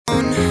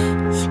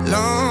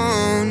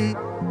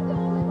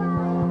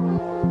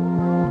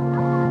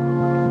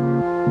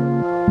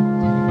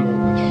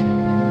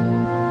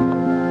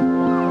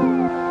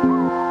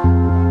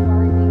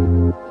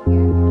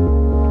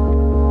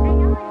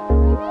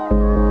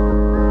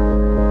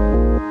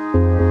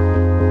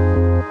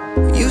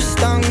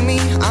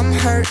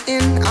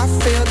hurting, I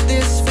feel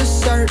this for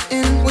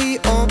certain. We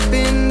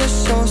opened the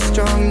show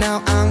strong,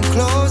 now I'm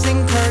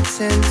closing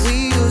curtains.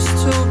 We used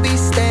to be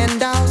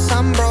standouts,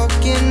 I'm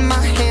broken,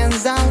 my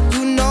hands out.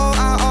 You know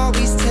I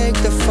always take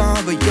the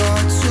fall, but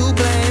you're to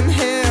blame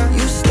here.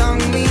 You stung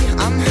me,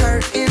 I'm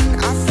hurting,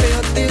 I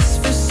feel this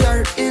for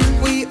certain.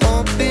 We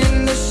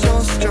opened the show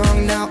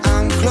strong, now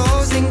I'm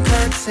closing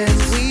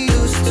curtains. We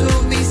used to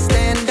be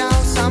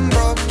standouts, I'm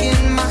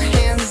broken, my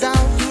hands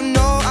out. You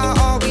know I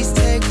always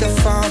take the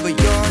fall, but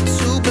you're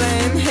to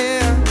blame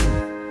here.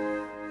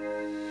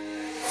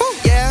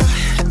 Yeah,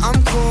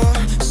 I'm cool,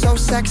 so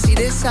sexy,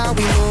 this how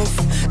we move.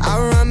 I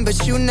run,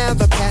 but you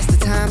never pass the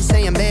time,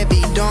 saying,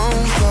 baby,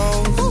 don't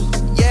go.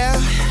 Yeah,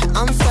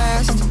 I'm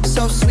fast,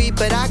 so sweet,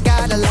 but I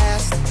gotta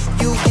last.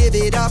 You give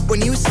it up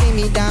when you see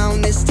me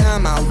down, this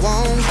time I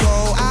won't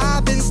go.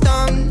 I've been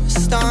stung,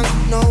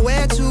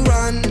 nowhere to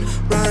run.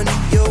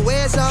 Your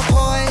ways are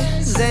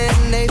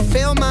poison, they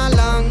fill my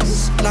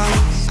lungs.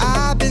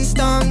 I've been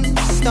stung,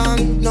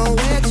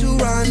 nowhere to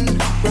run.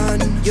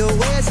 Your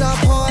ways are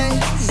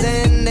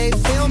poison, they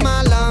fill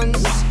my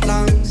lungs.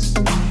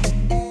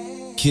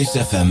 Kiss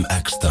FM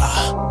Extra.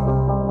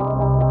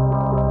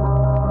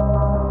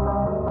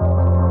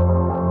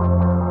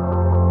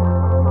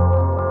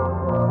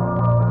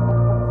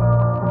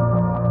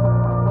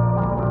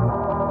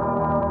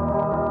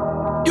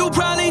 You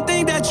probably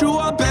think that you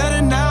are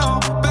better now.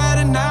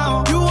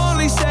 You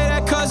only say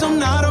that cause I'm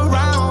not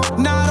around.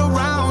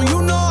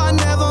 You know I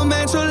never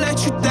meant to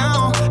let you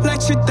down.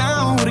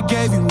 Would've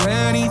gave you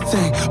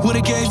anything,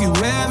 would've gave you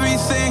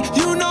everything.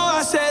 You know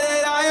I said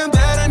that I am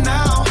better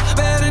now.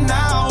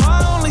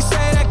 I only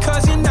say that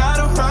cause you're not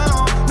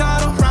around.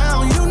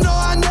 You know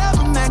I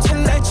never meant to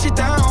let you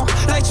down.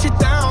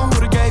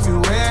 Would've gave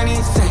you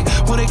anything,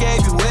 would've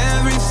gave you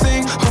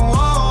everything.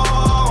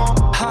 Oh,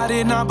 I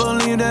did not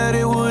believe that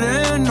it would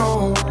end,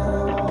 no.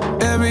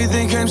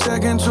 Everything came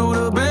second to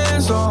the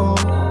benzo.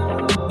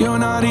 You're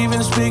not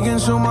even speaking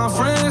to my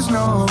friends,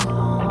 no.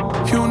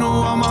 You knew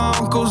all my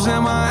uncles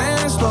and my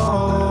aunts,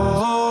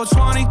 though.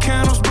 20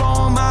 candles,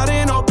 blow 'em out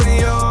and open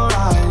your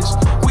eyes.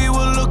 We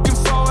were looking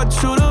forward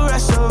to the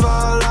rest of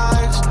our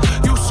lives.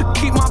 Used to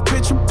keep my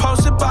picture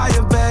posted by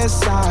your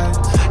bedside.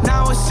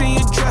 Now I see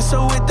you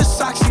dresser with the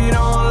socks you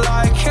don't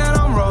like. And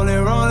I'm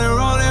rolling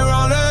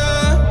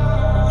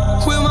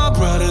with my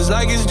brothers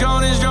like it's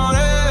Jonas.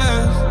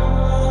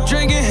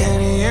 Drinking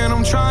Henny and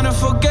I'm trying to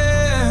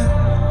forget,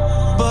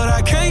 but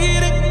I can't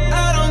get it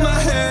out of my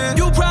head.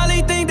 You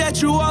probably think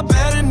that you are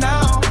better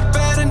now.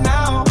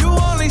 You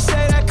only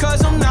say that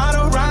cause I'm not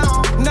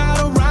around.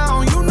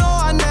 You know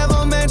I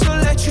never meant to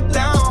let you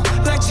down.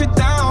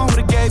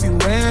 Would've gave you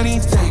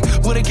anything,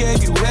 would've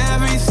gave you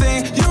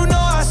everything. You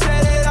know I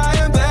said that I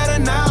am better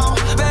now.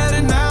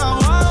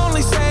 I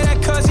only say that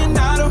cause you're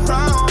not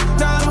around.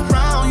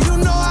 You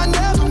know I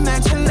never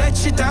meant to let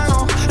you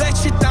down.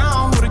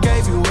 Would've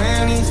gave you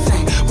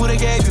anything, would've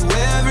gave you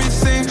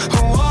everything.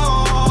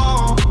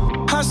 Oh,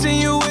 I seen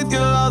you with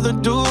your other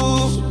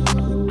dude.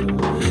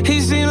 He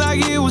seemed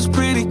like he was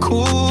pretty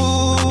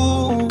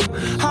cool.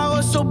 I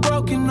was so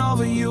broken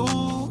over you.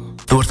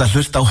 Þú ert að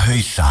hlusta á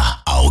Hausa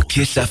á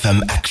Kiss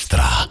FM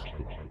Extra.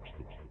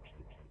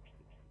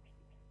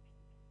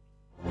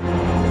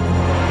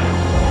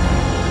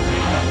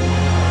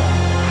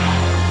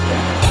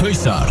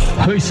 Hausar.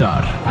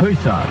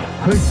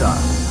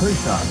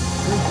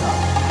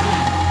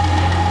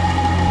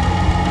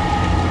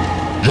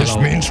 This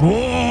means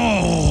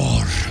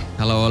war.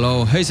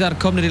 Halló, Hausar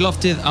komnir í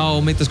loftið á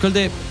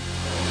miðvikudagskvöldi.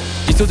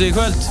 Í stúdíu í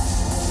kvöld,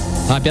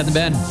 það er Bjarni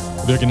Ben,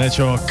 Björki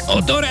Neidsjók og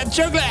Dóri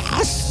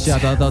Tjögles.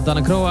 Sjátt á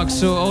Dana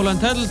Kroax og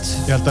Óland Held.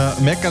 Ég held að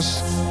Megas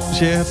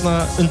sé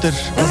hérna undir.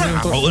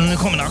 Og hún er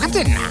komin á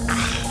kantinn.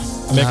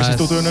 Megas í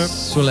stúdíunum.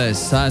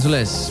 Það er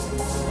svoleiðis.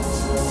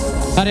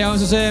 Herjá,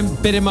 eins og segjum,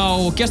 byrjum á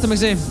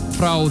gestamixi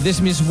frá This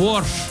Means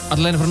War,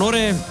 allavegna frá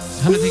Nóri.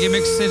 Hann er tekið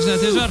mix einu sinni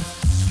eða tvisvar.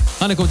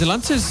 Hann er komið til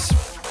landsins.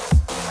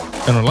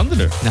 Er hann á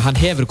landinu? Nei, hann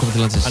hefur komið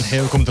til landsins. Það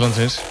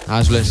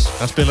er svoleiðis.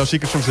 Hann spila á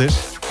Secret Solstice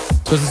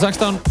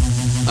 2016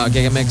 á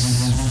GG Mix.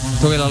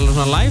 Tók ég alveg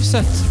svona live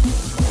set.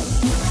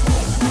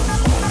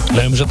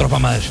 Leifum þess að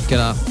droppa maður.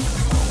 Gerða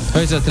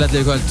Hausar til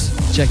 11 í kvöld.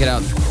 Check it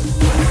out.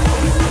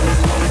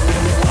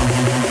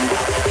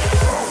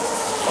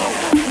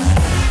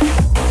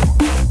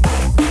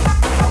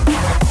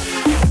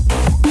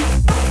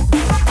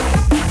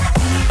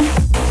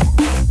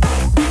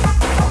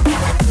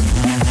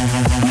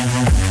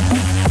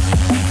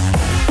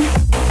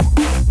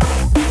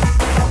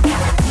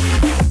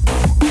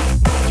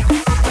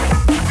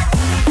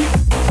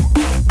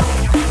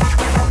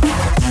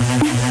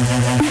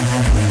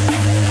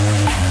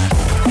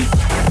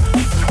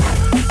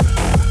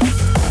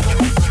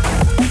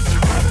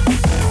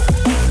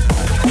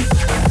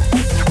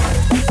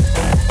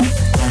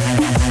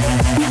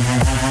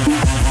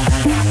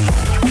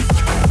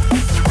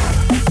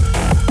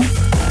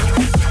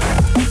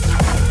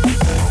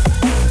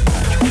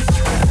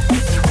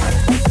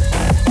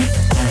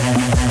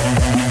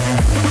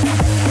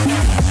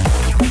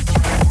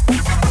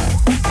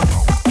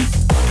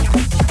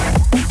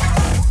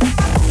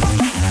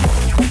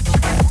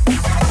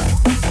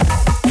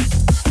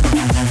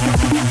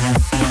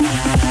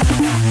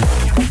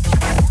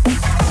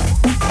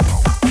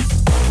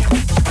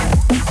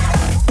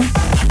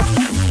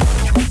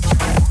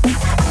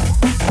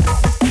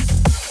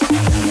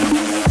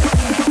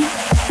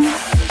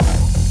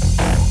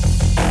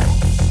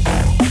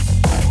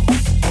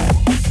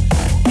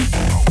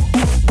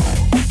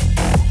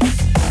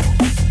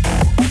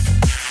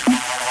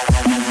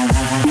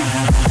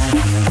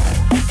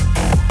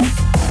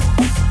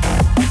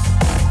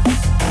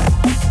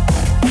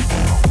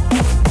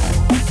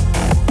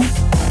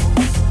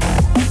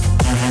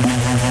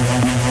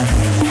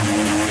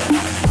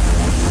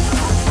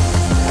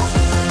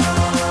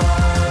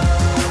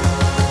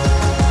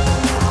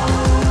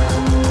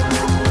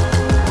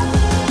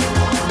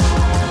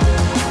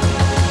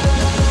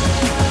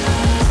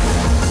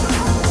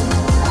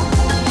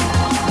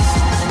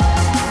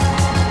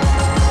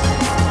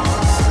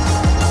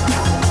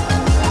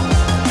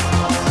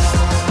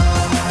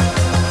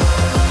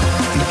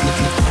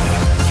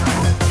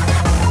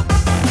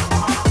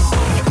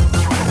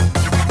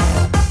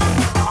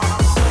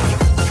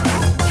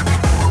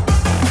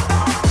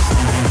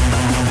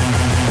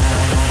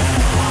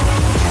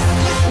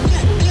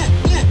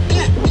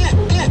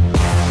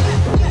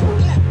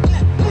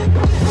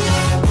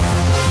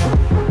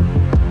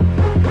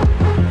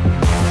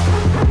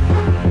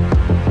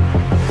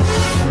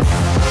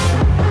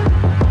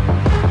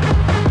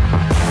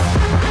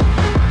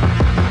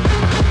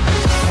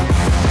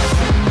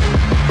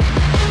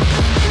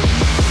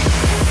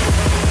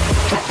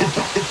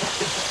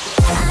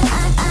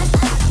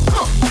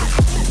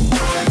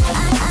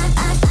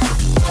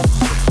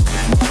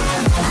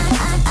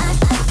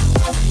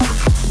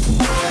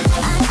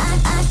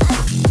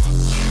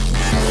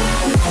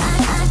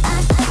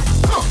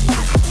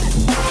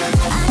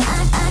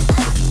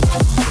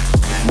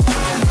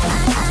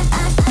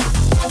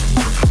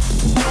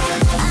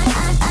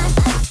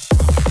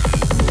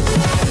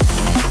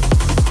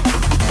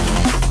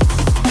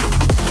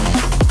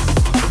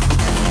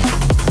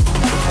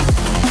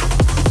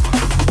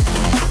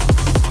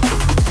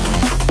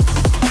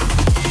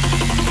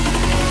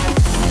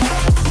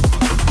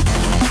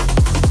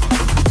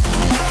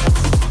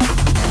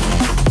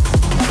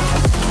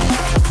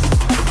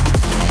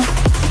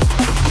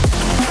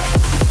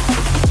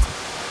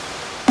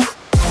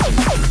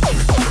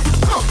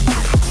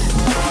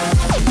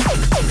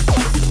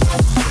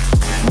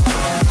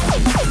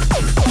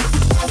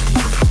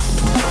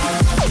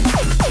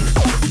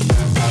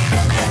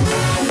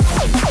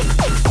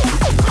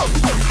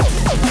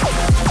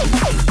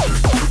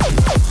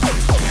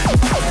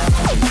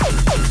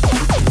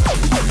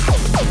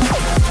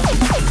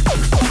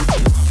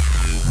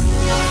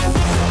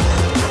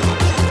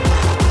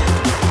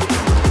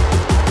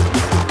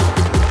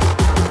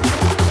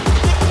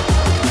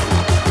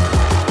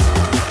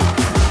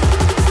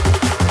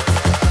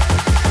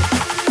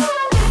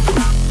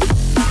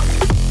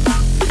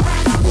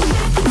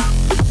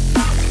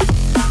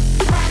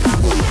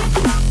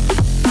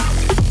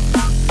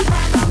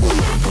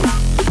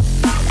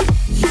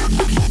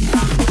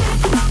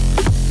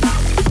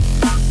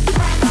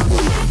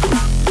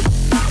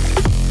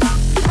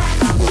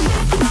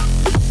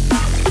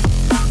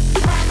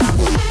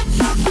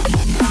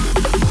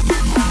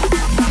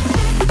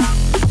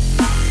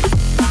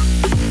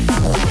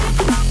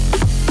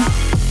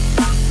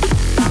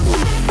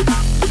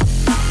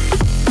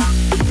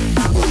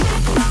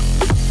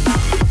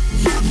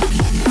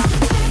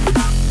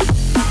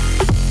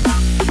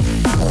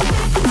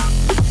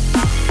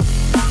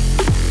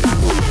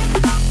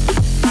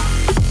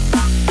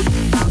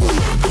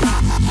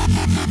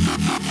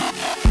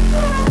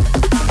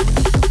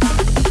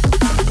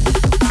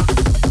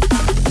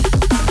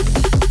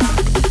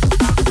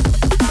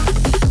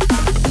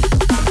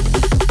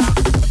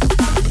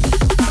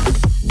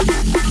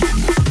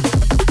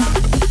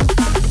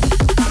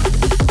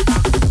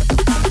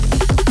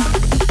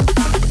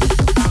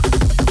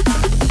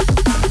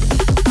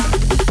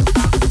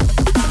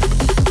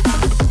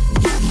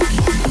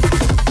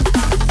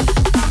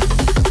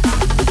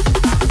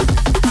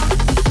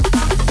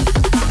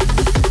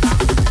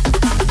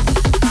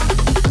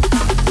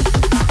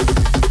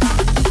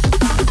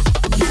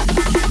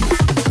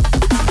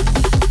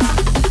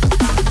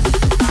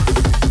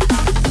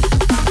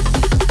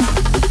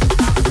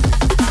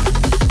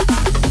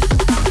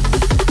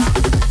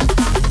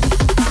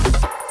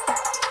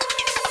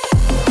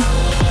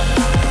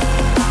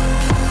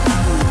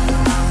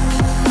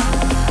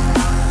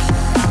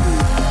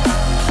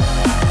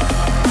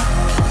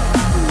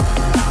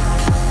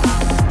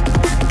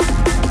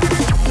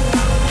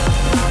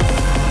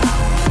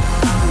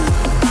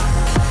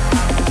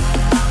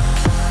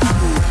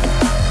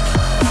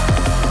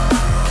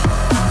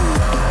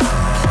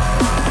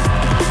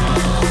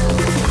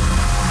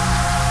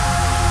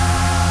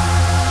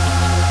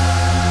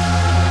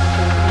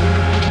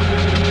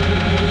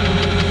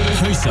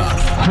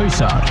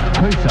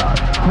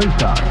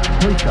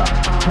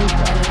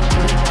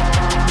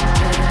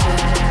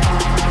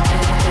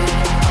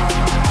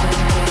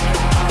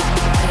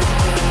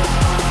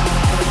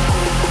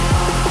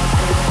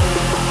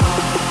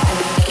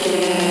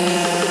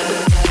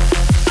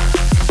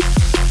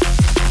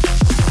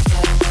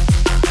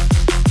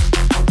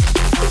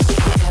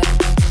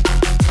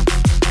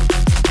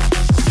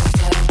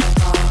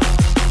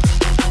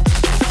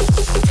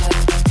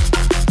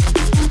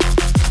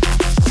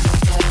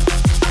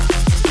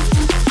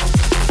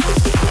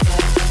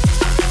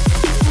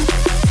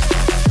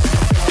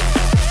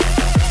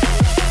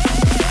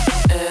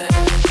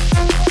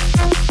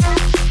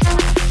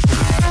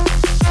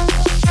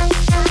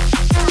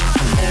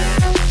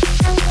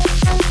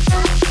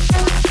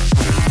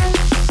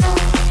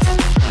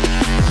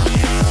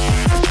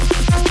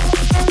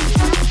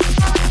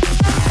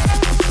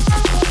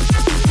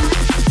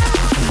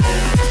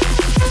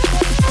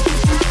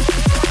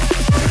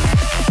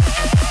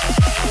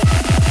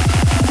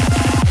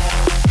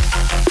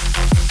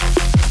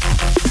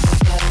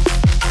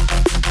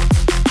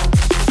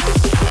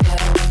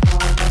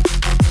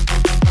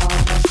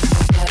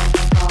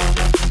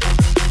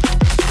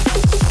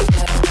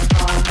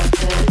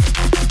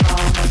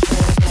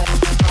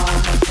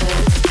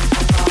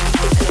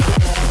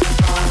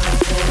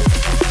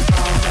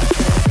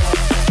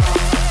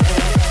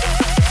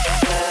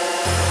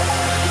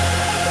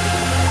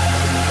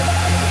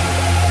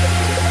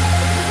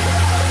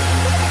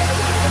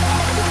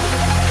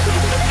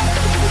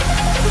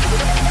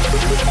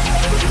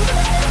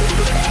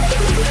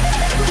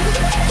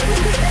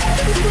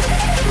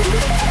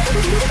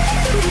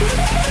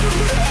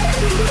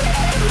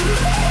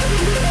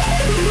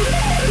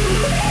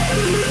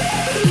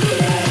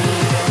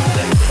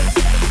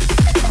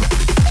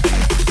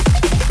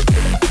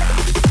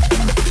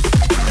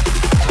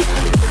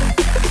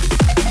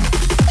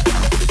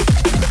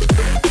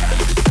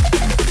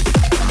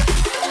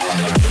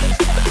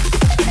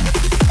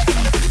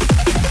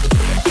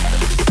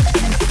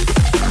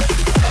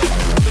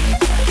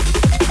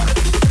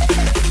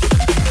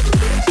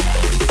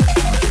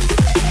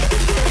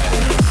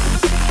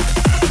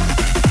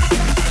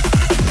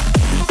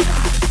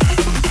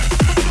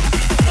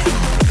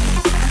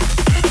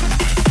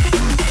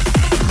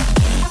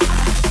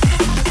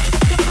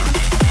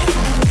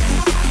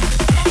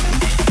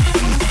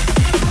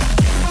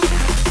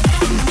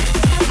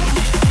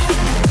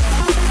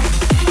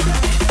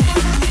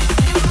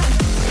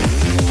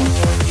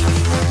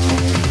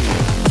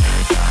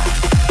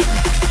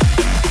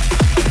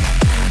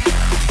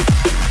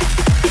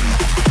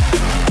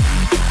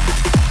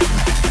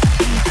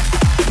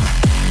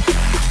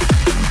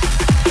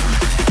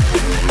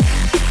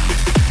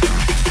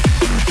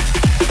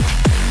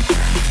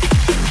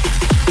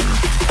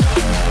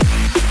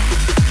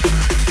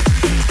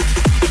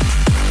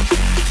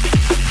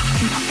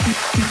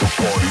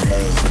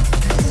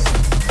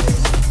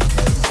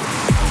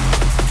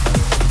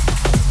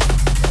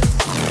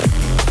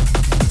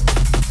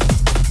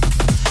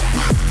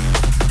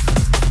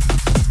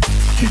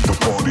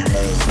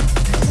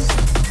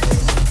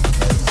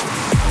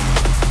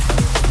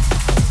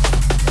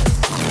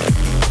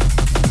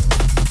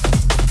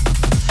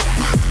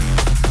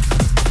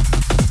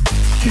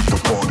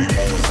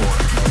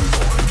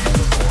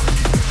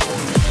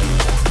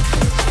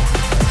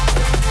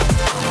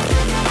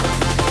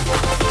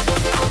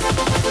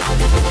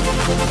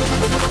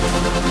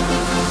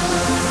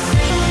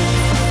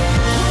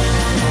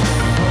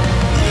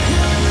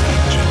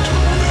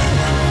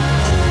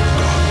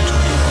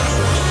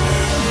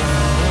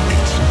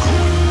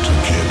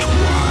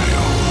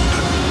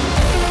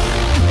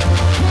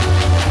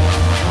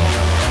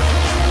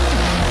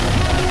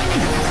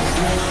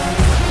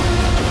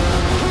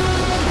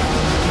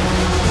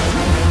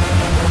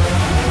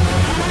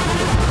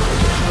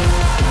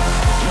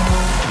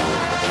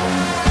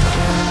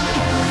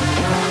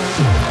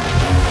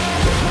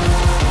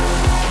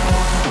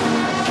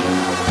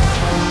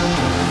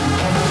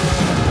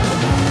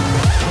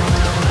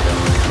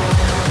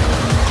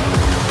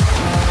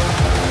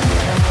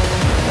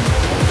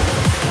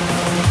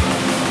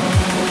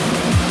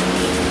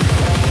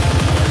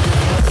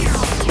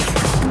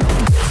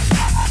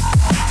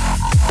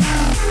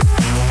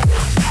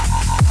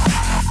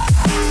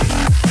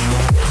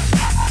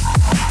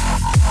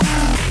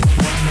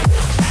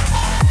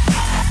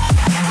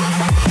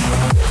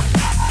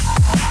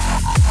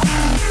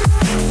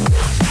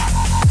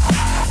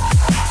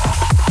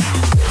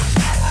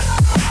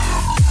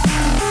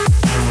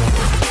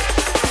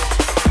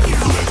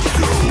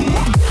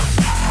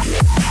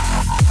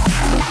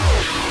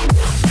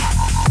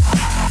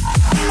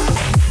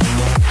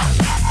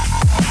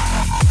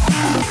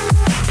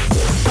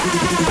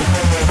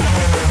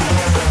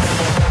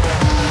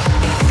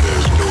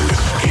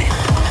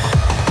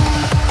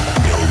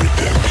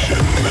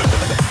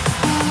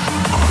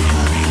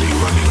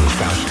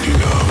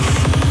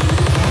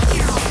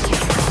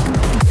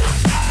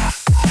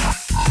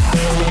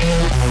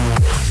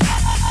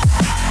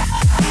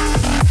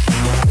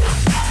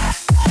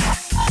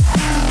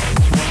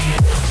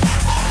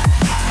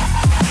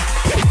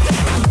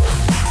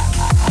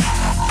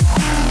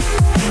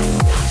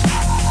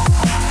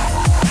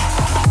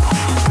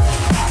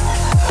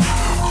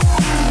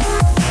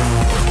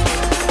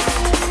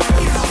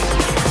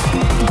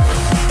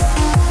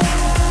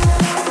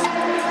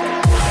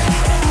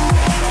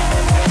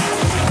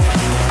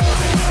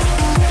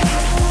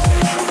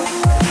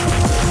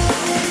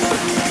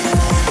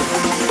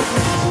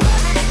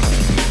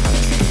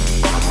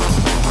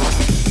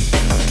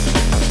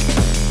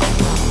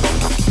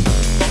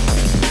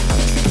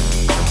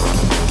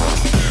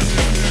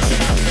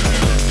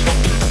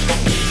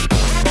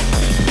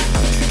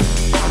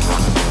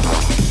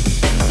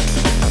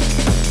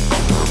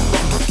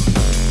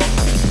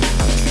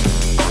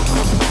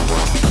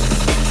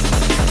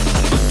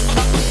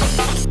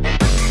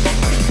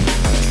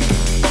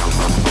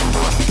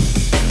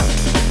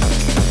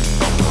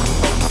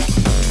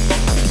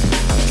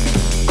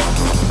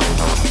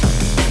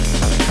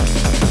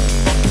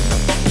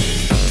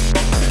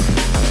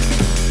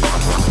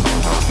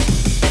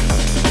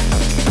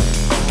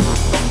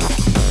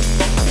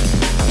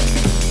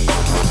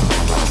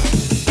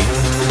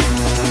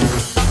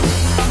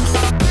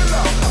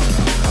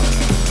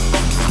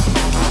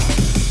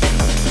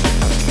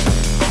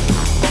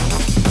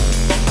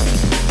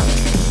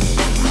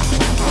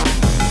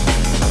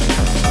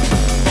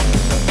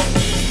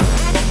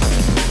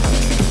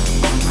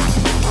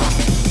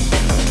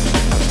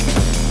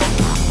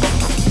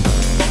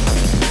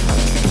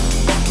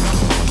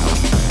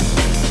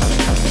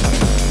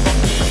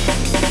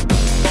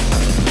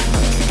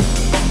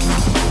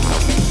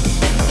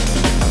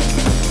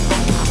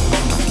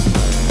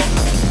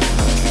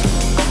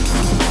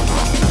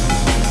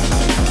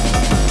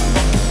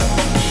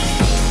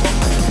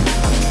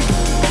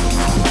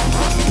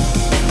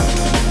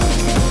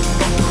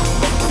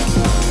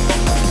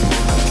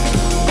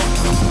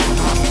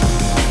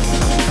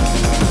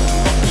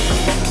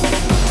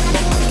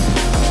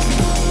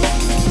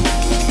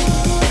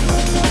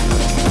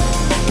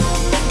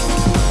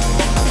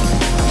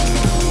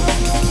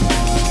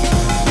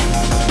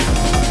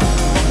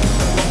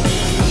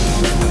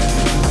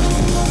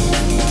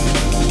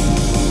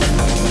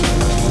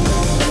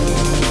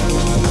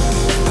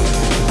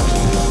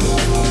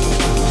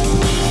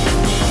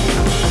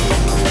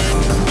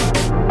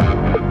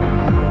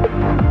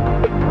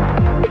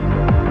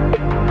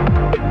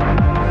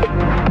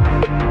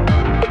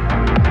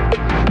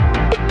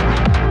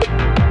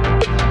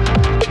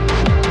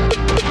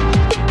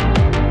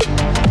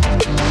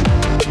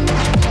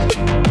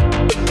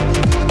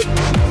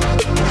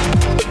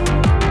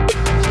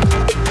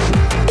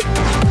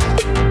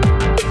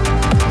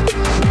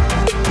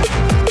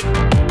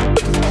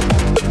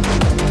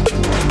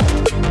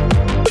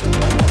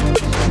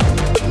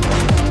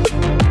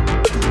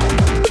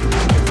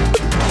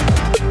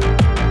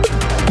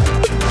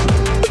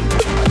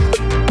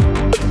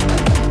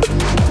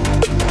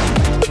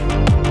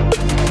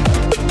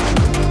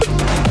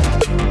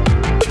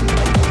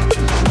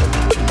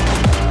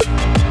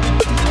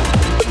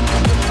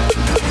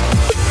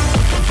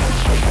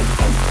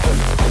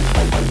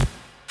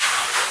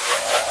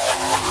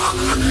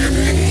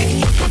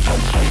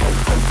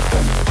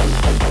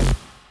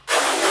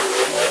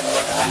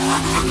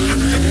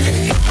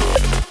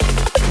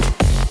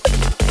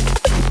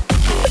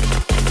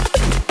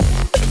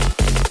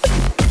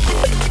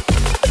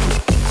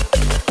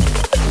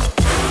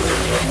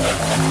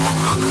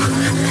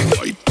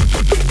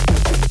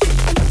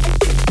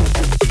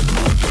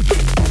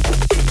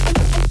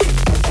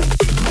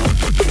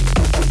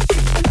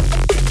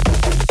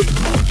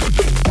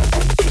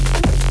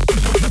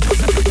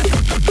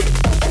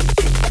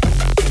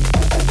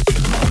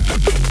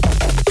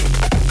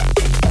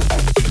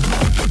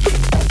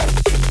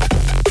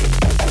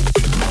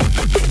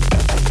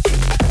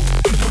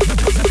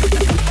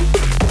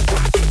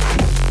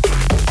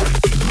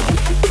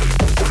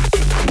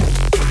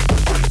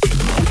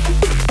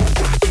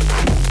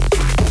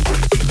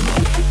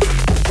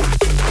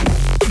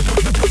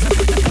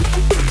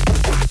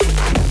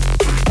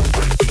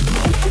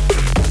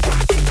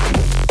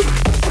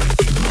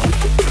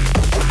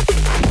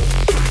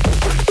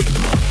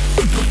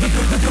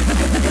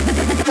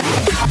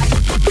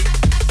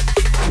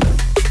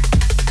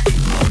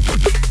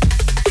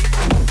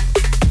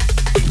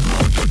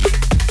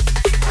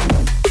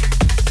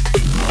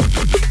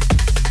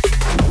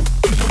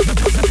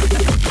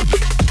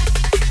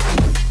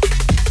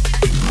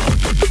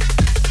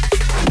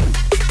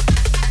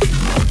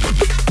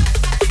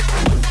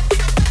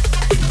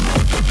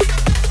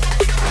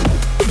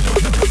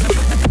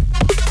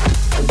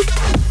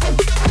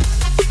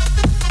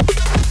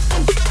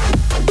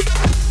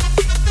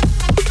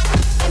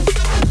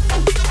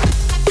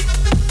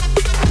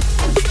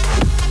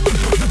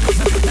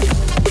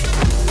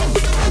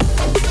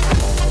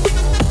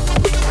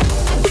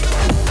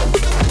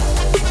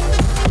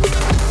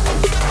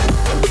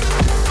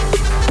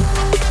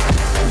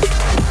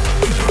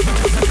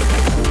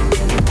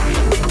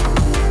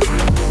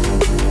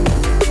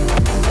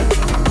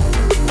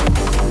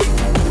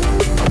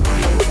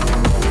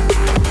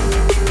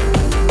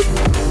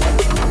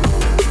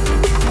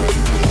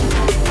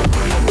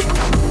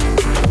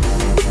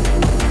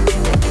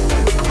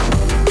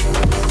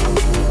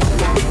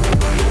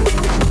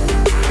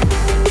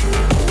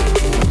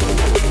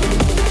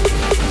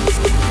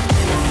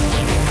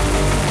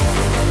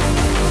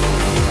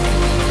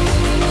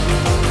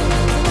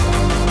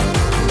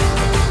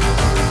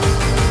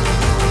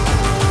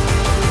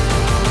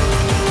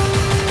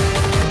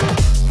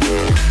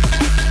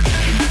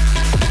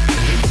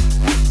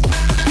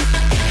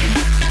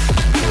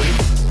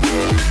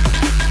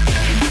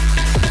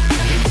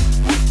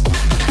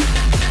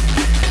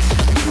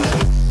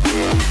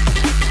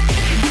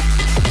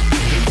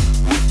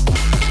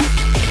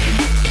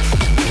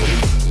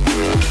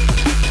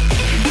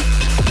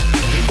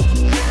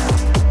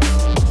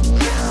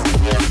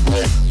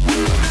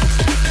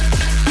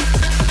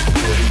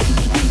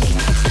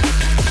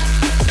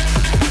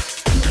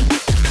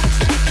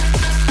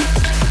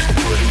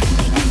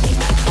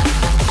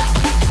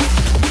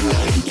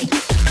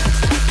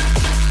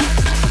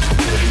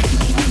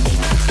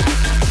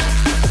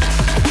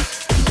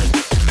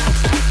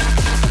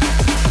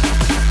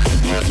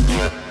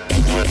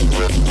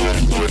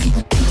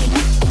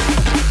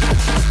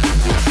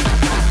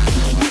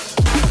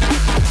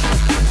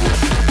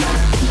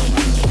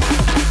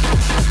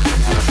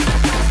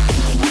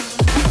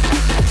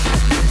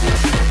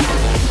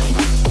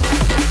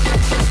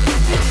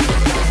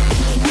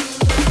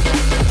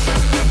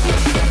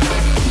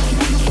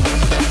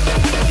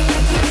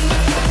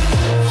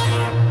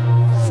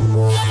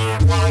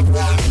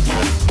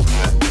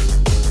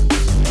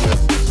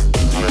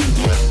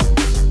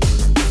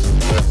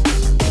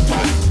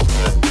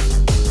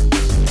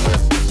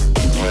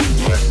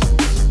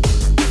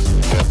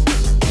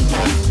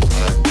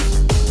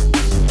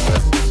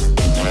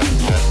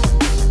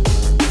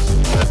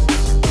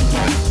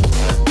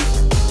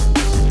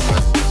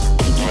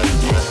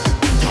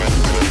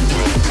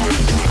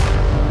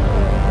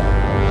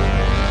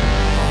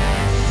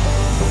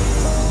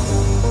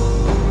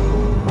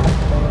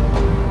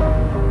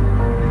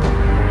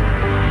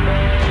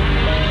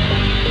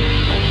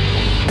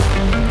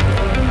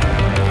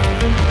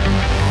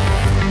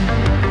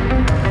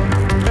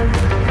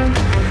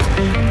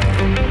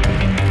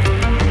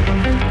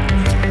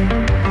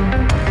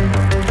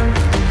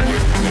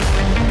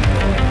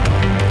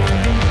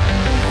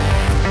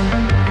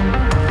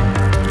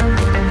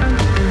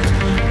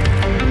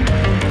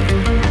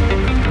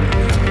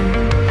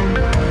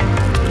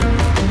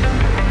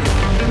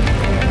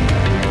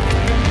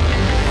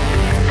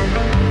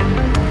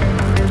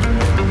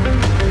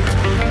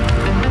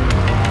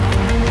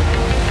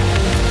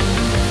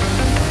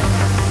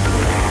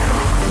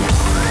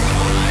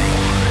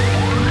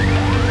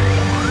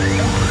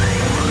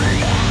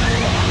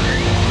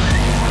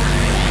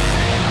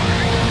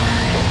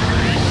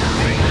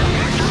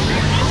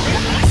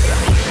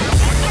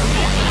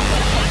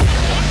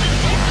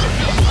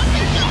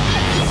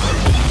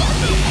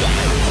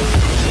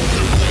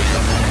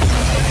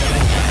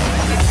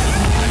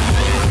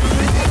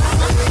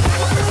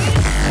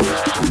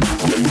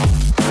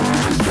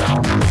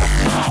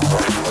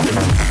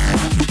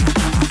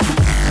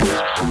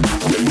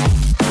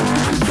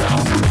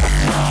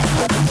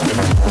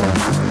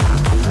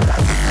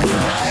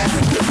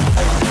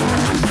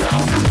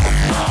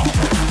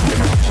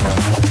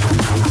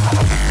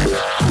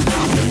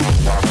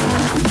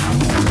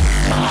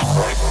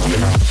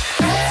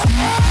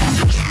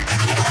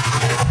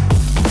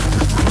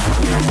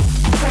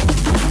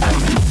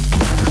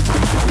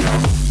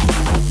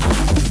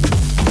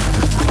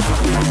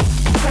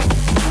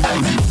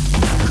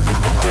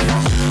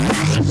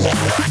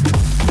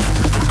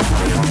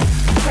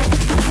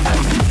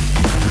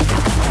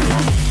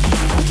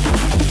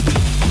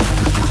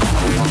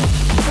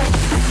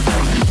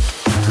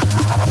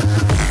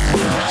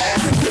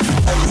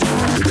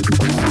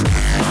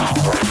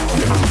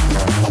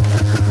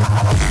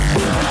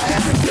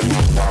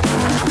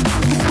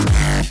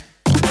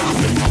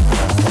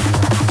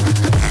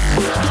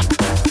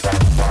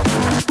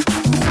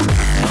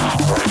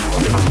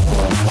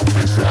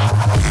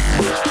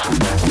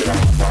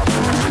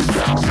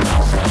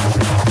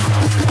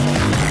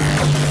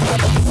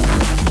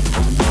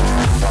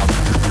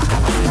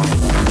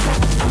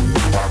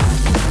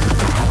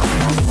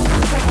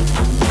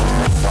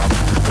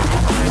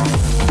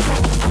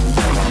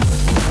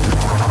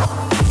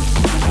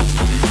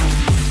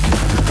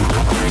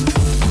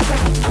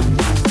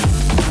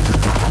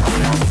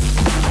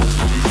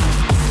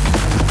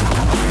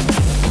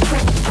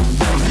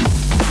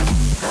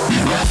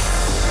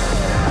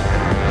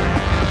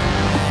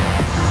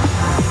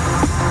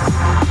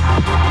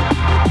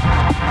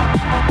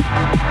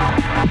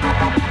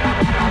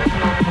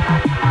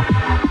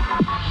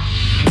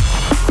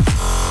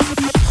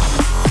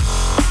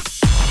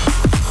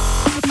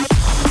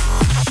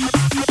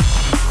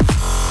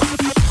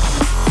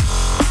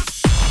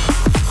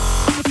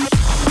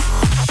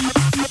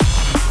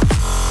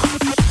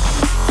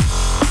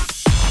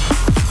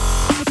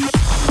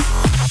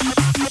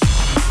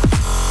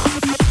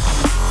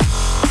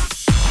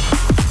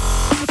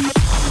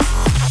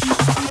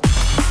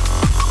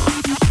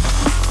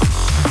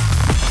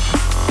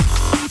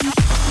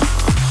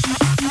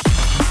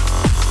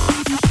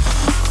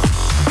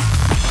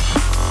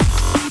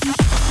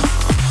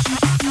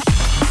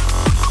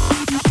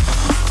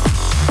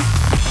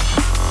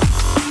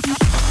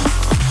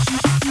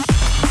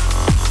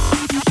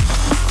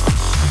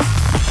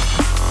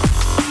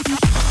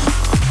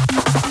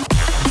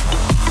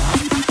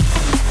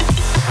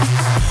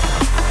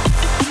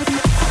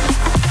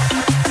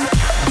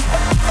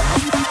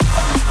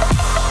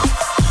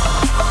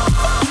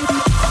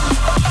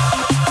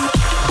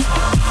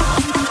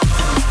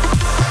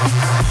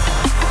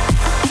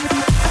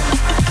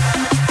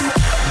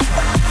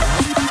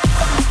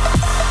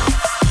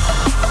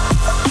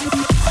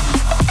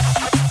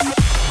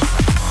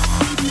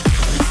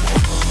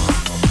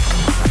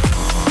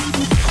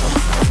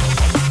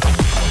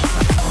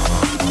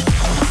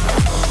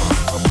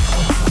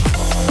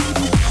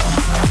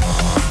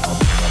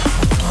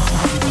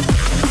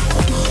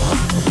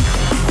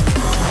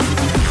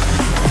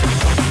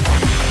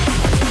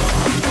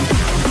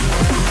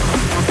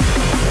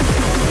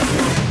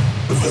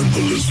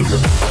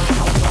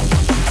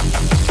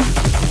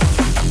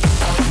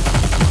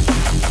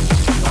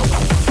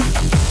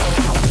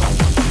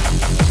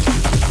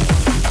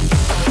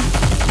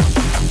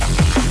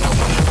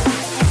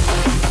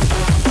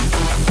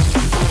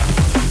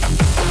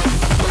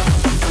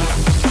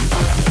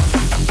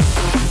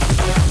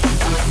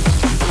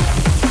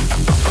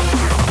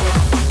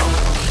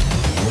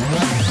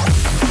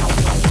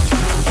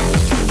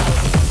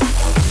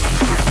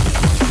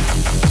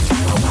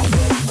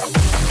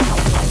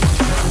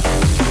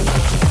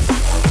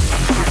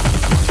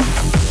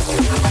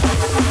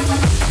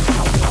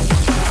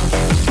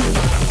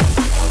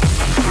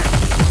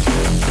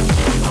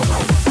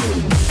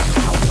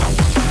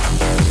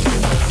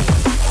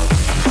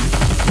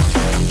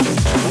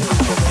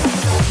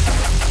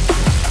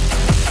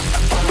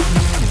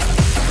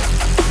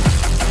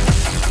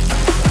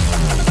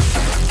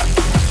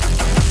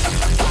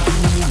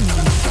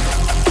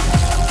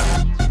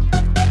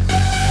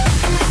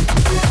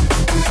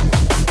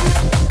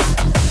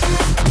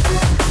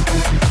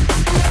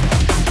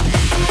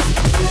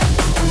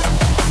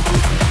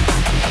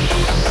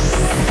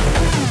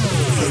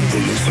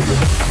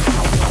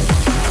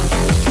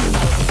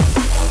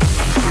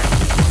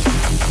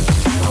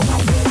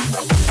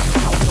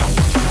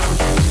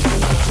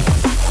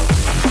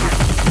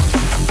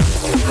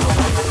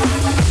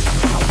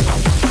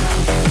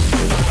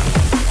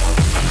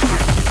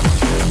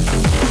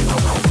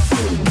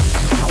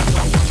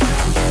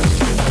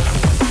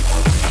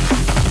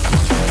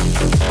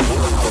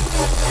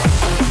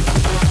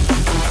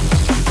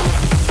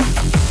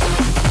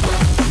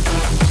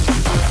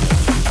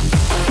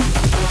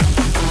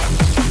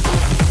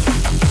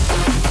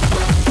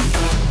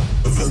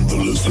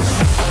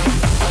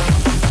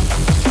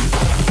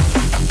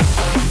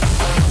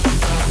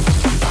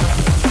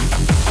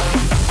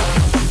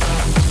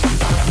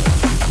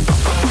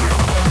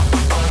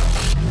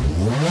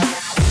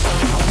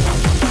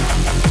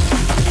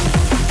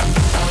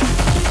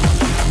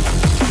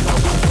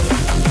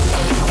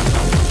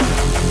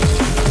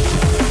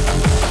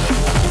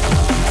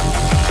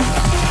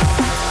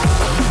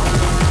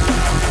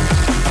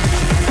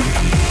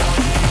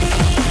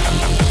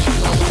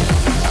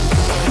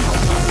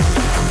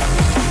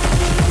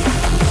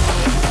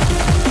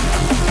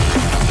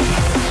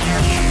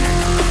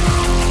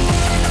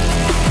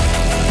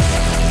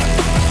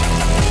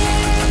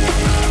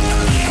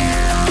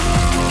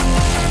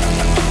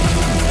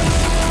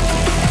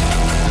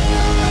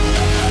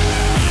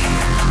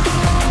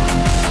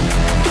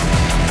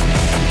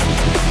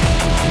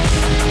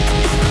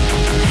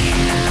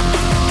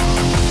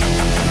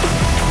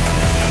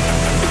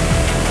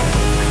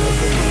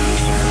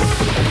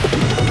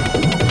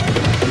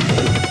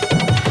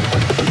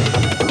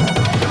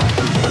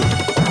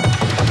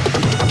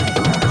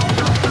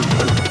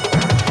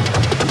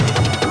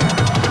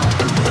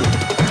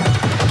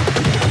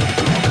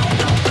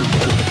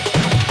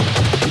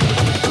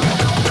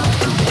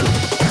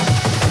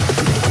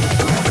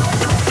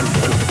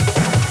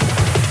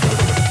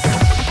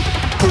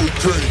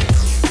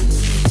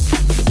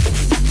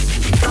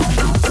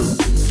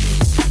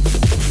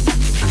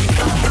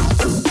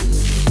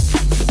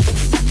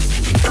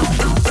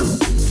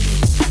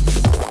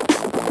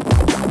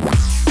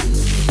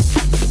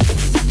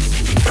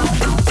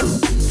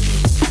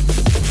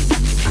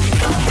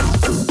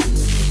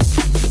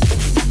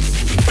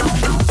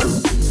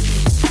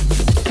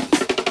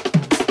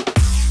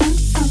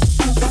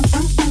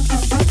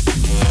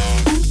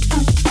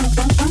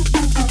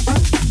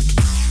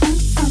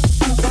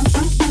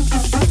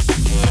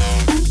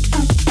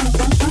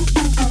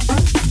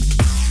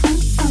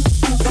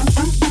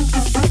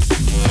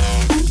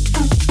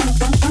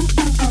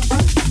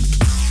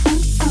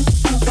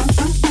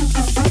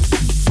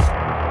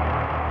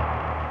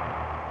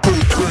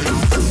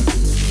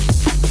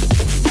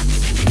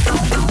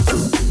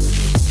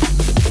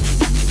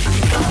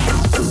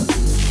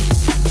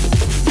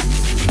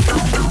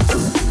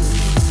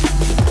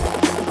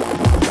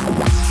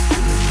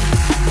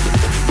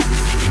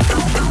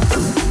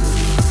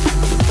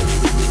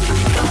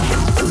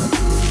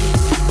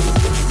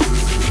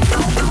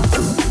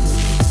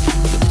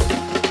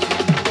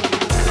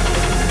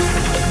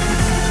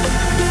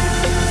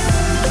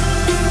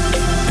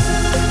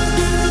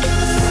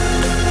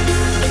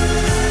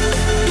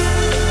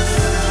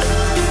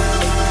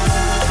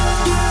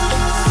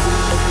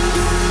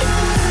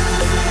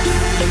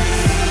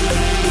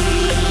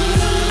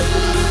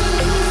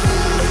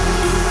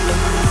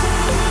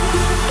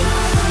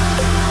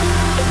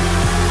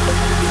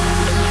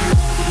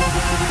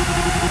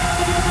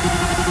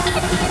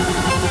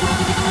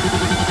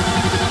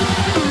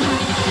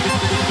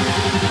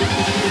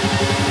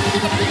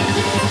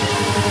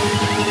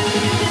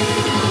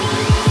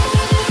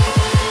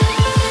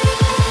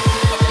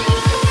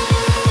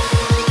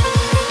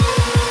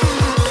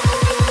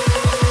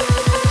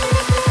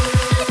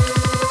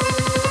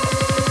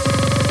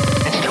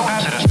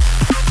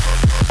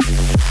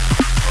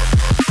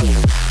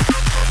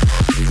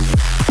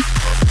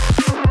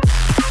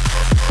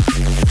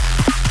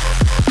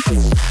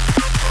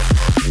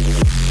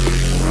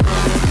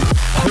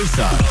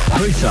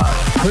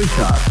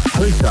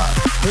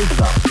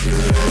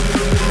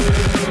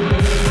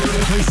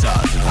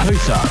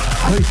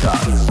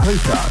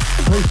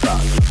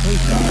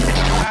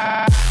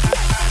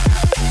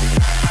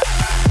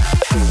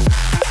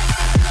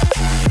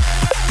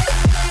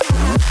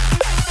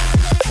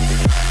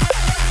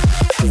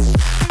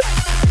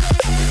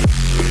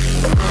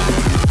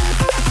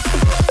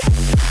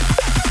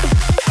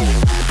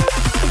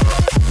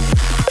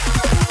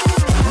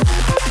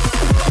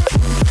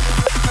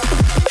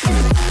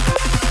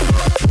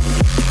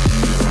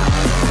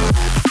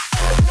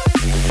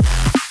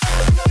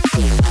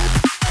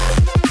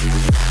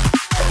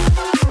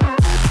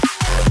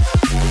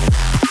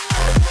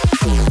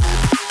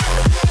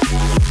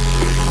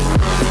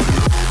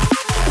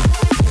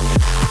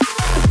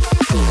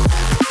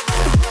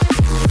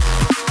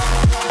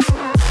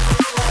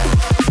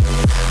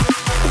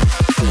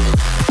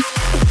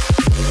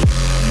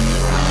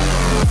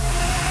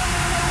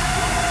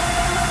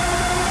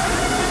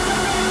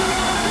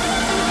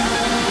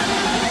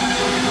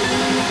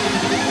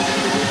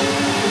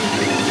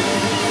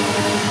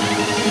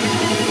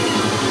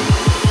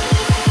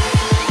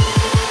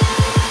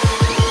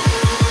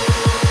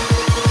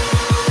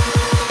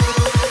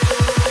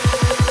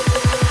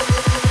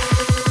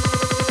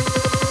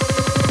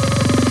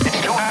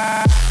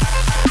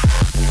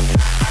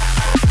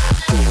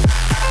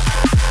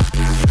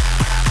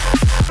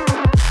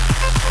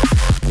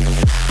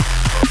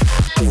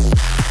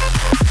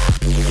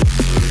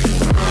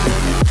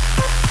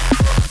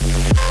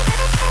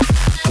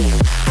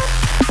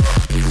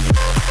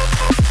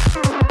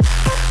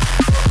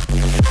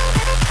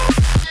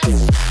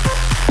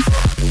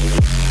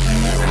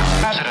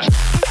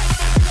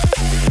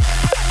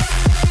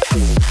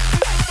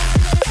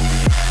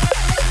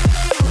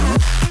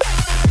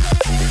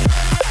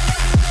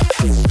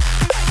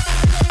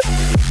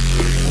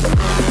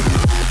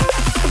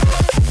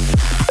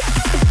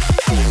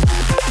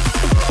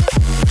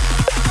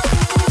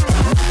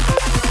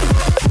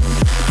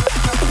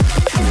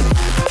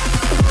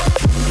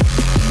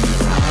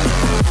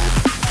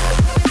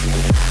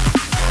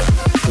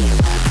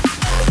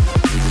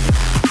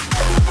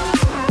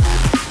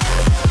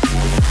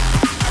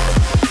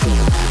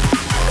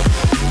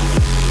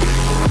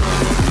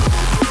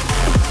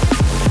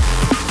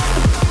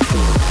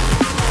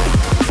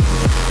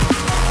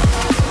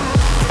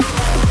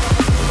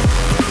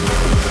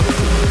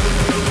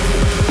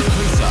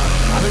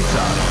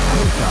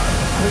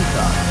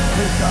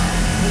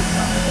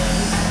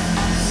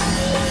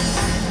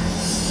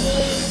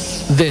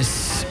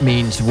 This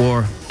Means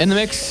War in the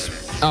mix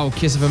á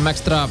Kiss FM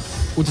Extra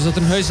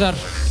útastátturinn Hausar.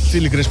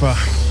 Þvílík rispa.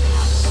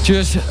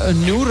 Tjós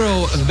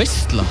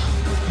Neuro-veistla.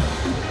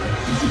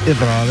 Ég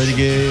bara veit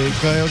ekki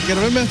hvað ég á að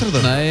gera með eftir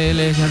þetta. Nei,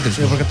 eiginlega ekki heldur.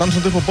 Ég er bara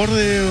dansandi upp á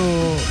borði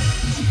og...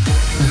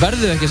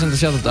 Verðu ekki að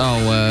senda shoutout á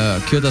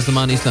kjötastu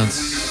mann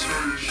Íslands.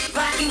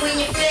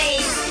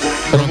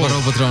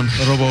 Robotron.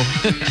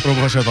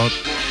 Robo shoutout.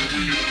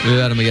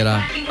 Við verðum að gera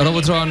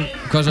Robotron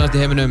hvað sem þetta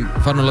í heiminum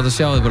farin að láta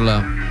sjá þig bara.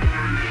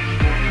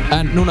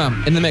 En núna,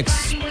 in the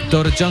mix,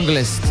 Dora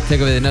Junglist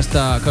tekur við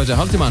næsta, hvað sé,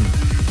 hálftíman?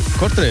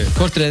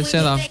 Kortrið,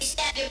 segja það.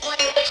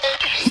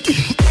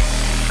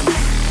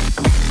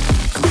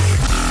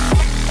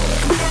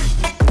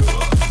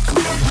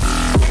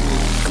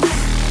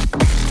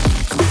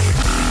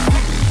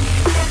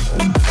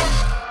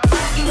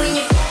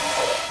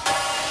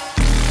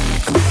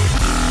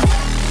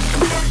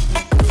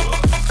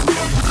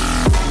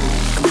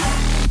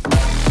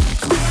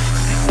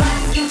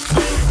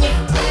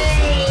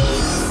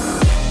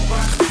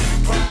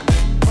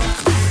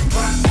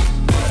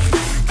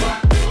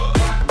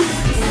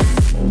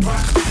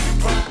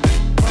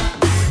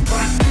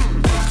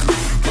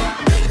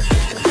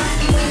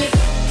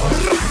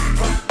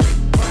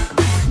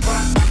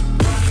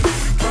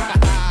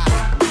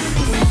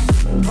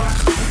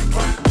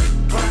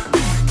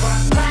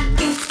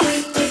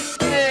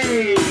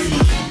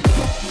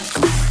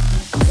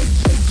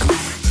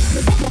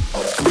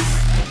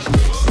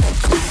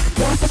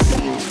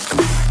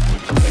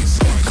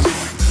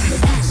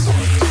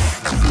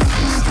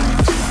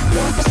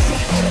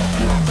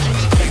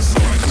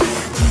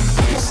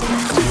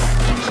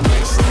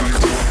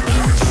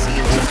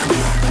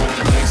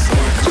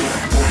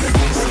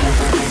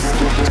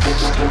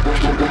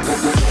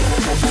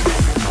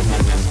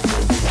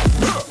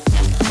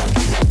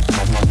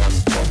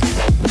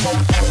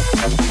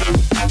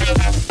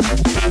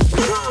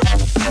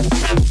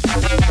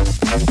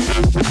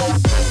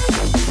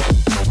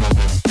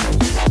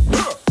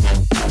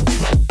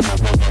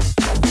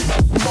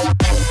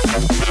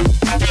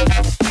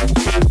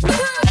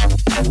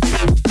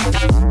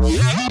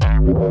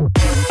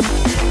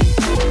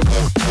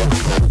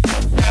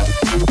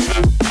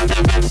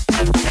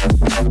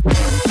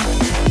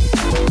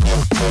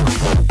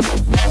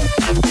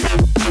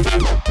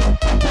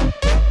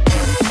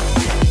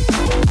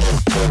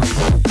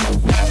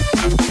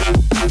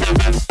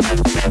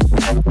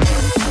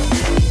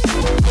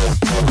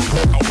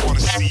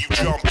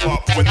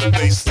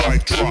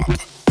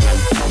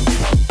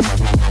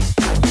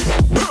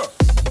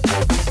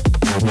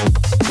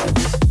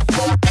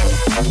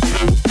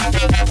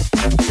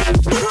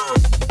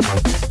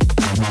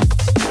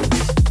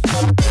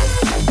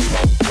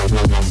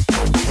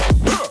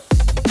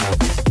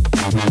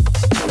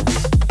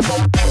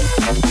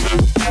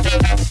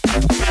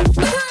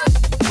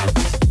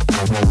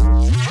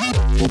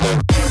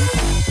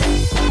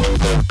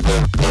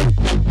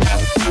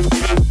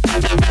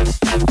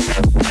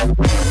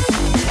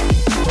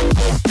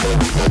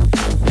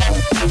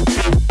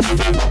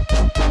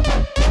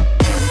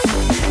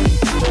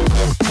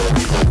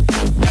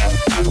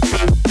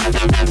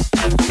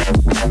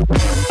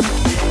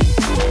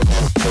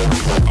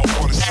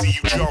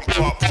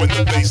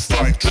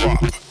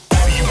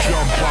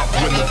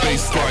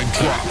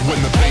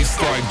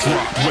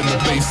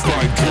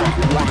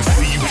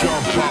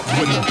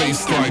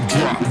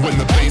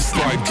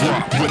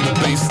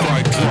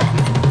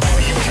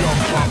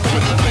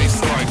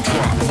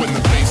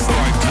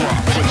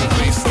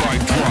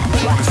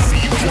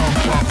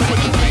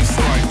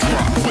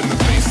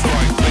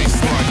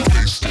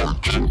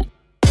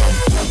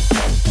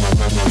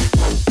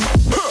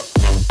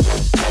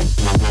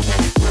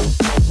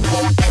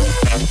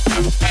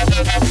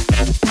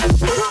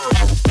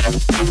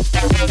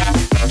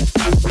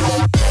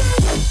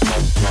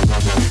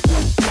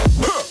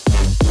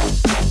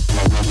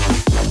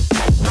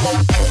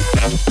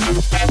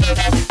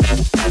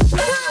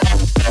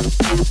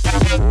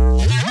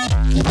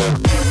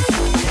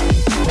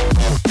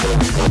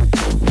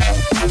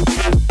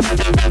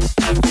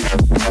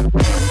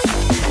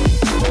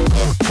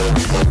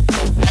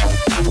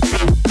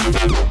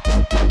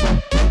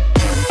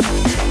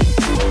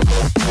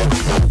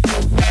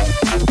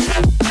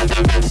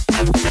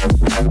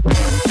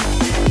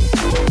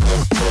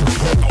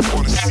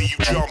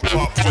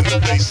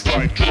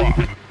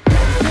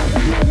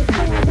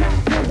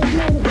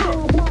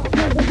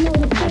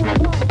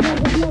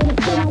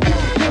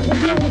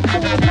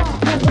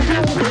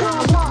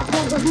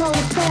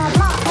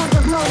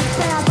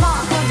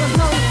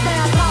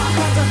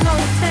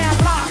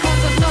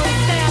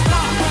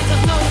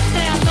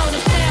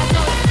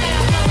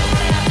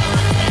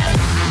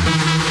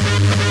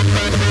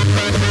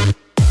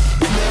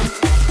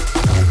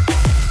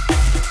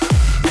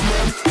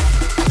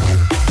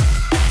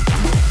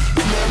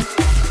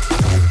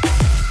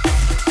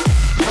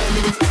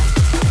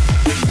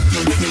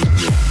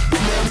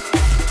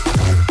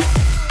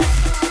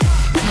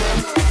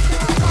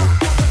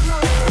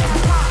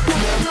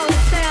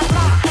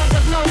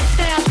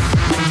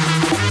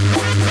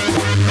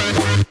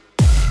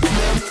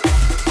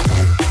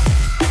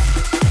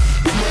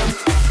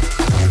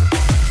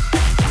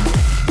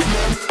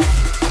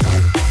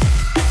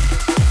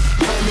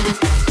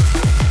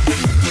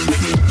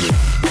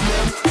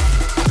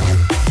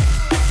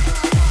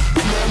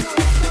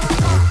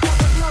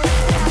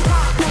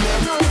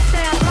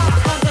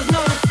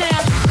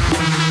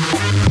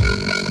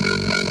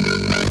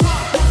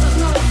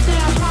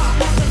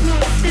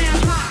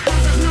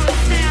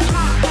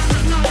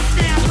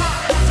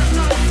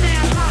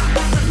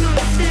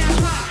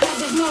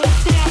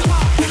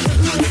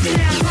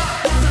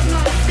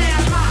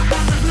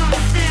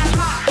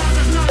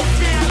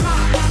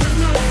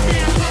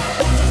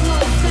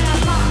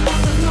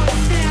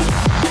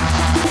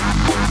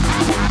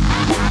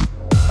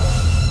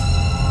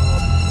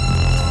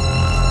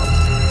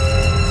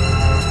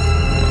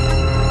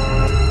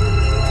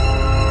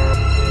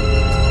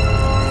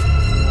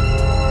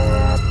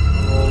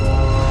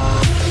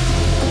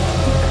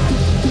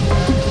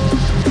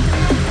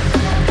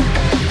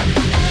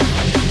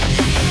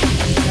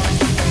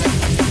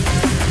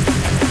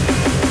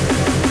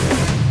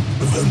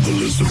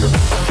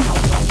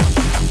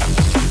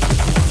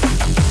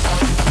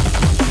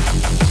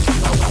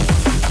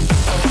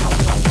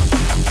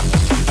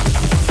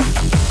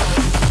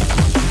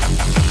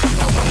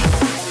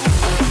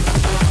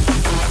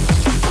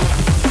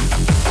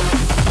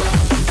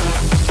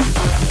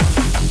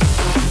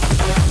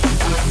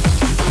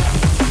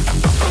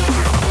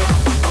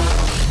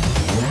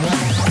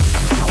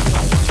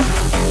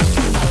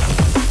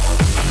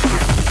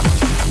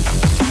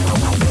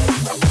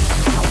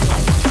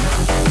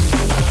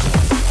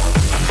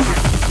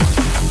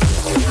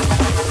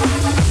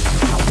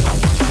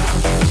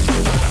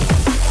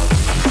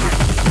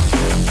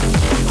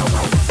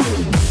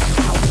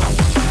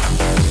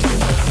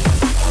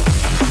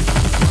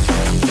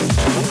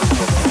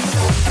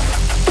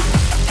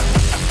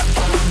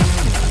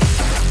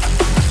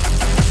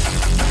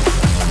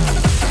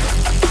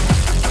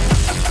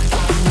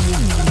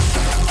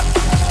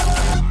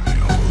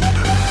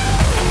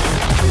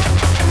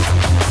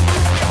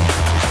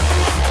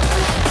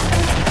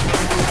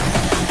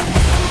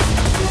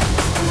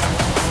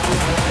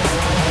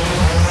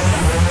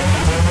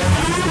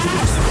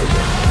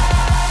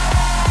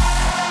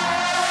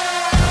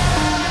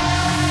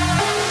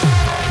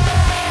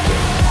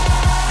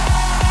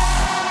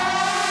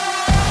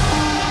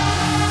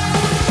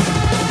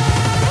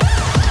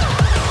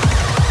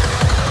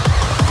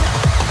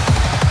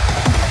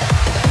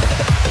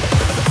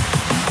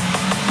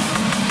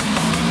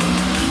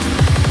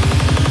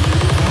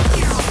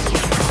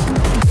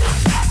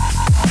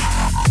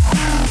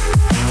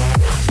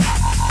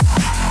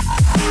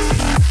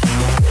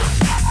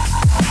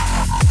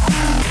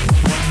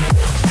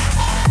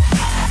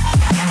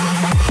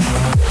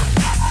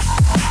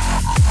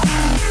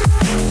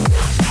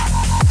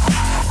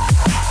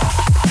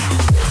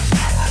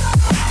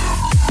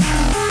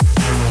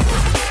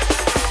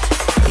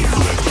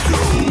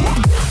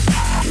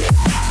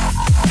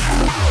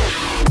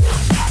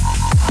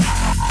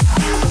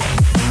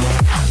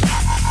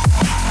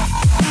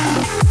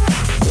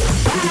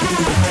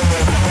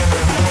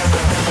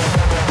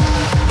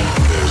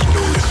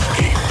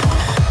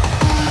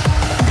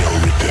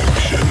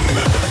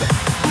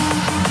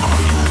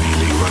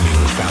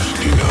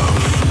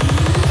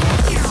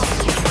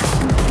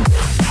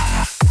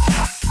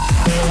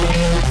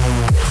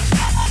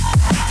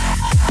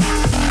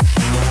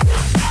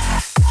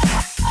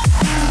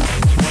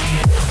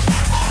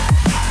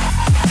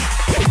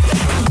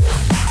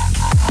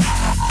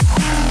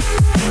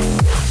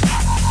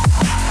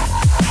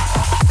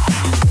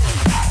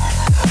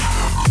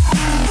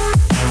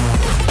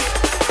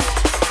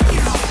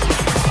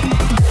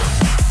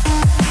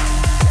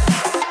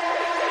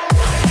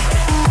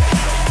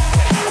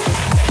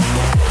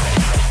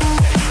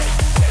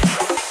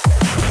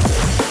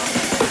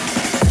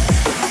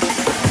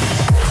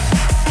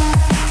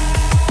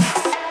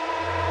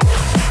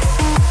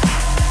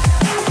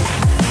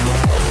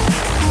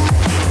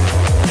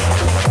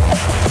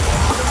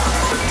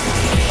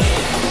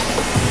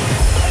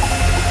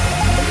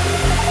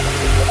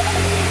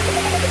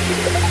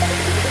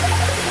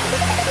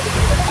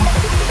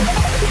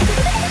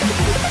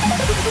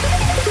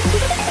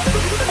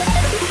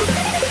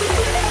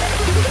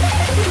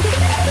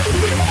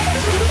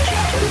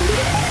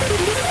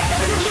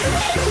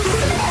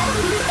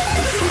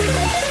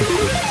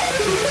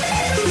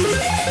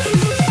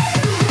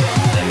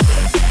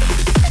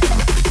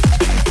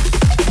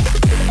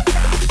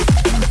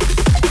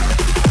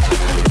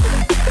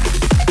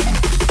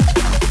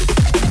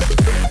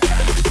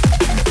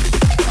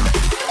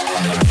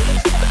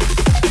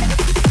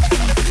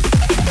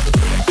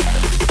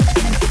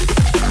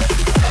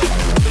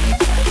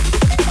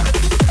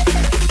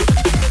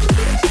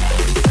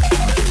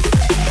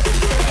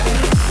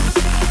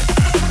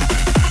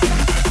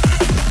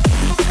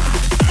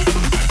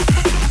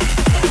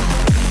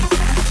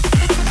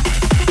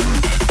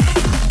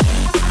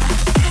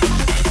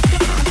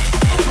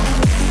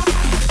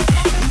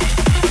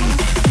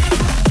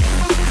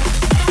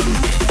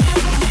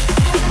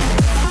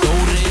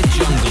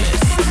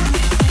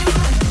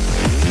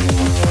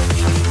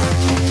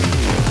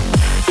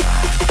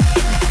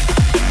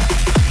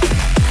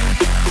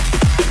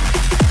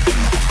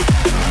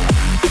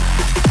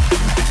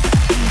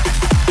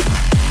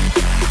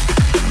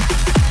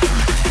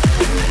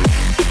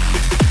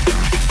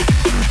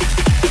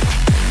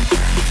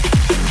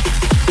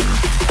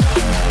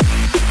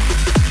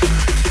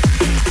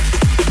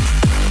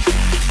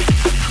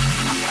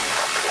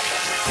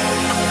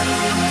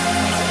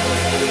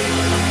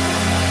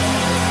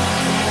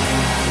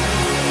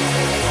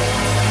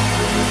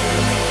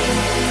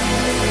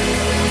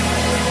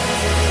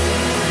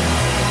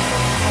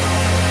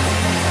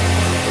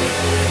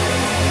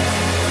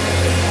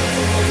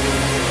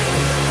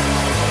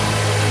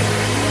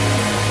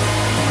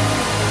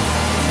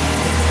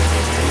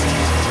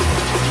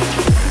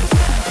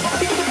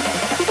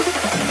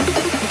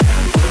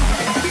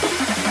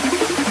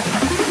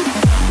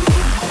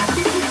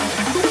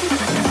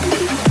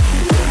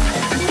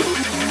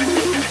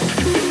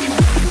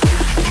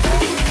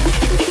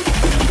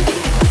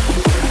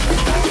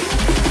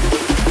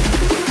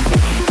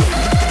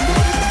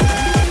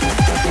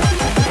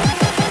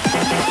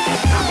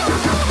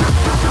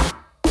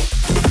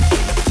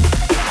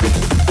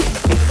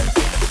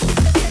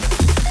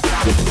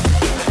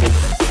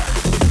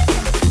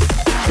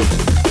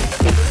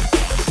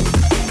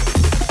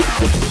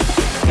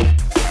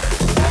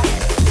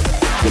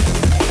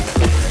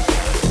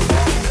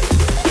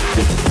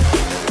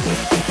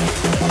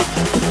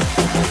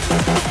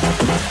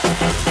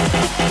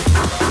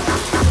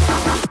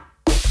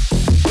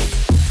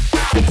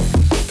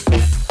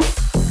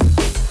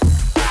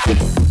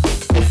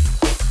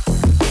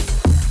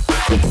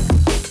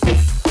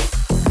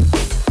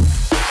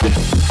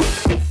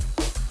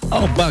 Á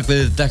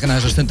bakvið dekkana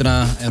þessa stundina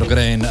er okkar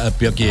einn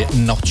Bjöggi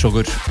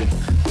Náttsókur.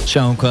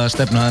 Sjáum hvaða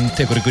stefna hann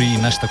tekur ykkur í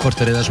næsta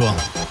korterið eða svo.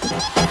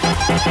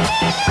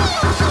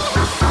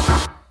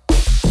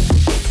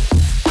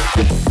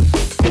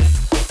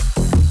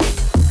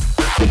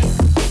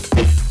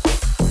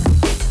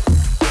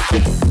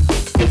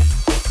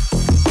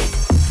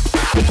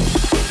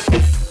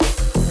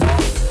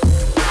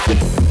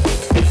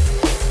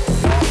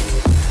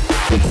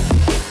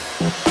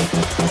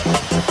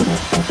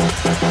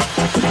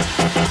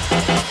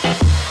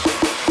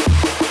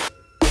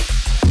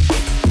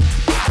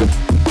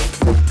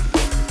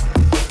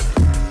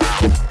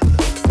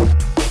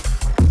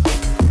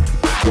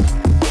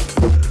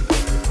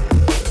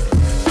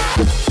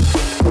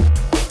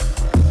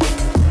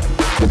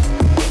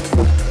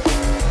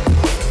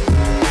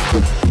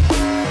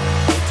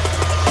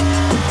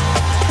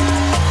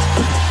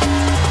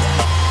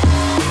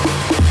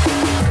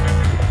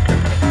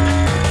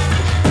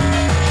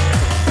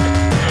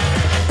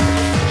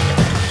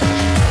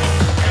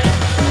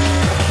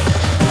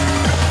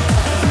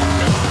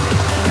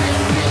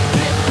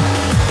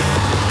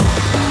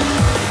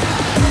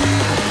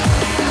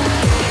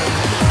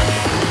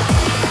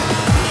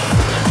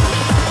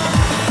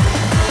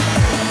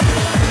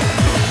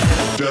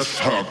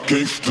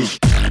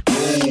 Gangsters.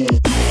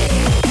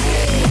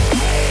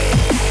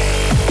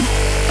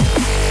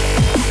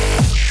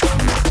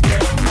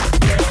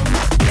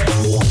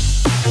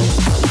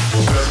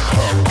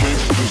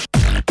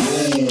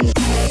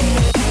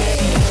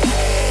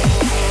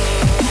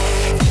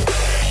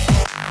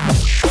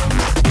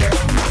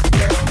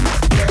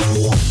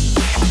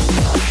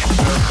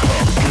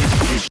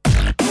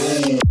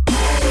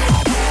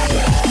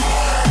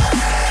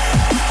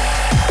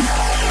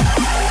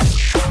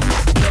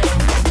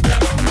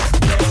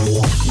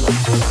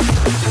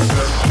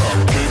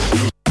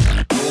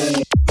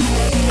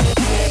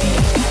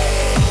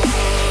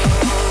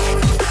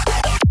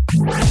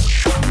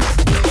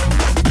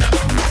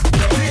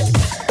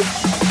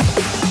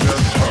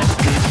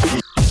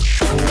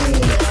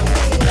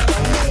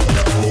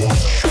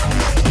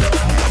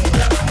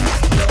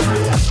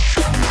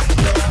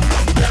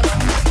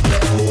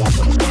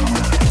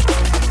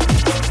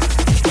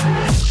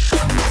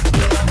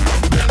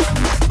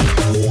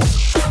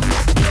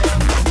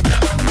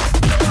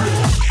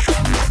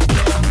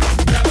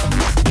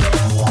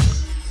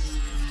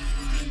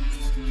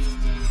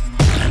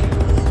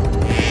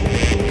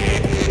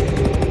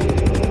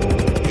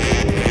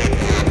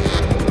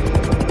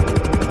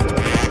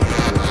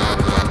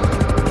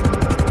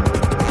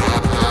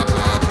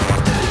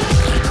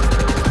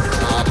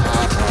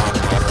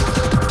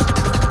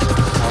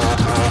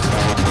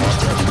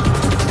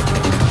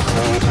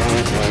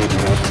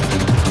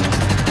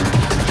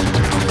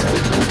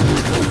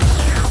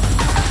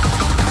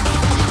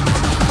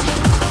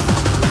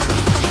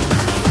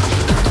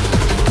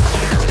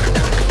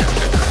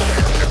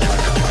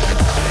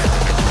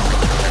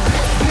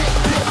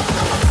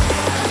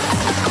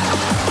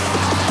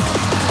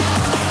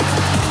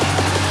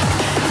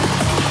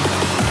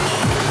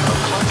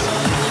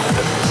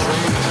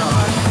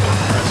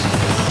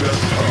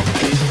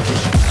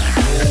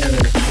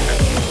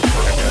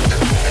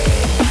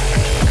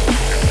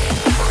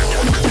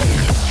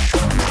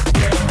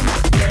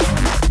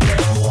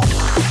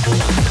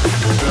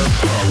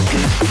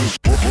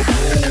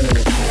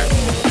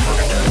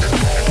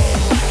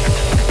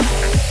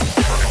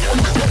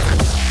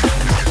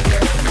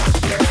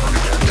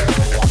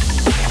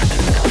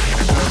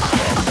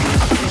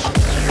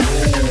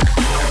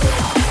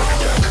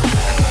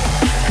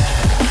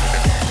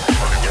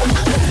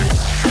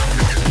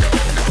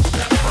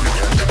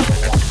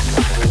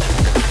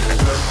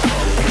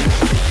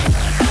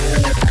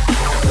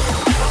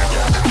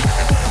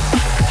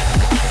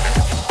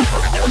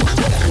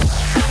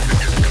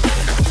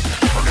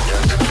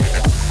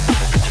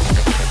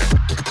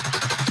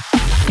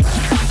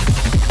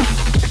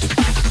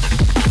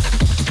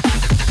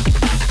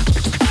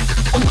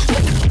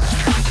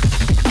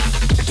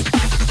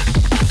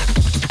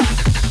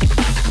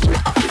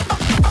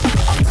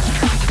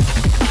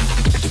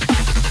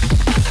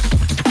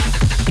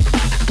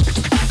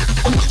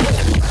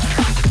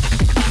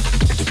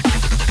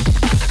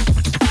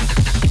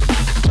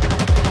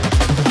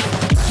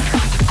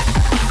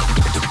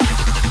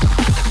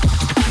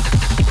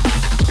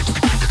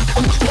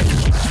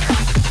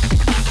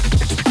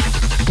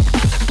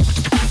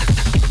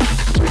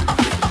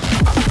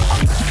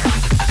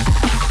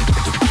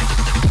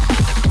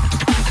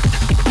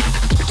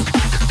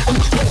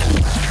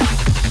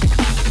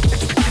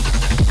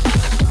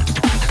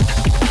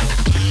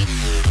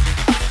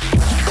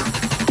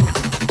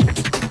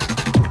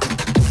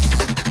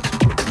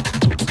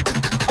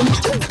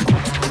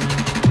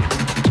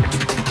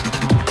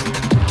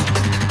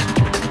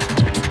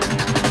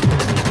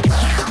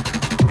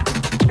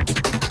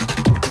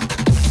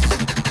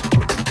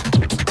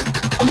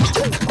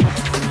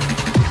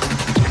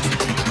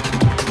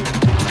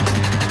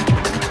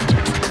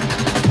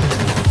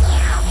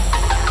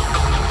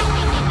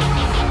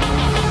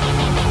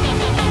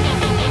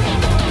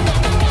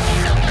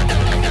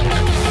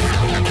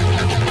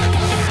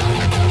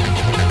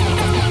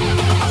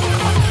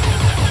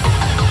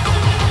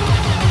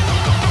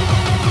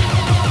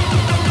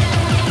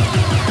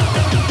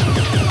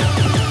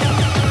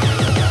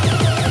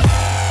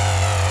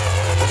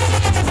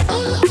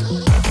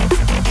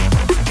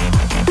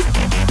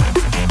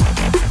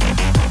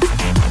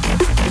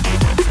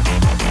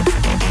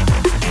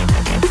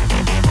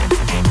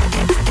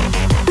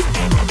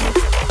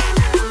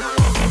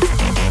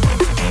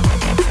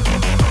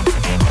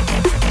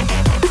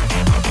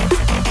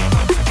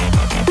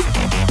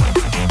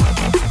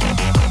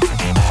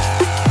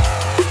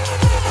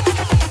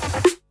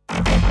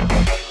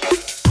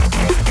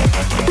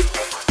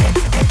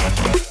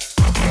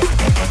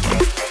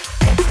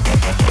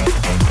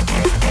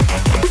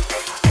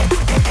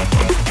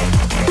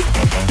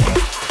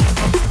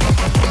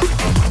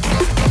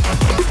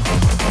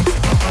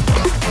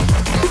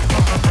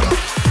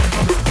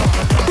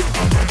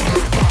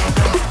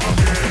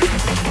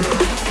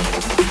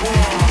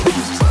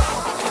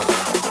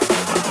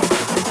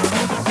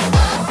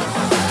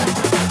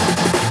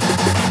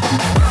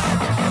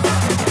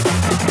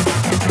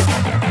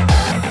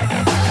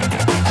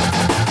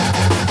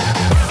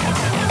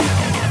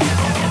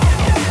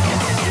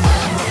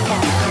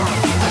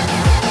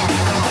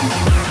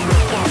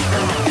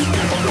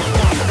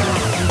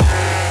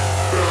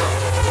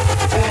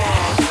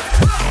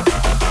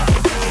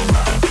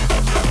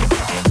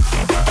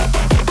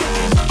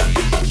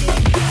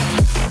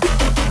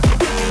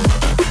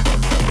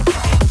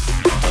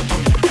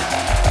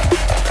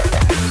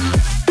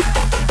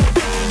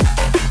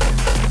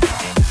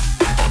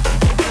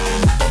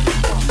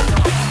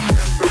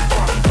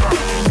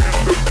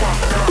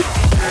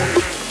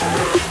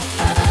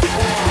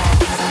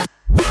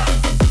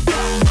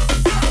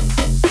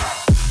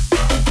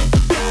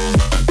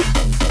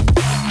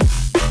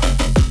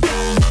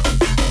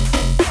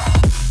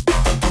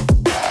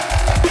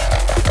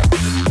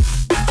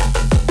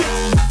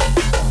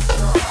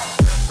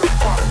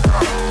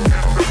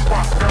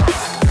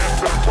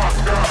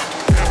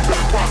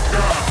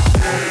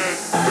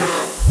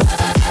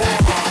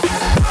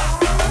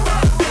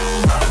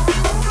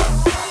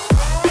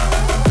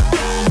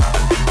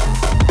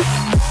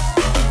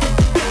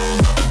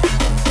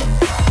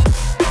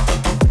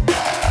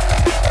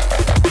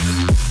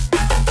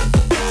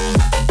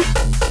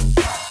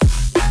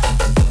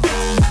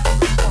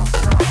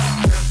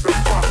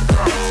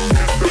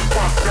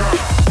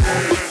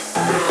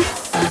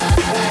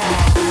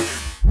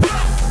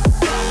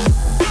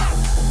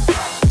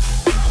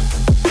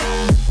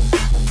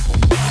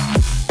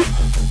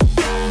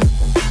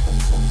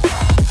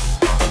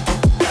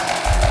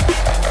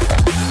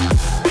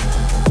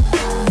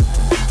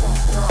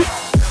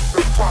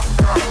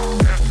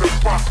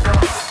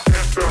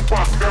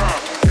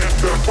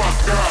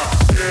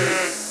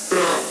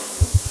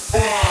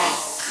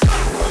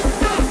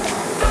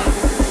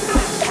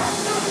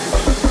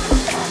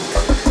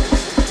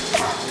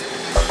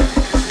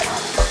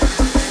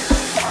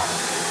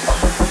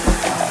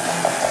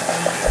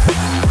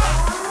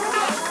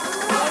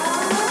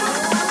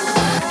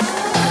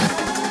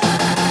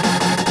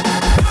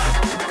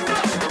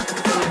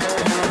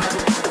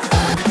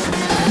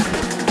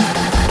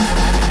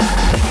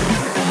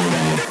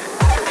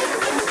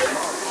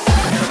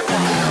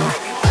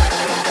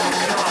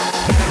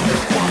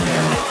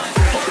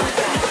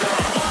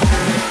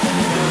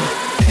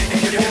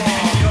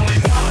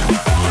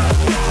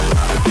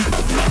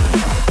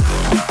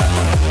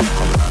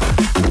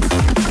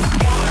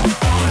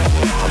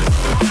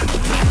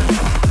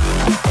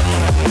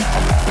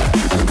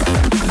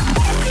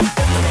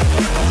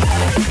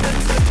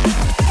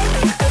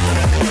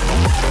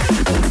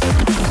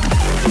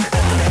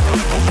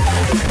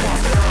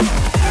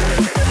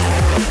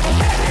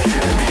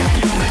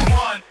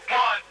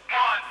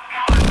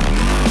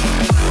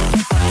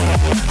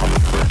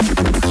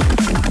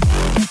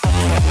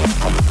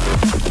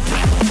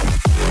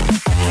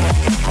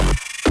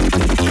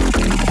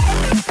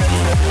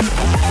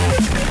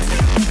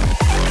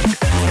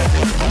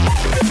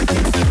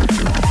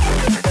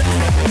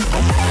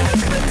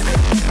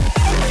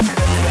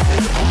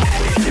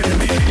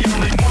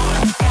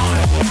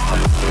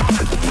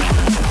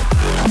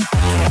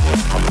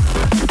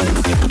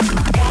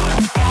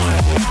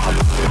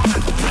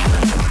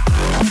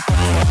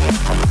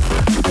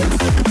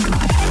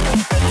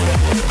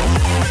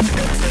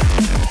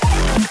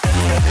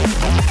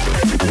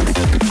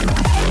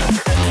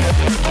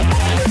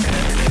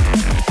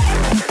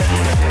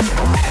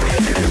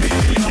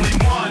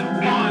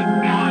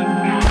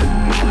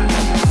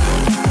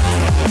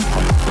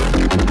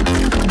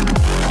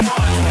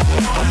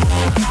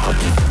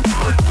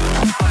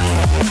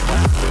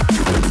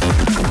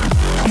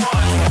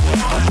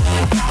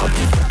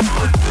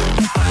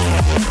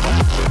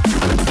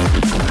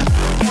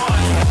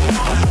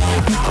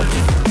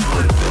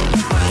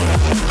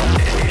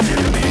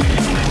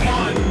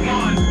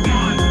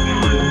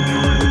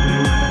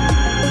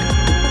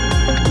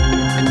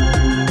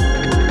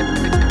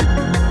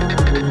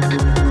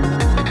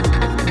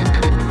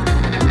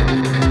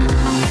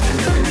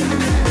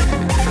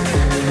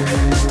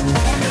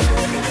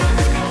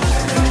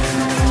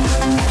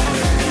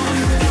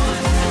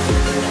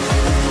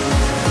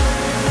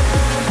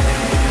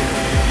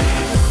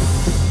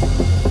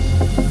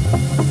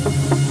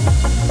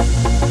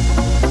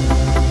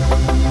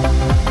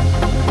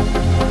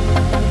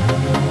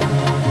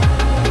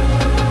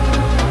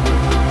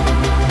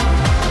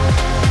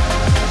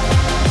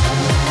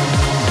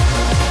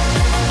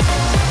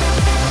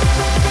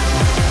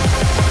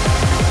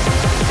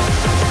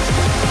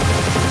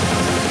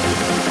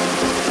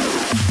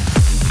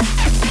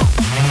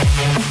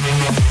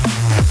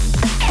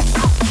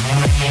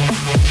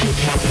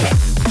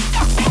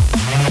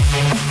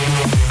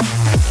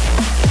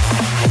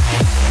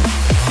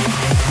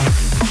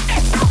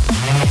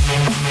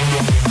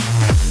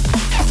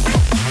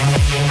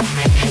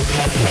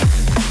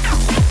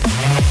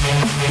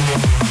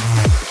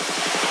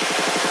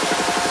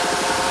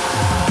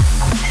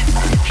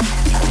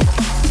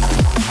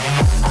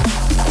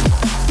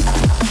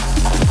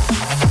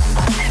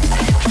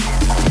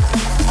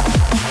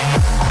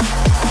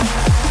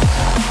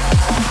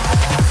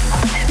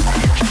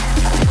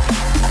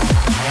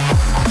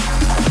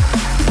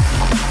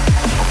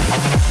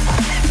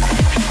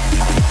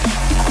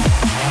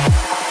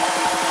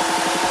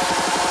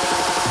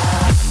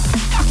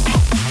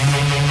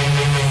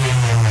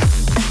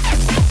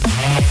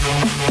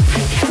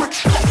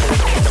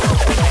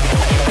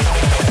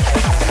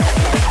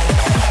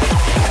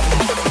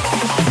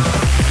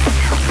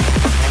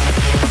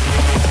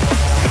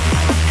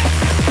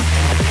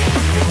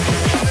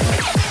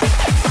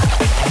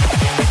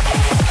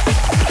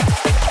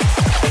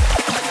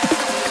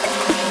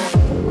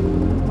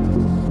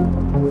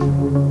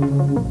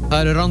 Það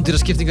eru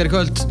rándýraskiptingar í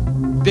kvöld.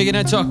 Biggie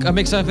Nightshock að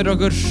mixa fyrir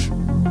okkur.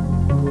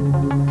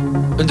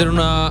 Undir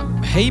núna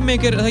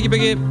Haymaker, er það ekki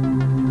Biggie?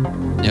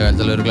 Ég held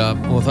alveg örugglega.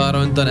 Og það á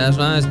undan eða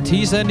svona aðeins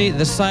T-Senny,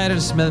 The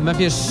Sirens með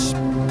Memphis.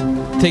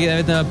 Tekið það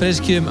einnig að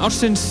breyðskjöfum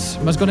ársins.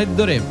 Hvað sko hann heitir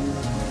Dóri?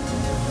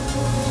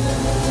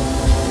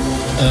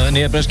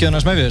 Nýja breyðskjöfun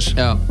hans Memphis?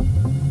 Já.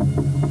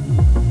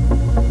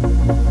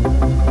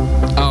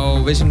 Á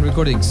Vision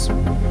Recordings.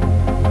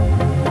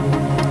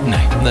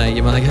 Nei,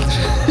 ég man það ekki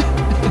heldur.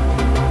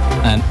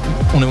 En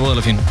hún er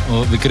voðalega fín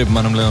og við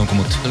gripum hann leið að hún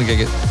kom út. Það er ekki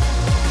ekki.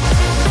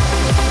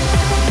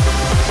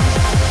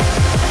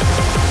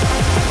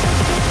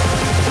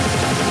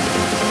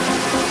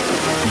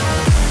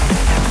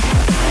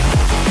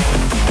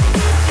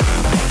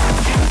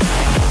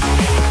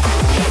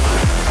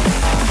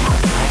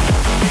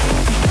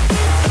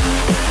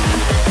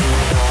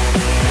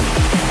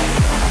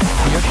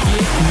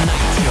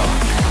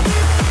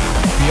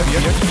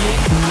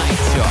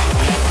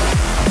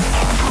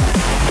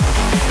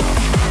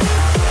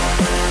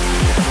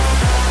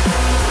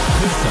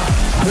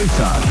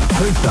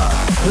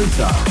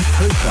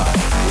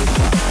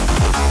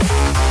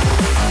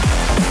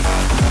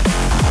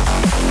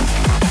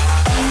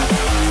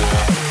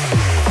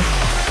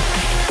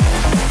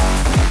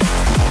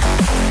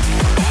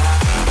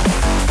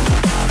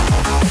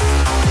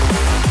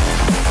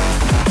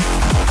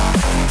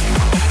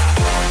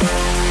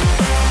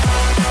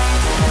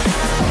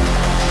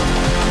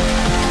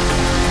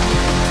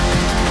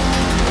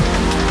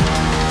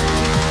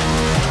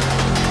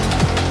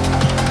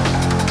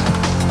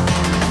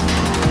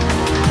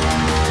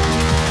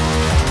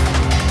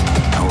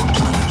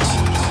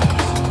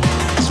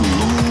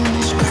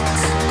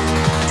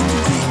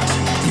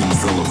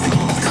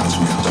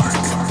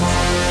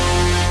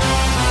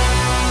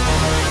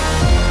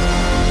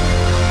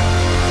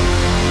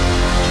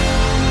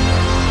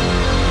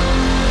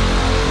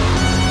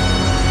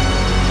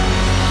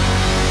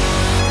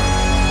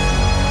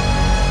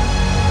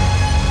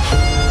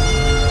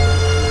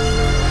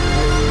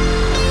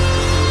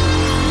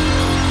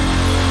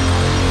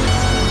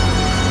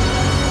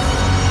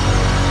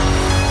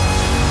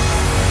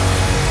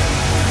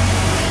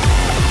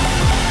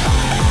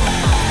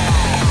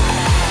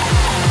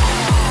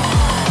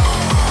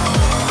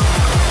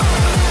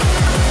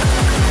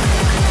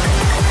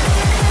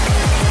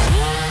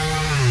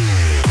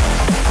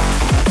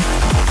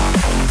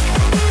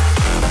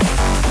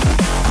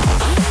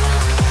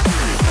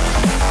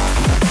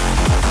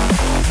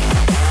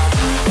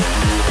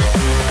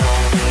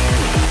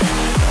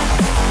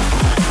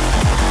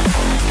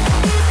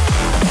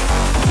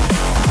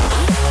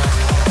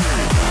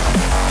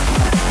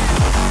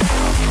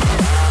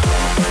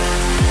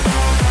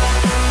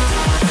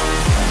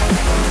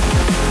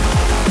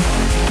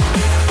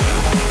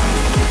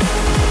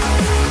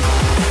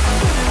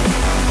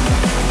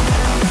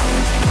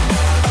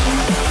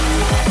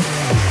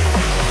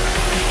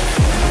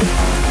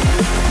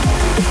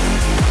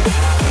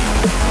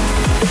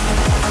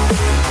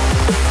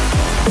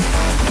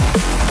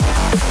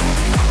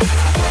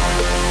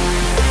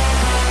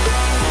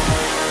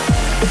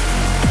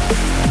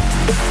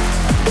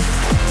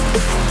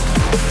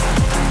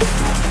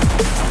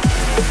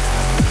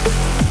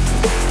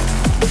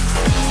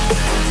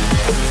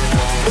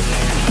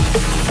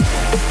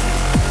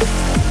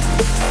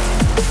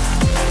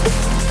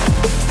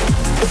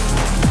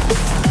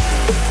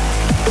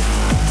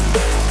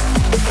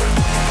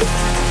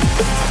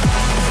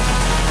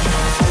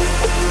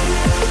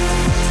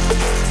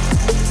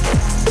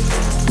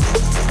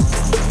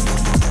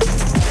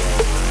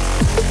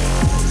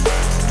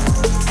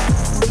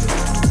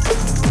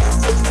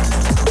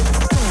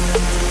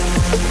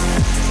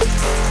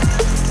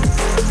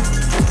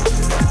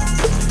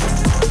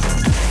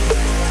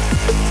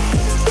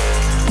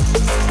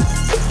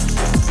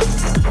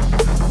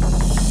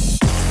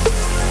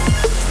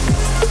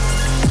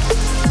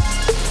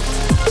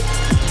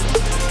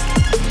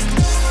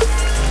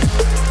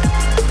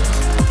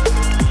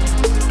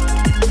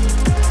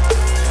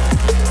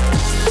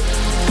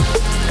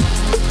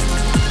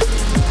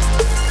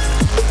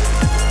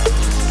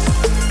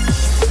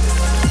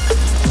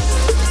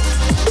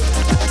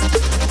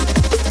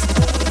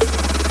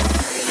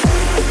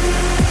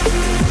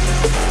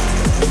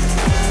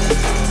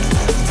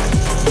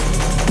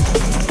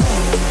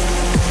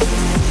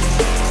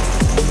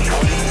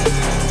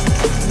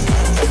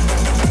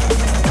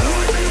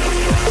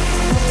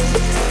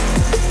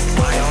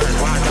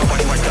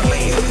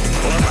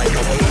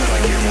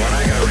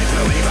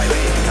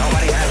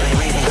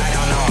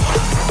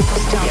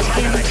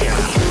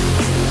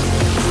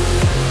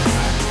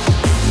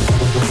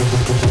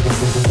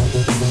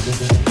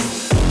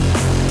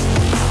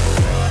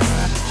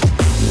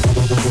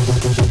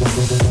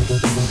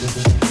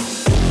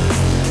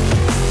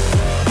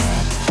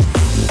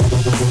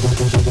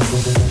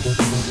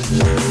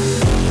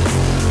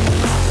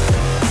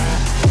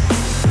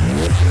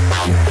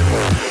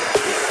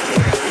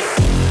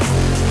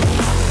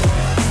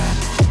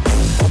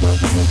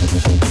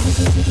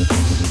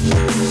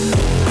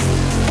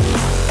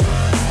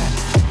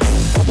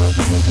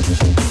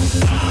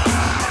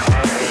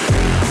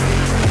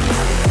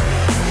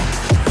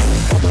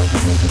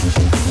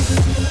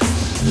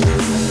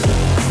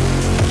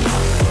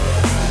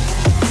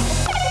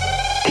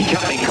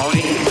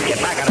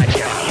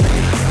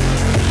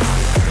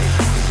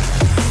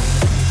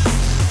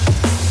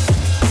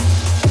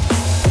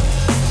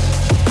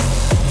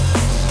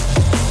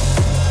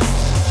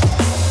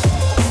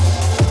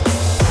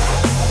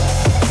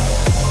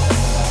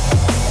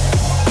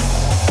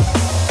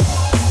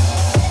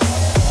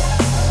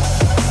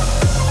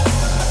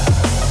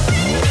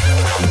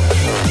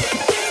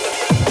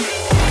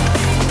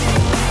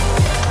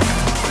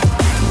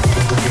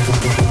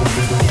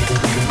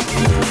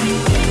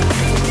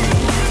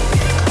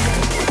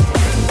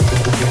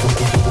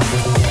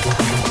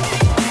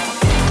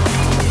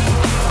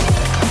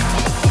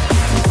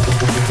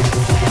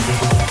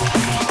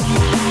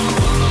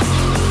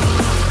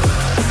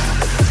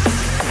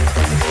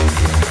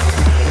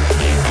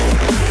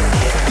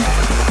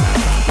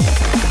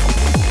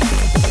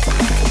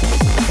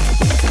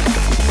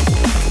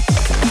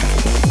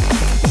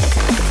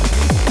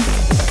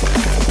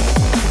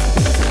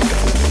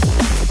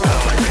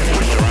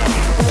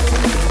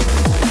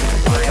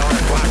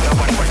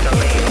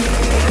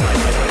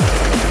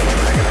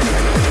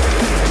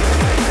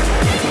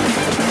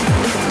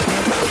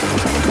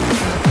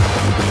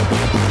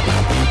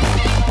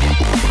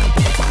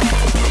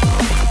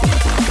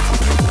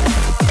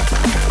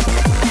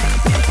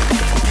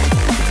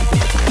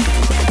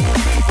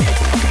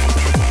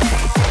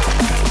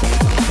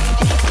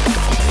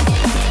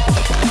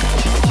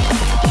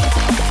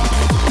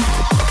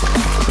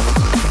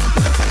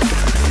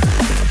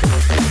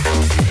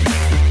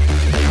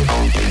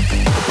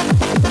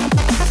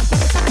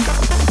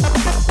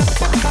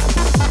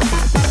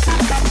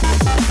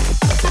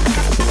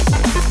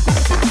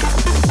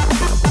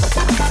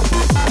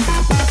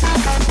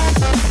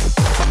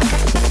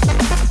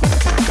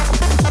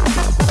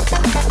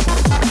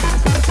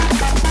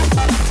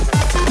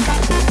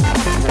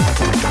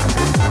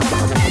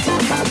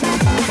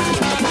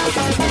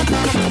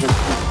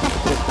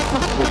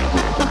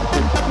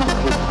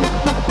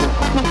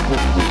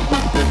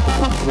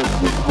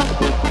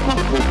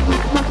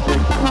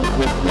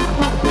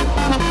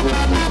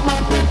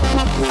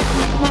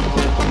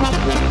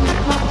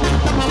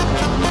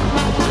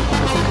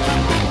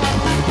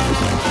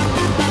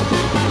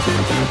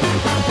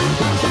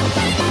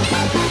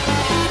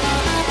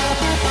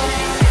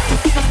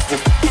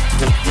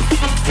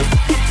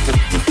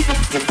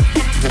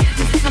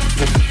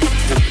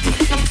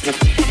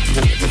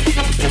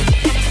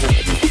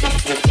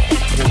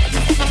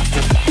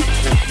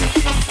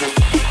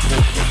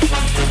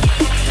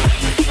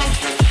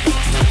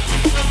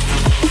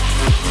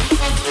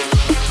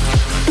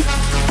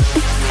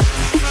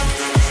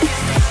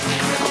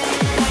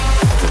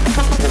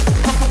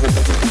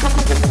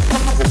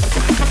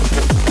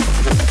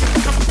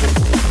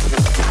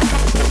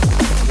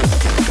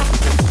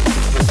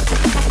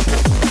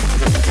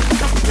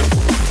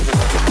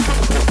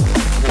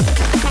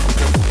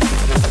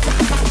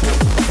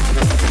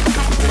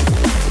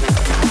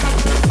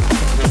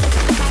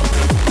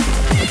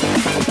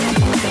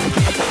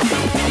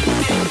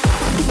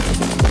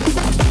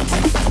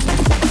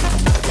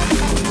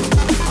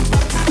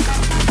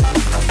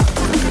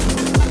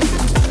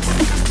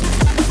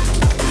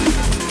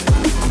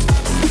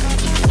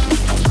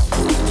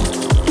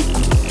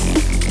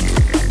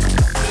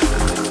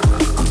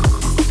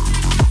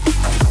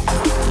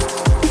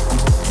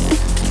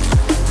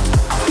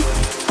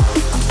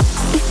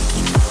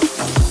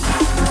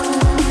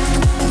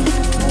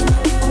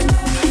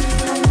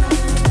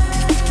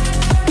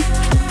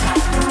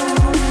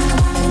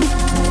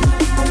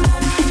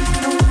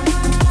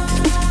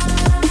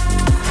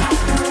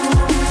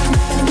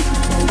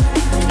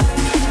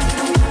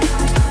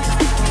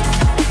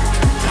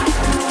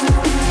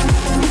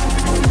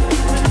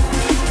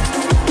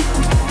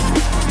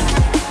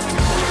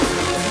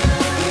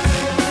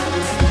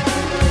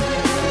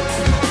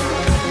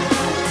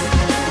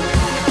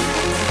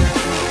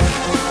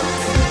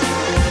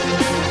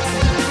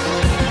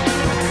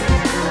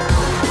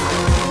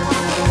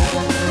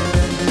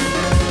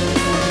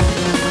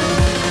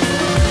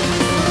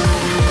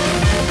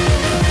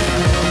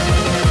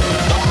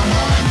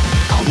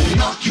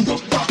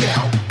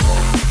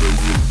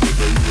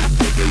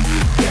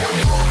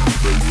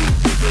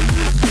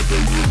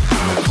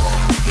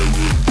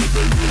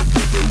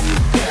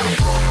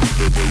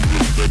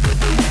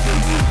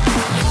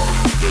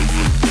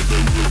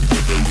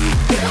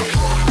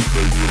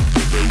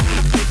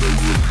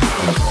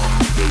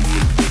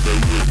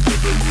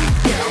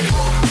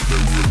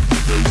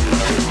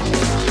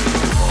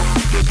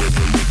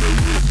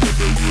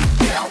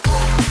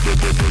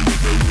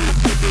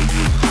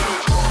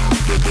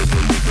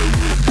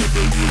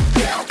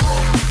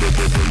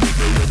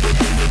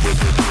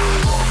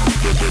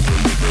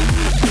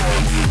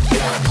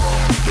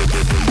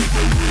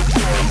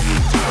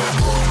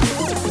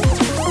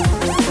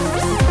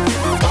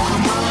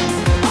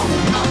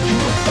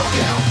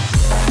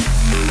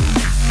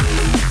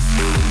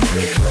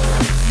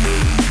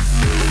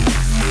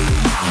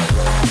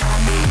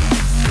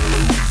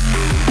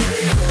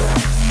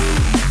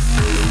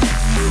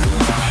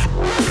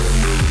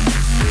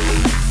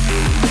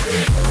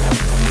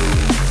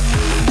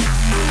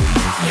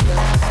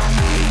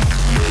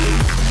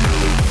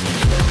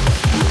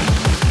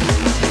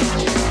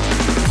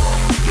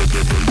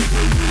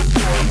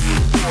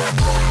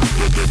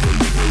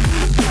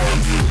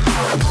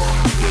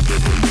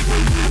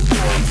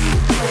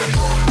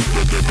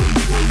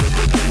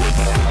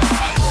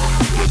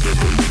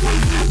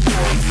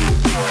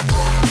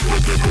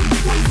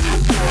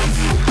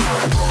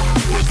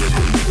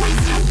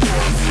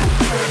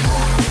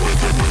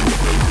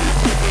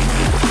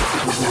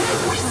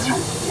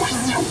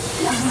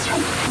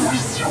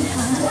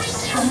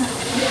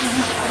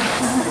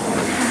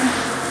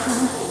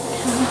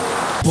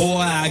 boy,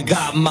 I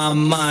got my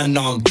mind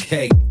on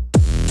cake.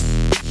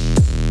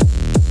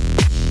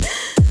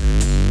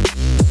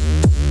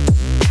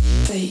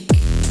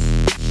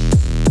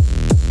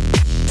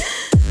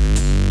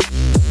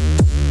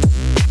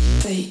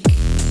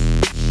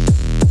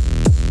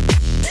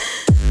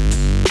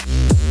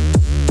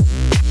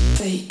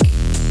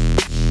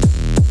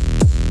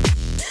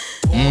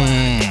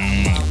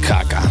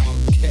 Kaka.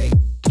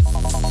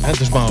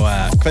 Hendur smá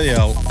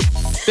kveðja á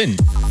Finn.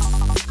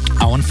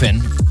 Á hann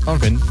Finn. Á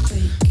Finn.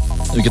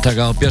 Þú ekki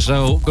taka á Bjössa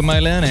og Gumma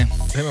í leiðinni?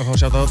 Þeim að fá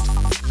shoutout.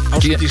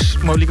 Ásdís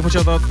má líka fá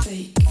shoutout.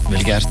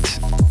 Vel gert.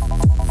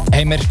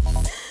 Heimir.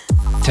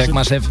 Tech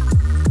Massive.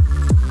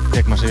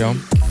 Tech Massive, já.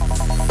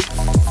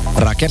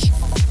 Rakel.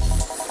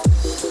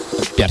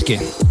 Bjarki.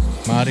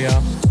 María.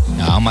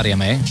 Já, María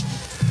May.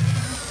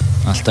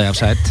 Alltaf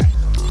jafnsætt.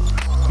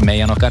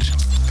 Meian okkar.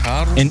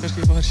 Karún,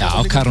 kannski fá þessi.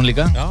 Já, Karún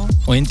líka. Já.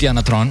 Og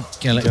Indianatron.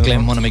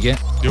 Gleymum honum ekki.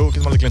 Jú,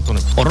 getum alveg glemt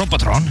honum. Og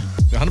Robotron.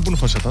 Já, hann búinn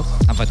að fá shoutout.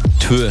 Hann fær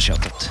 2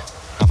 shoutout.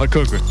 Hann fær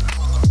köku.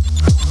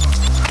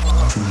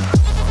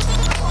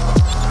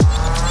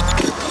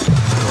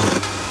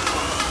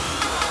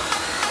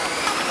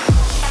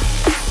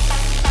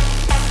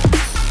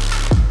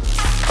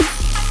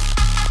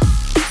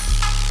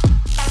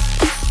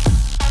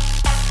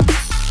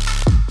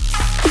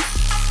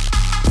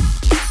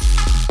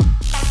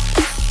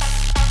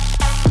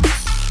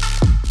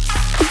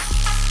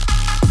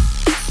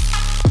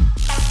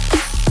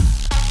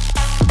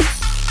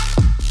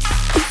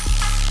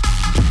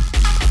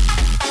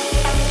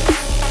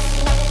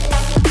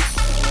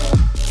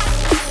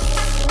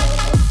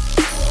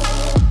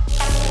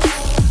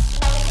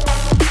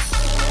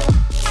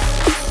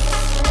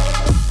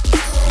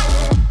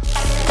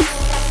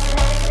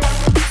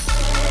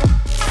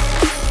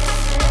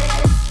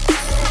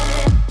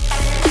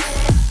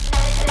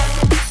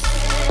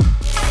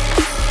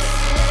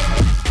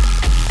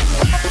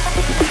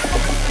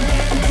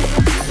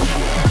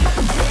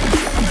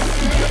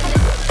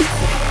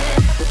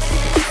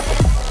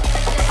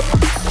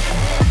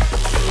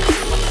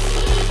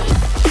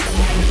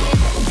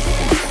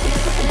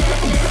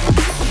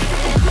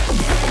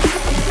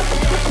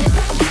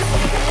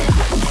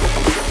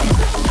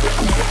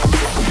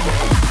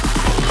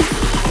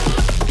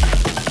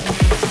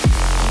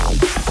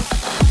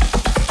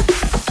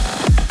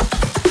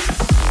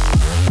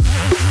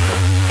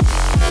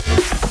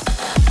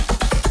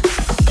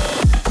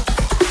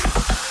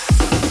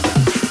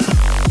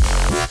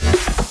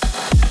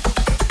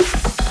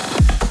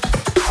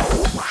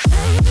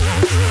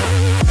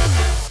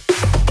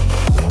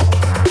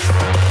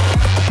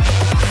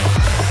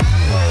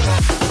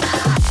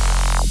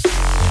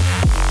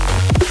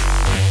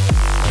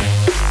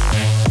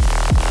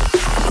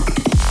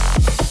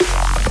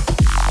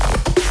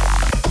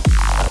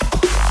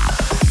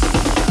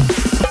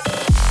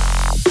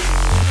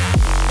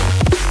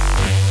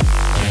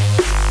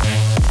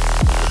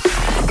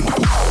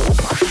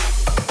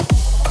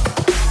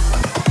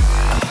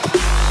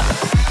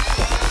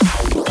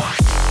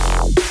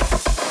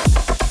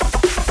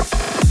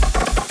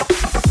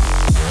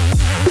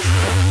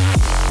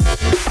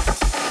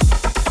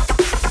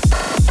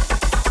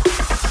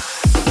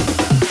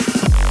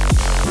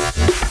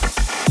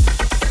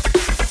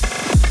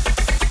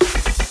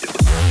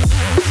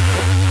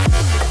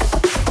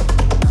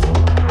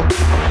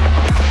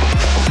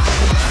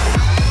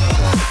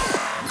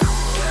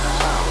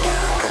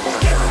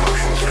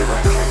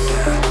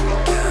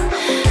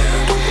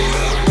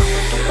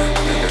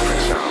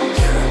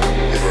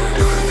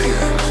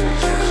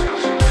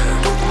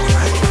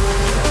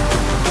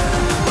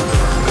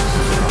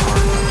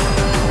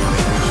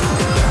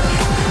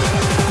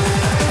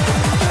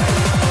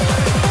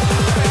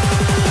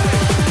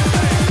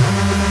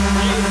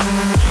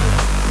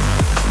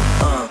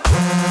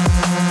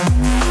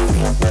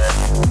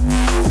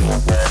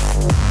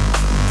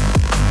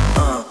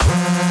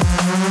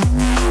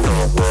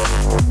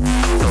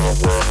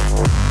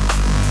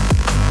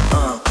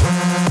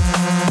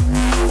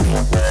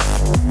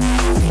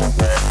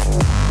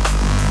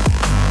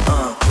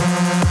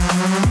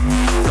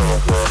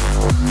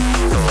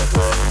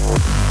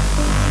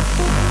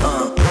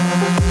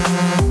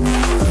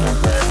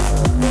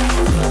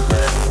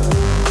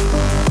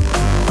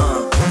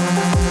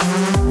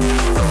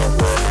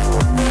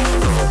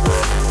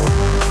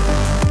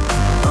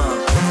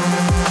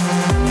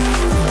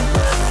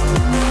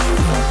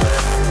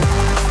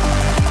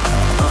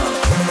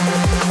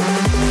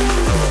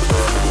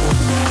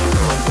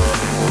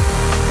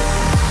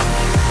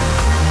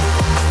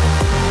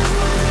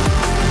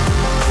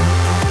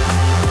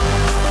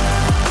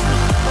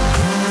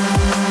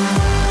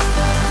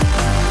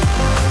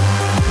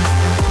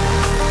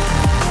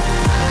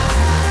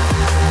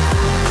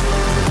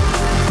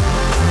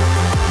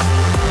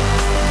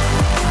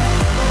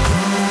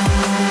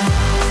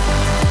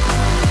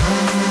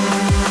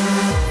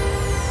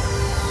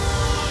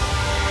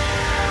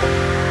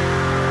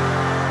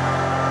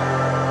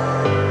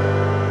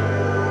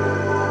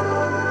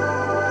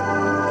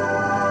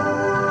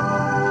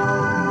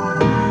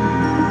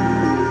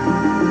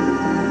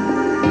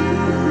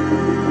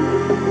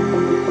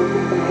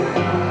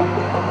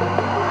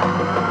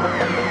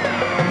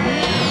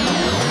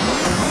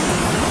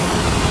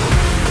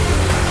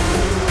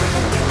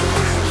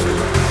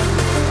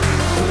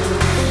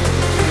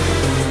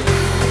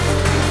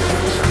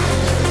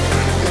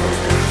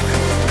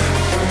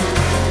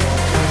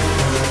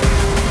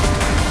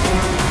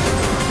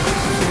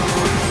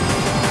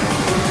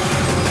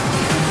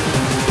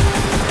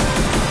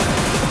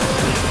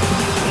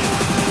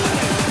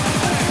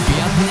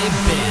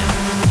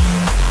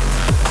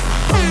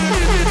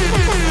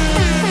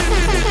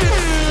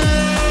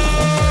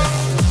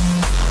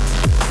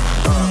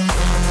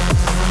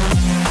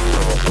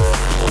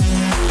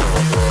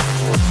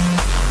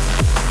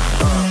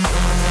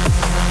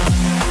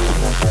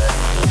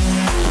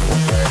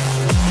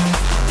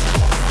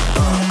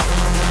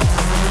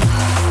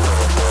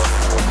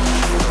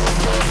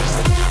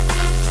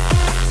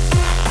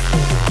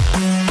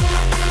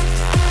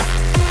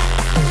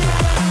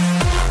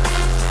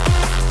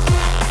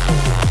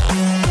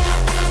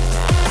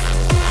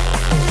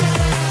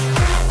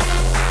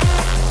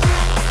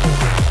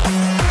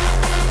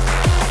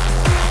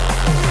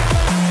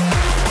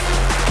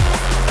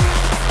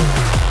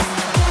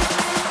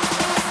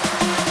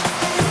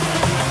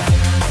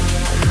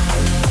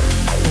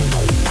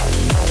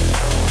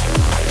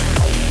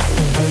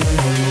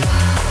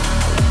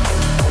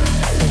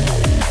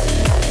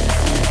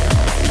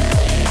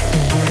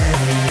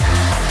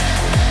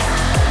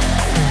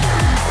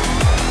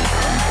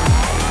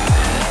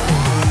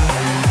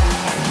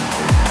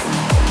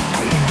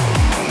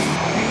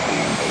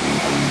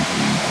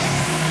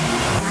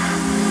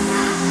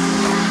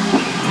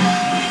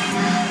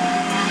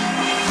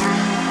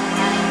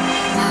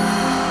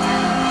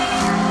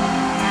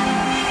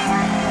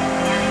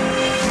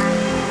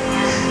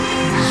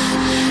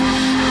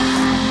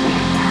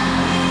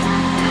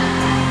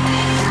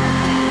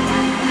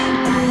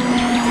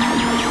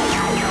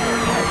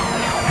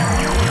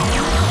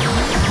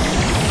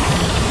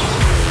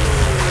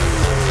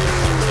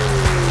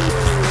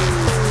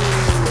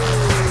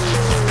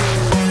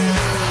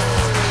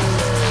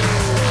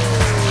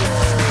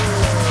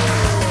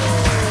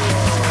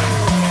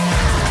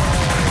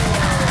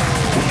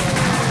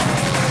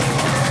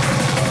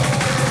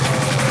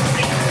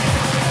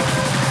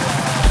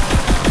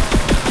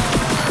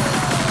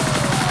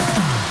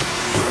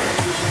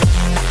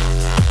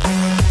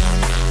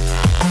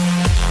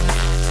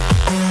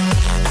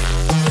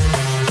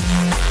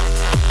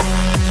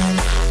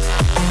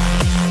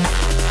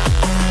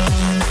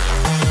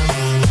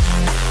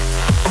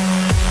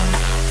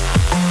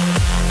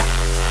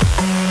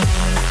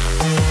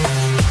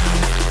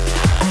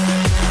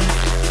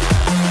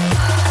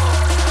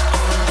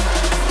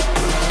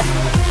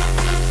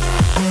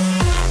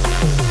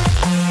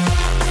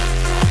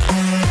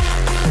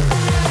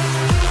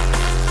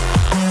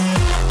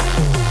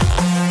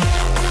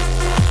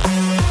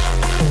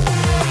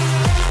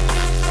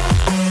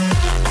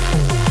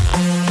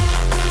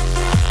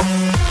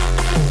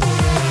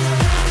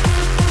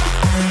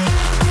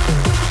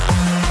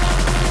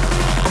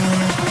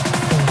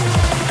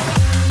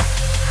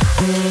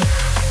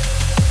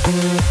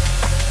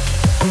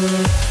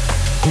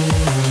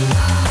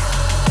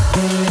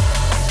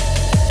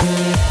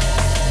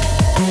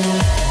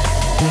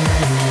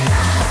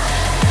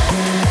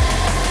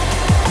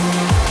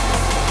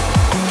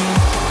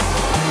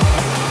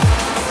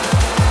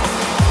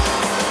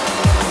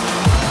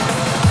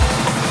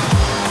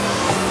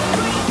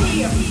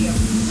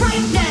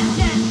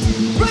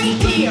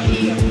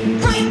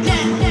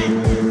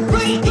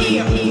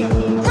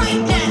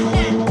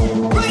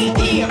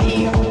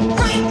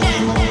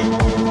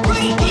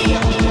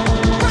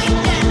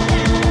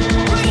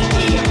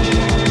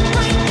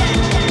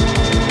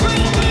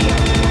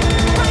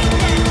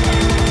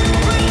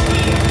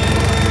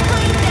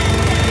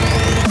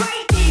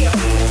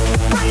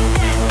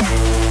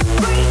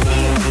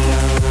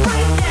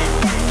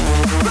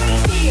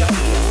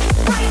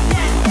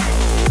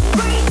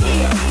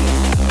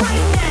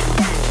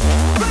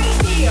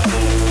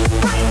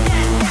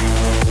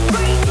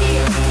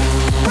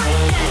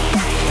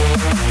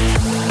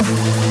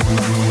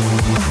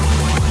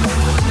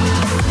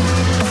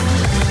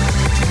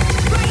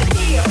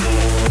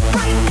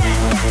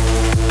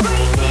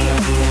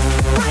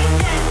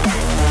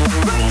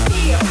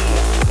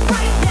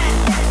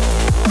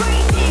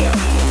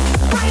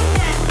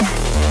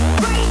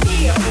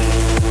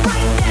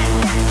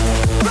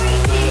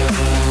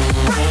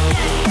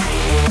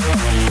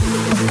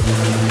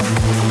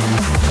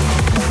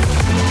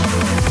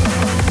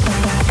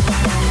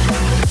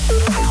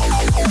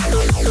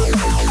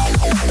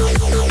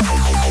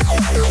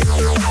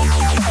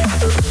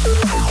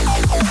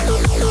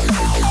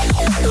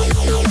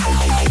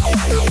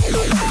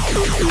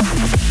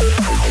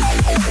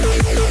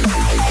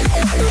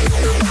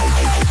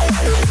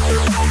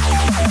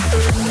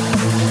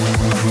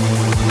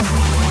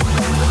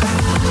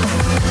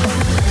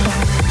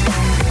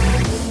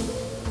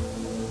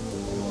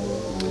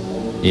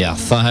 Já,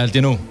 það held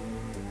ég nú.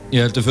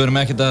 Ég held við förum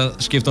ekkert að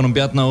skipta honum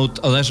Bjarna út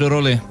á þessu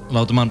róli.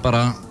 Látum hann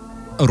bara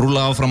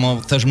rúlla áfram á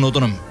þessum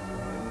nótunum.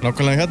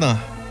 Nákvæmlega hérna?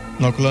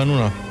 Nákvæmlega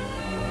núna?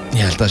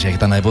 Ég held að það sé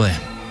ekkert annað í boði.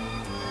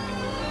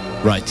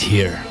 Right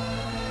here.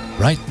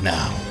 Right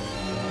now.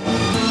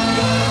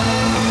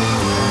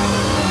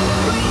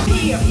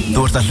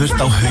 Þú ert að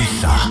hlusta á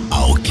Hausa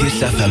á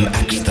Kiss FM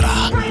Extra.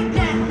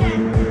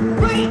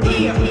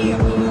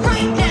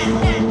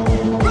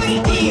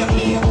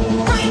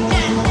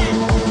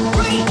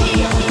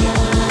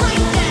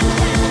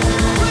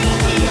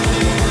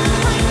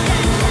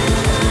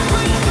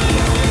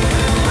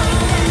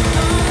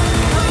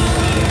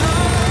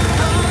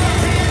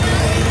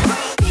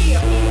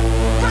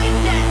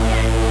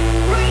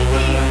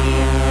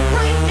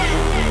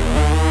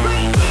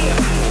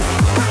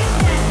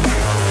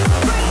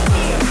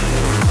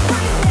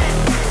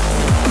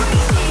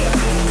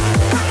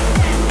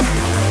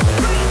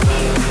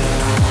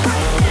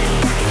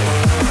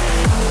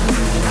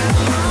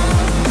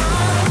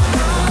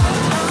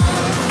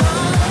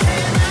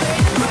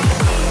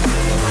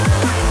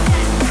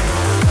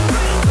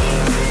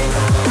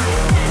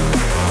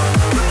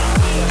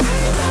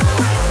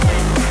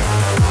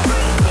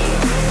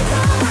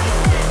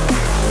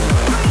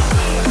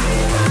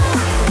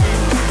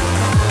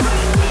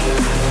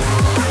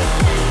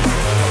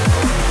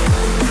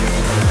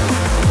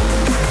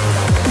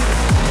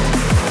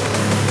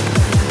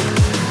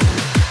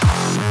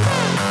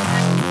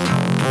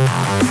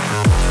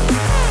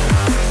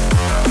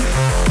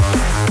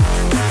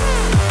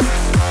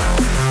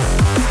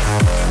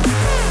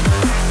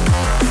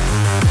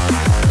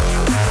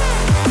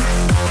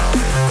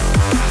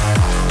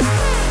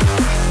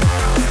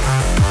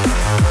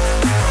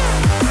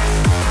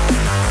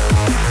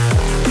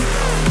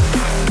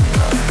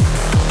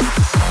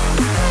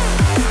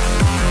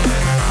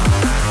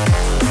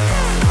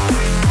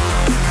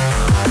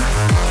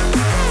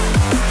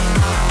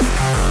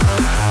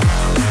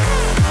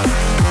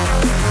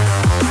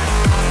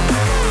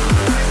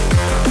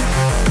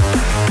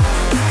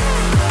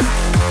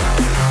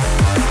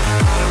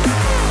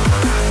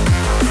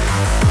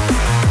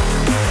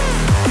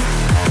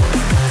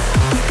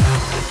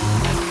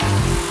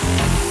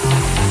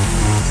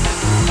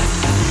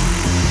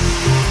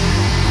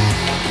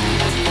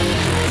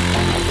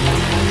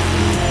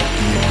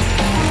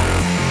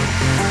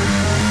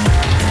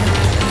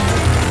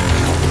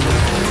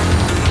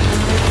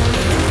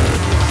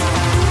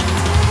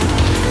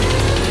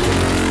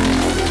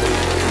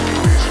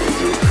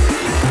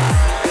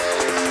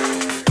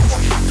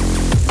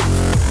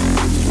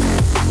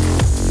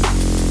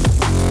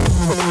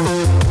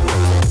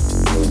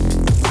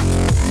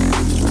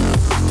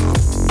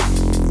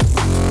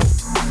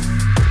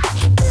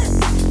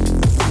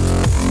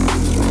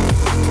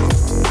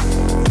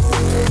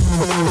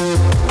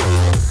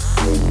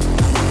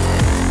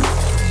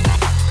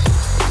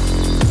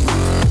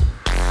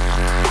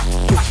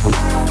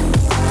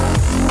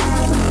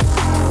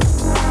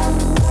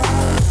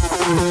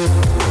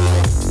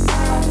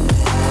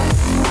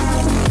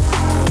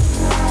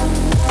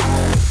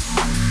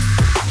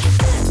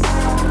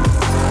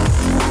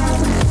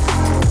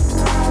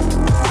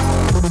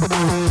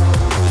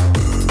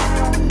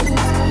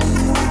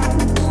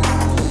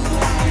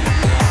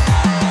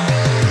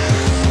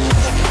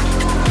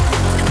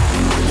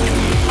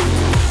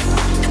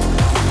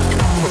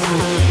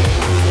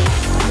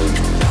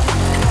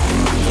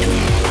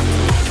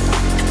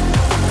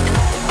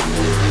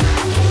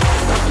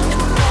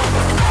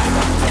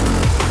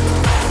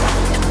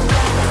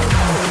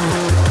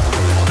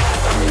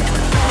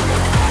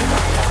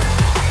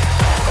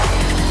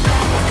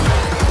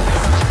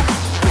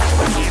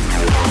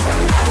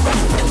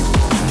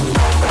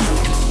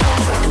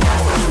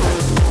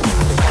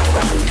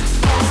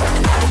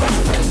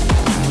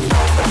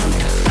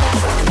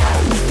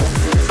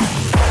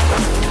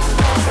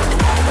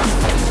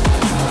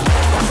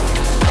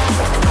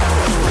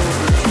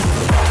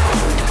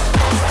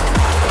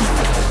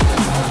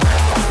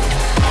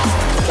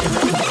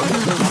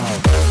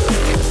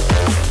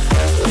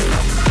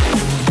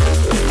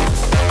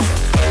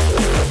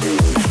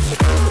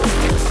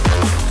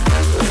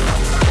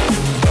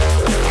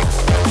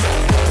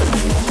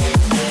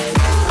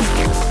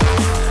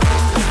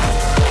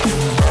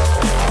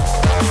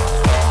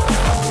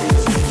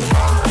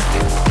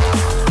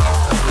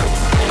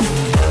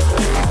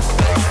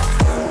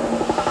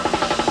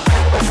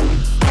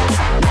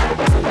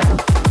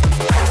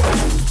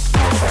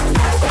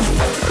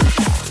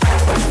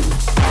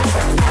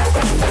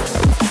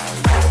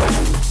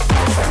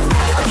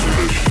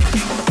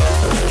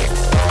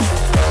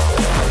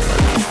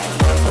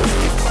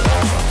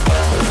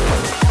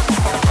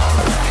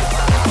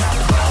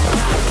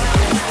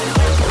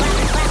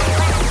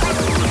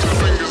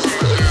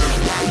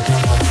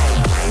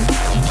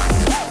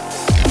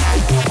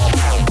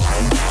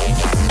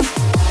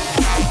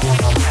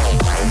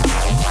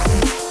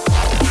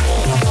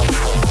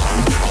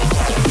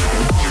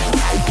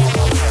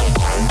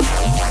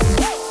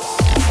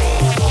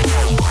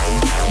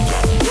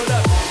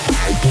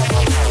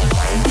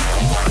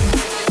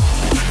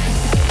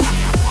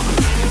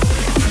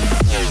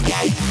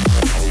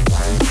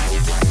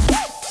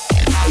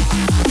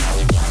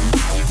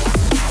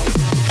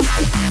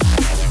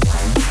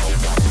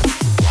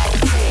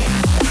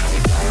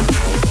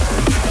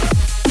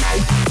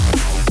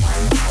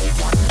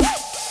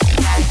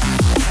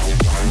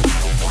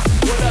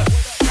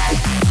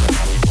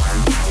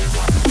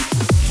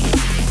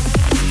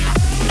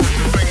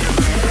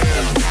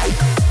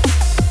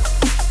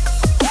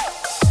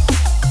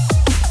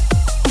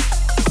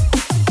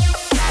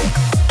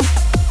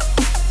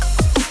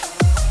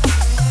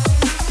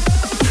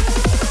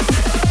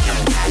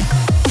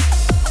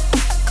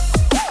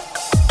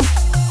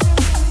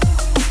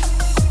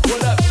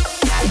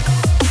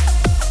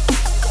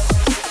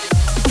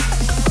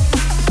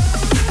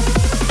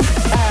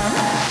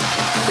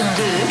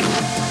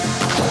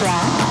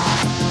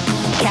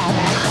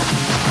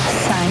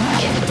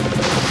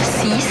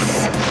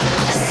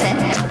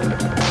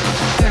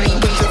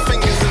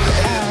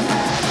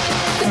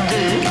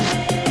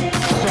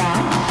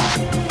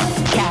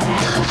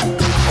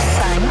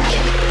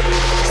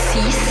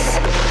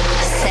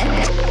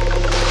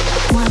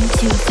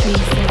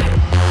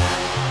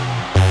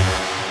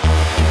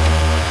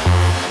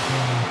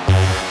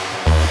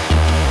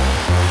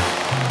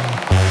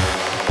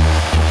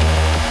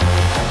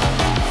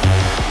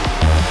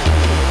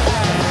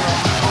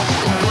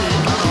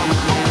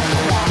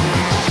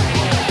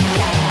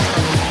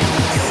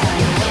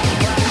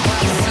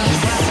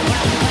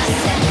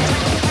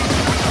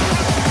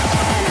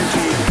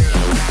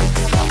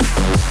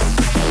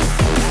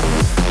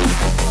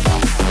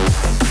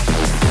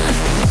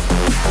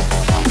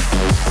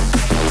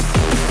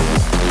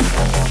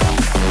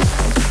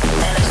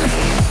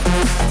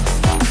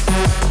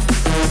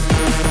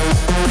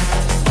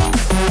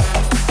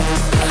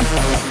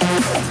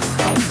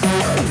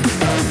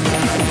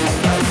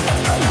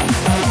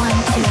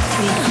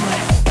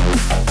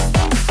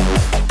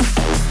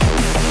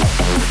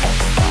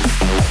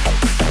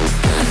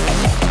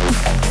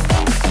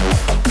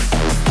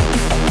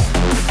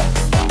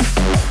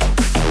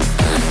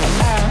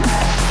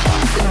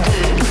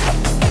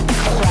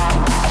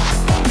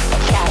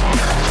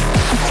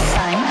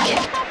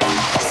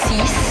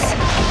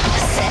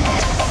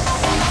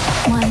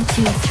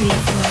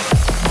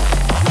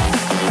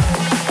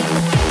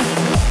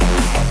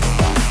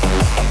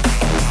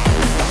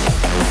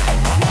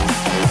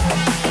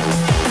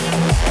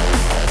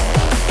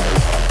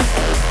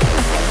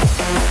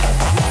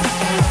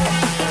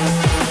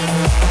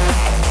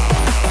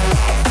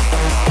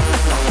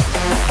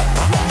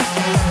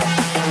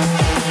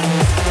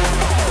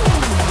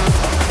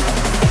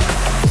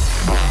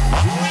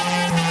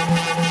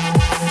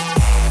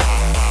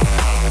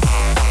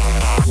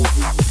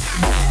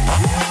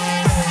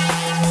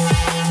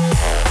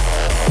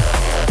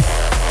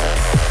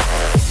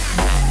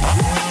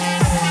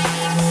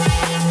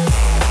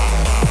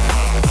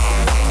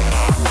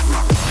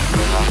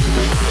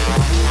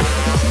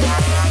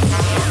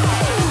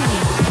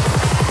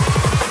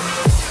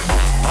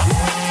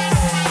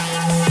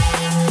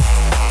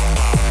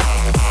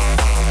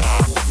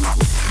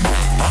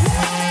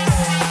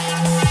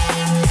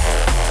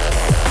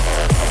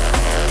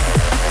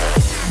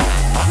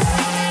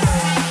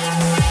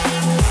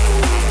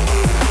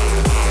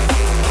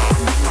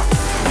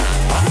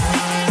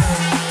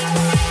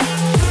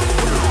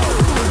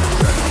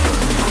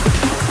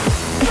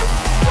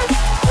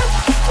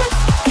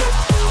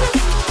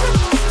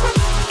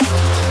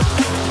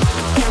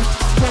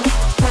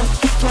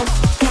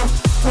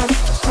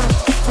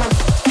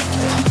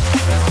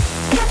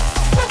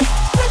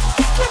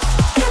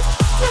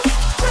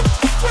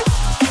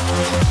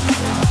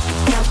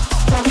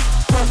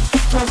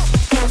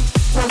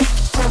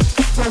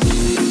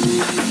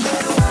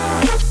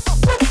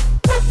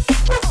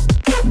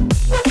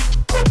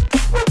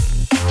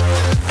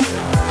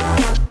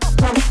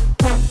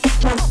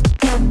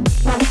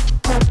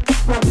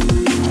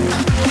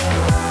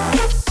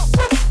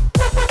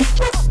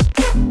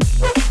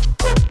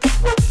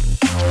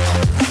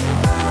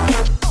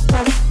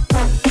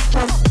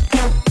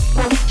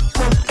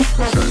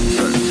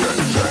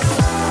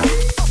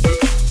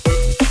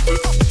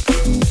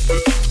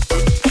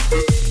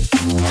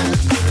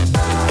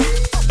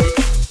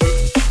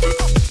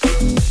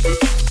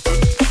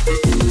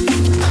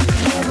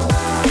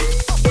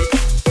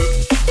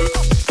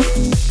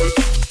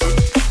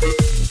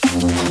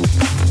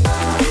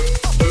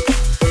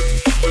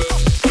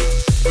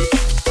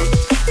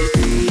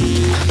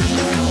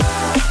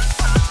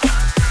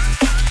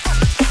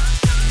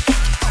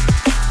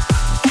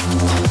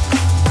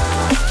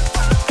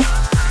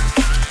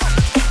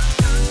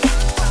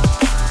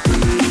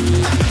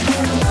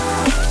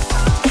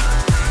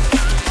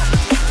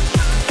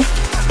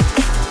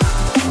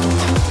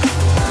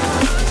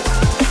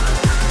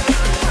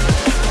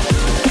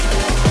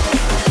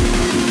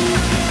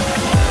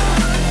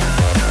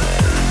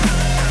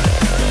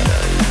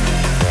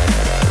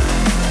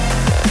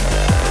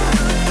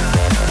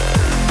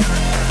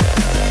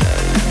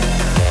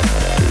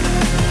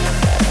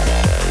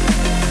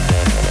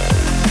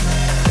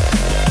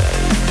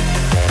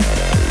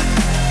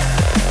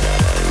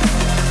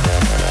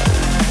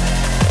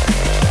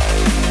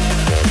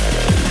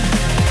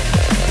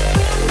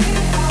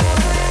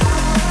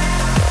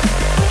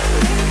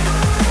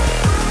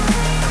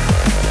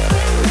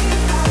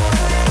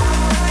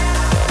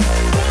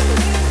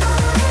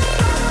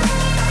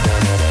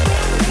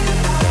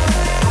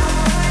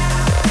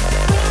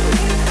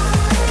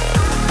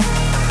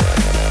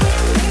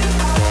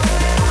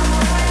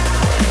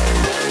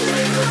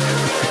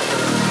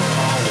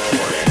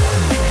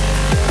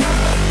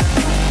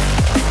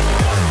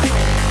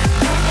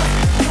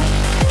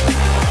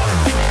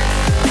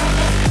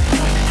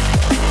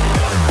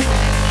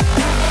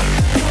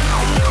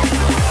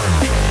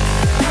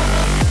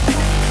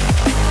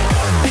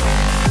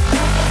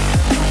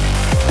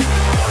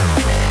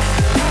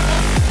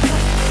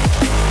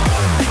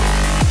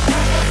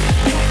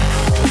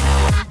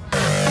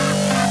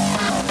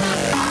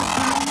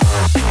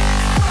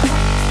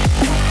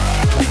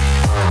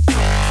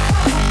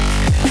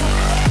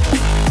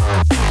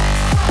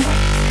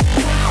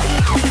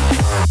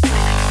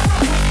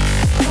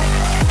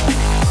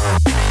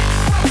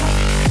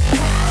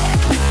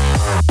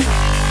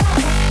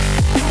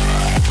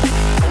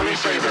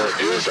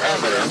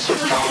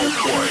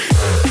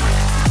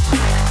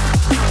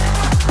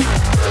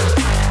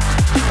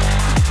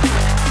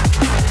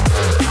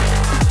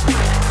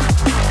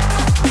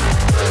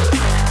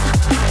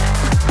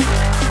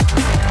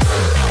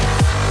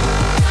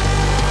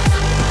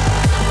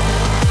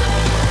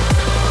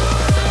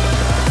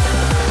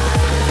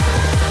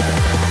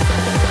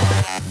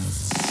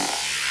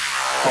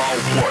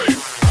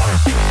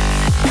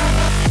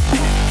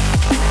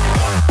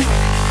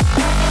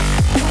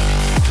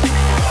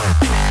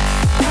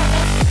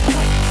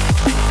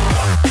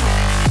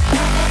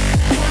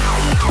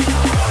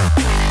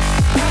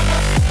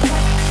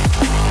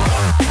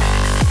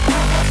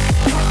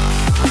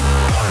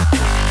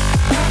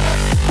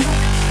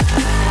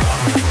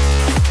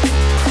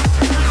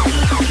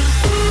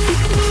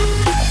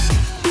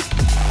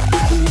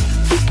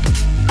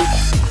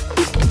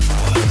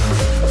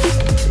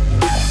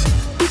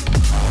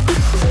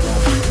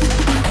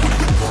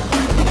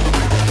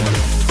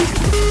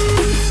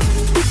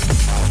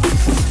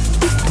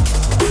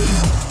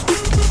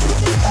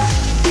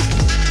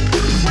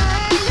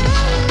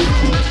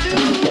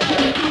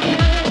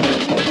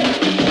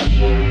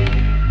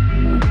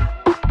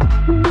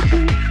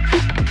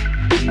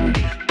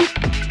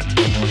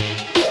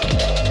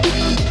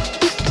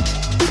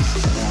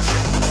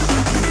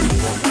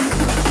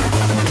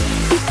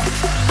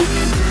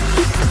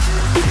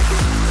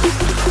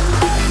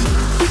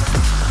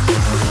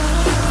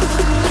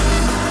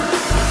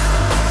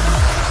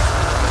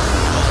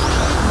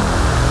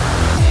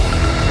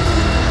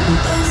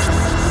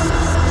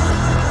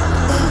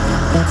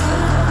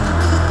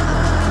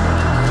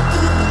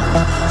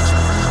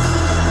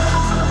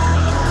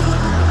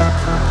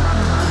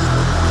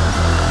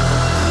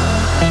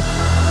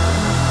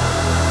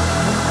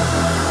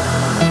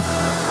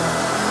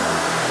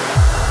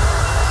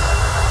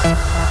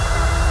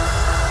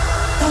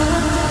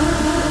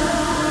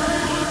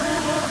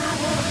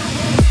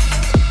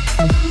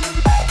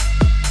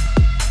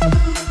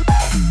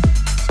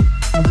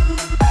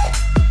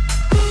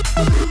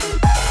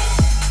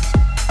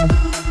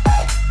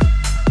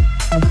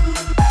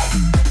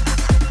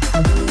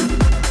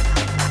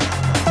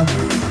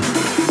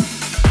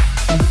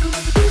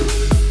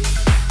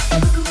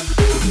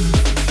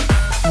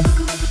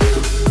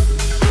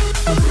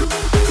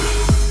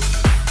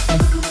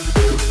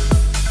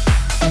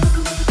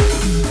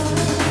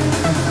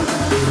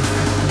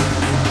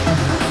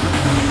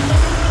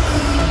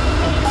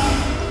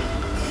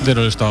 Þið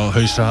eru að hlusta á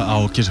Hausa á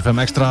Kiss FM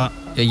Extra.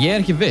 Já, ég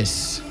er ekki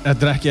viss.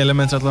 Þetta er ekki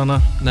Elements allavega.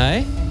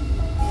 Nei.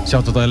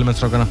 Shoutout á Elements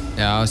strákana.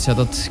 Já,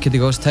 shoutout Kitty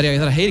Ghost. Herja,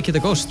 ég þarf að heyri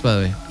Kitty Ghost,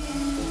 bæði við.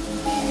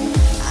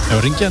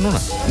 Hefur ringið það núna?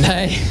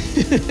 Nei.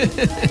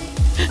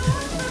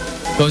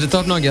 Þú veist,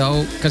 topp náttúrulega,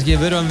 þá kannski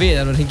vörum við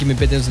ef við ringjum í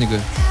beinni einsningu.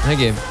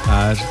 Ekki?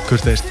 Það er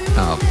kurteist.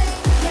 Já.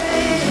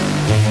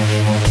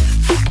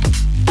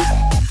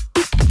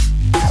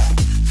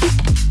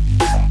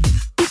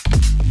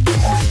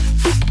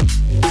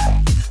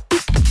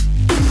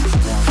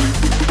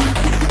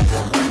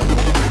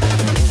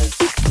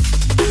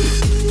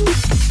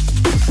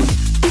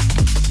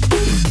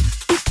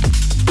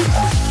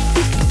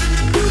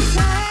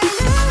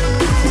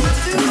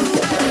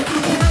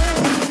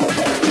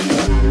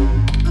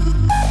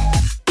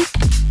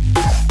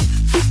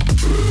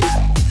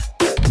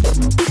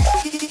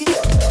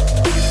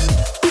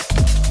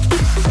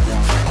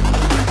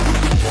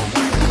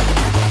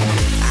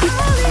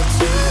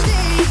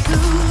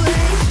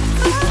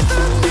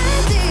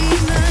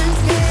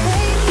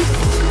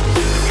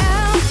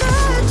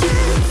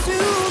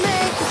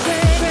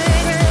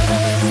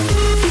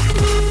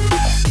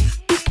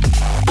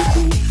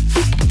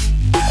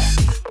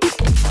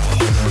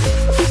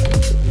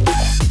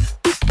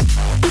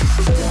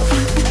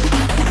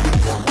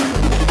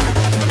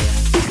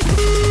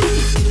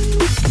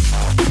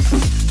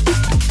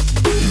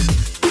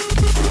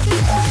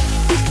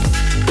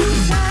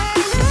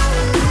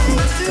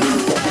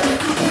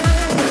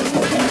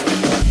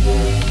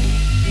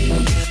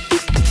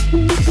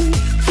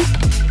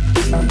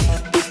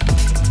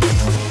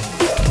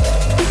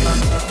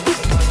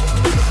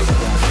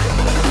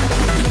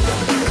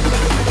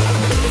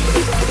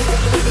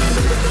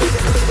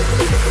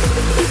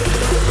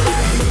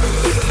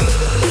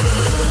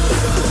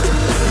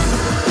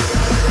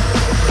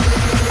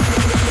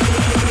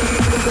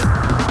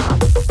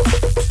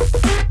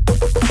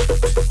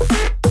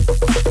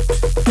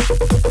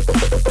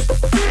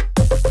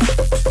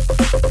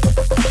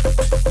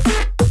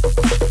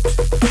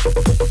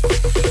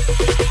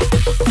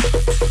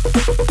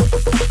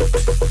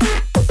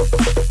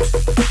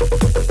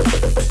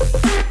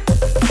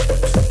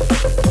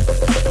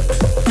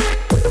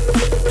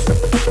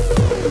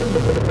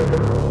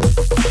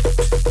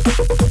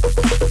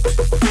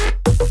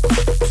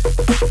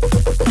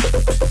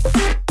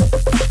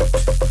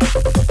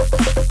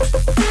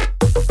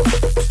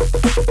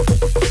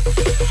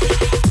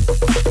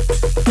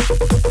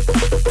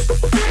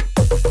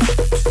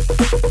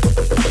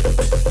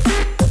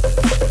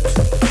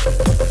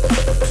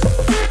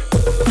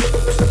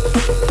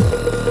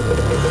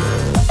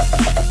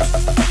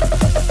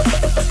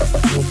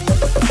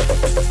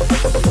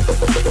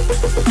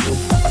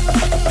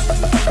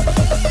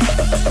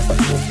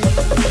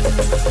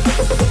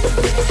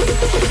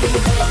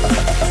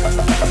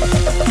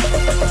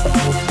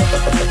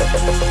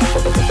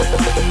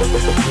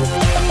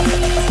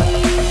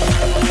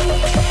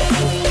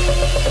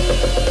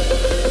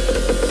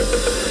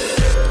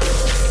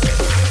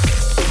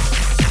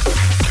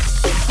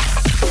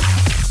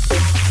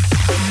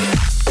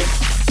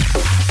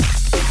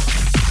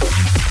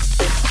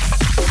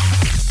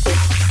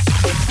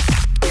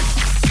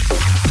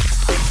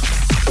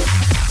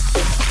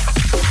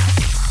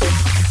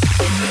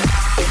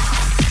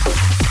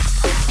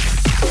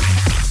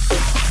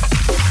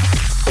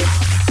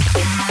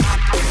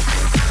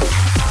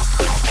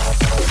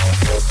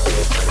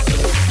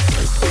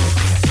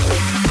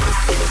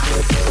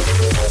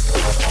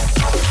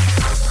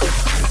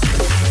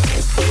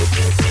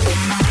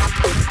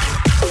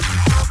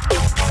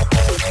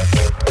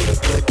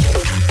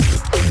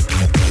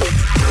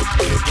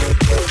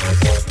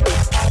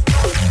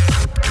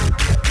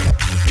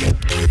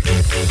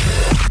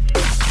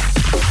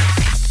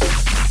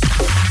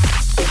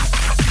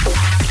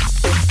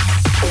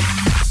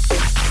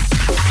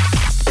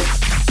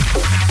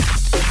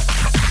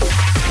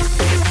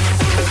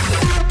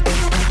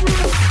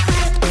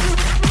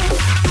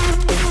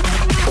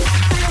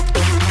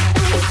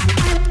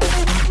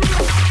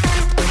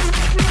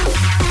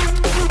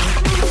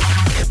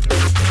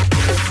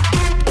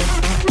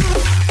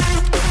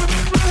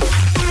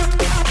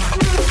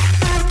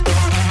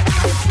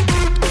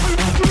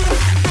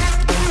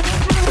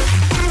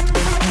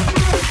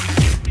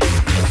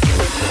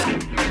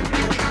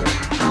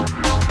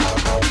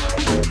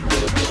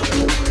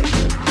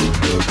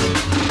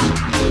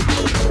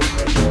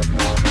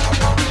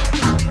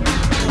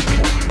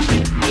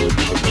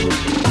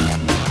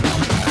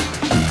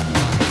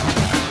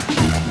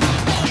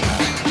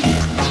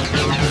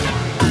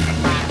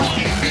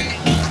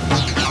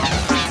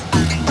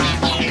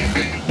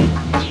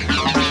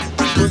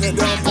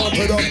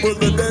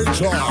 brother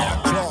nature.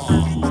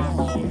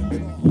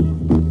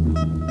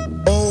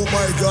 Oh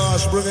my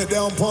gosh, bring it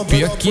down, pump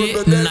it up, Bjöggi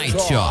brother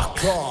Nightshock.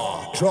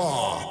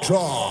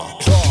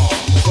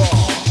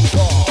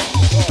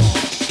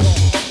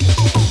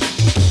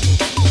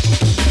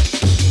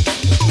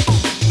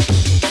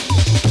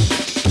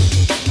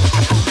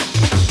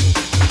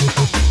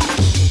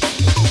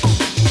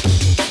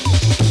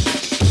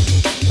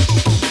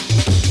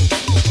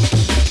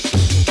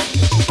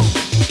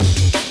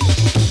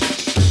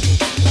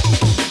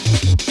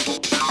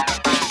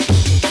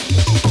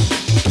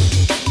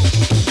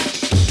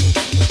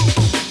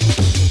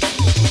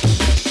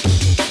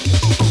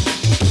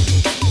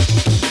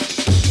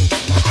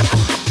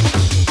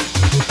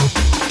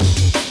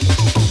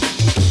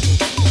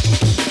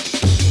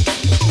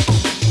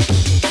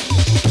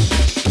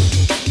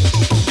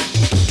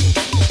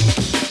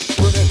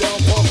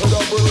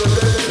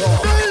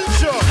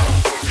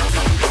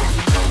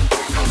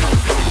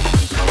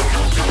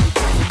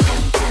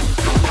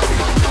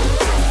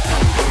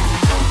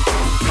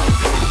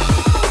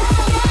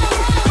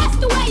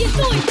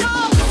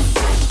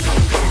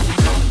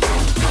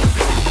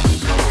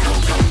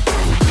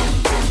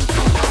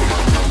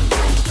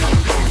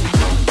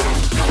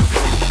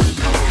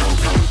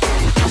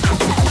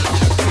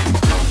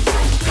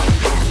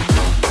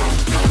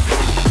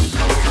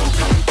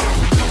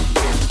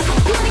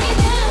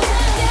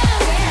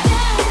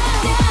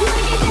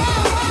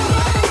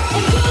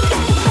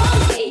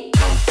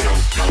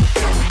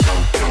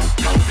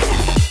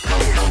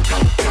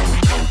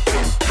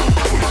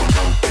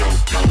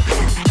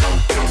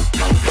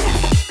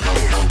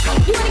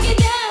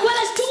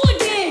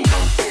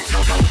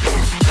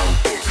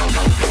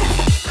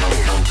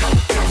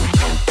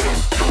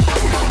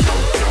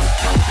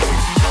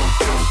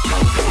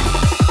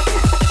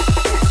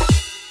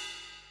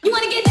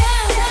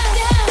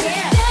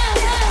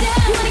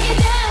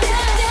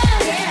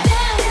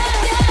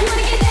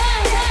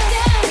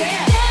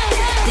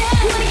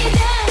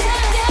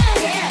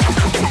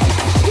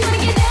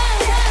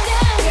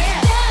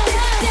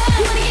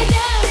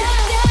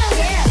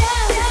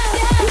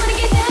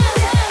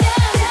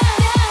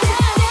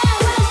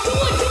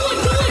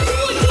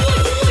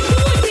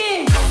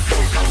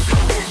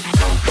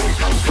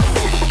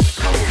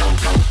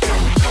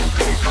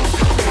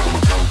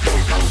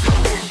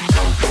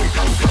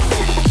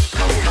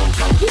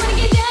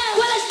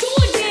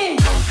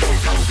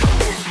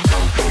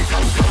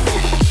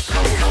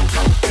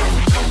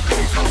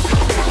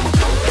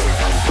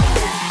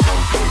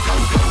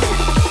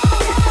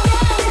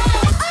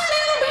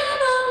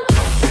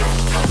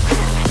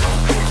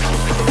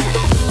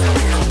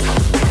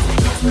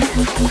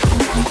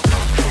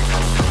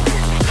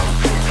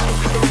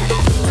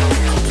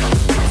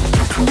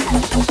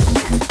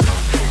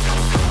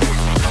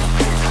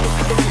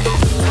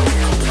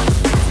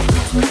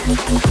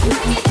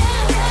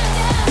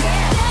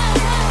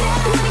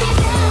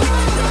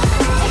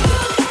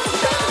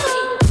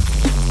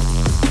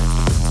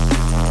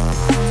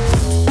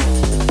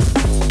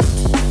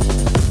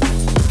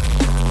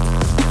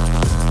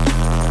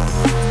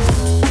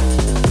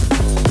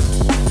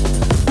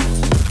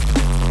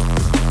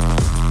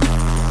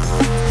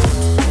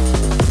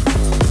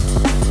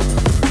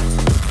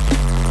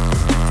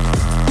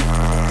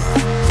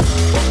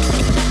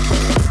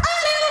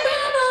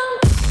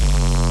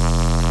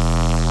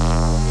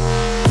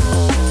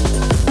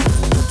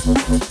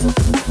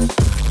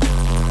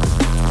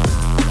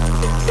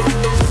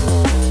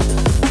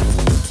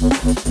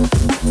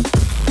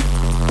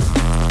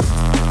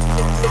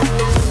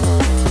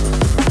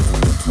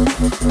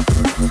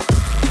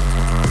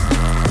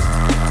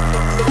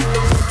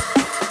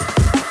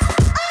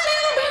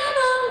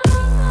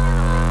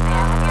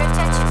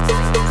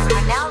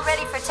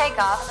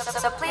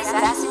 So please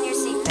fasten your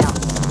seatbelt.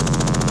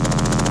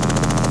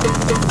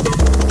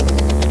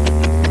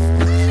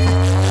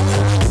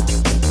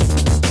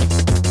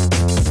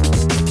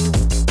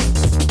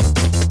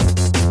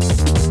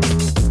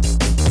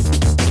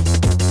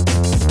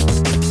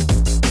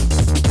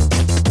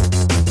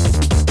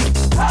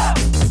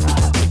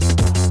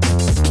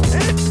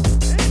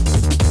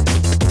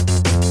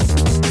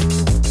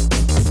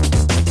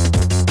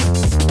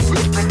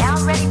 We're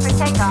now ready for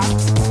takeoff.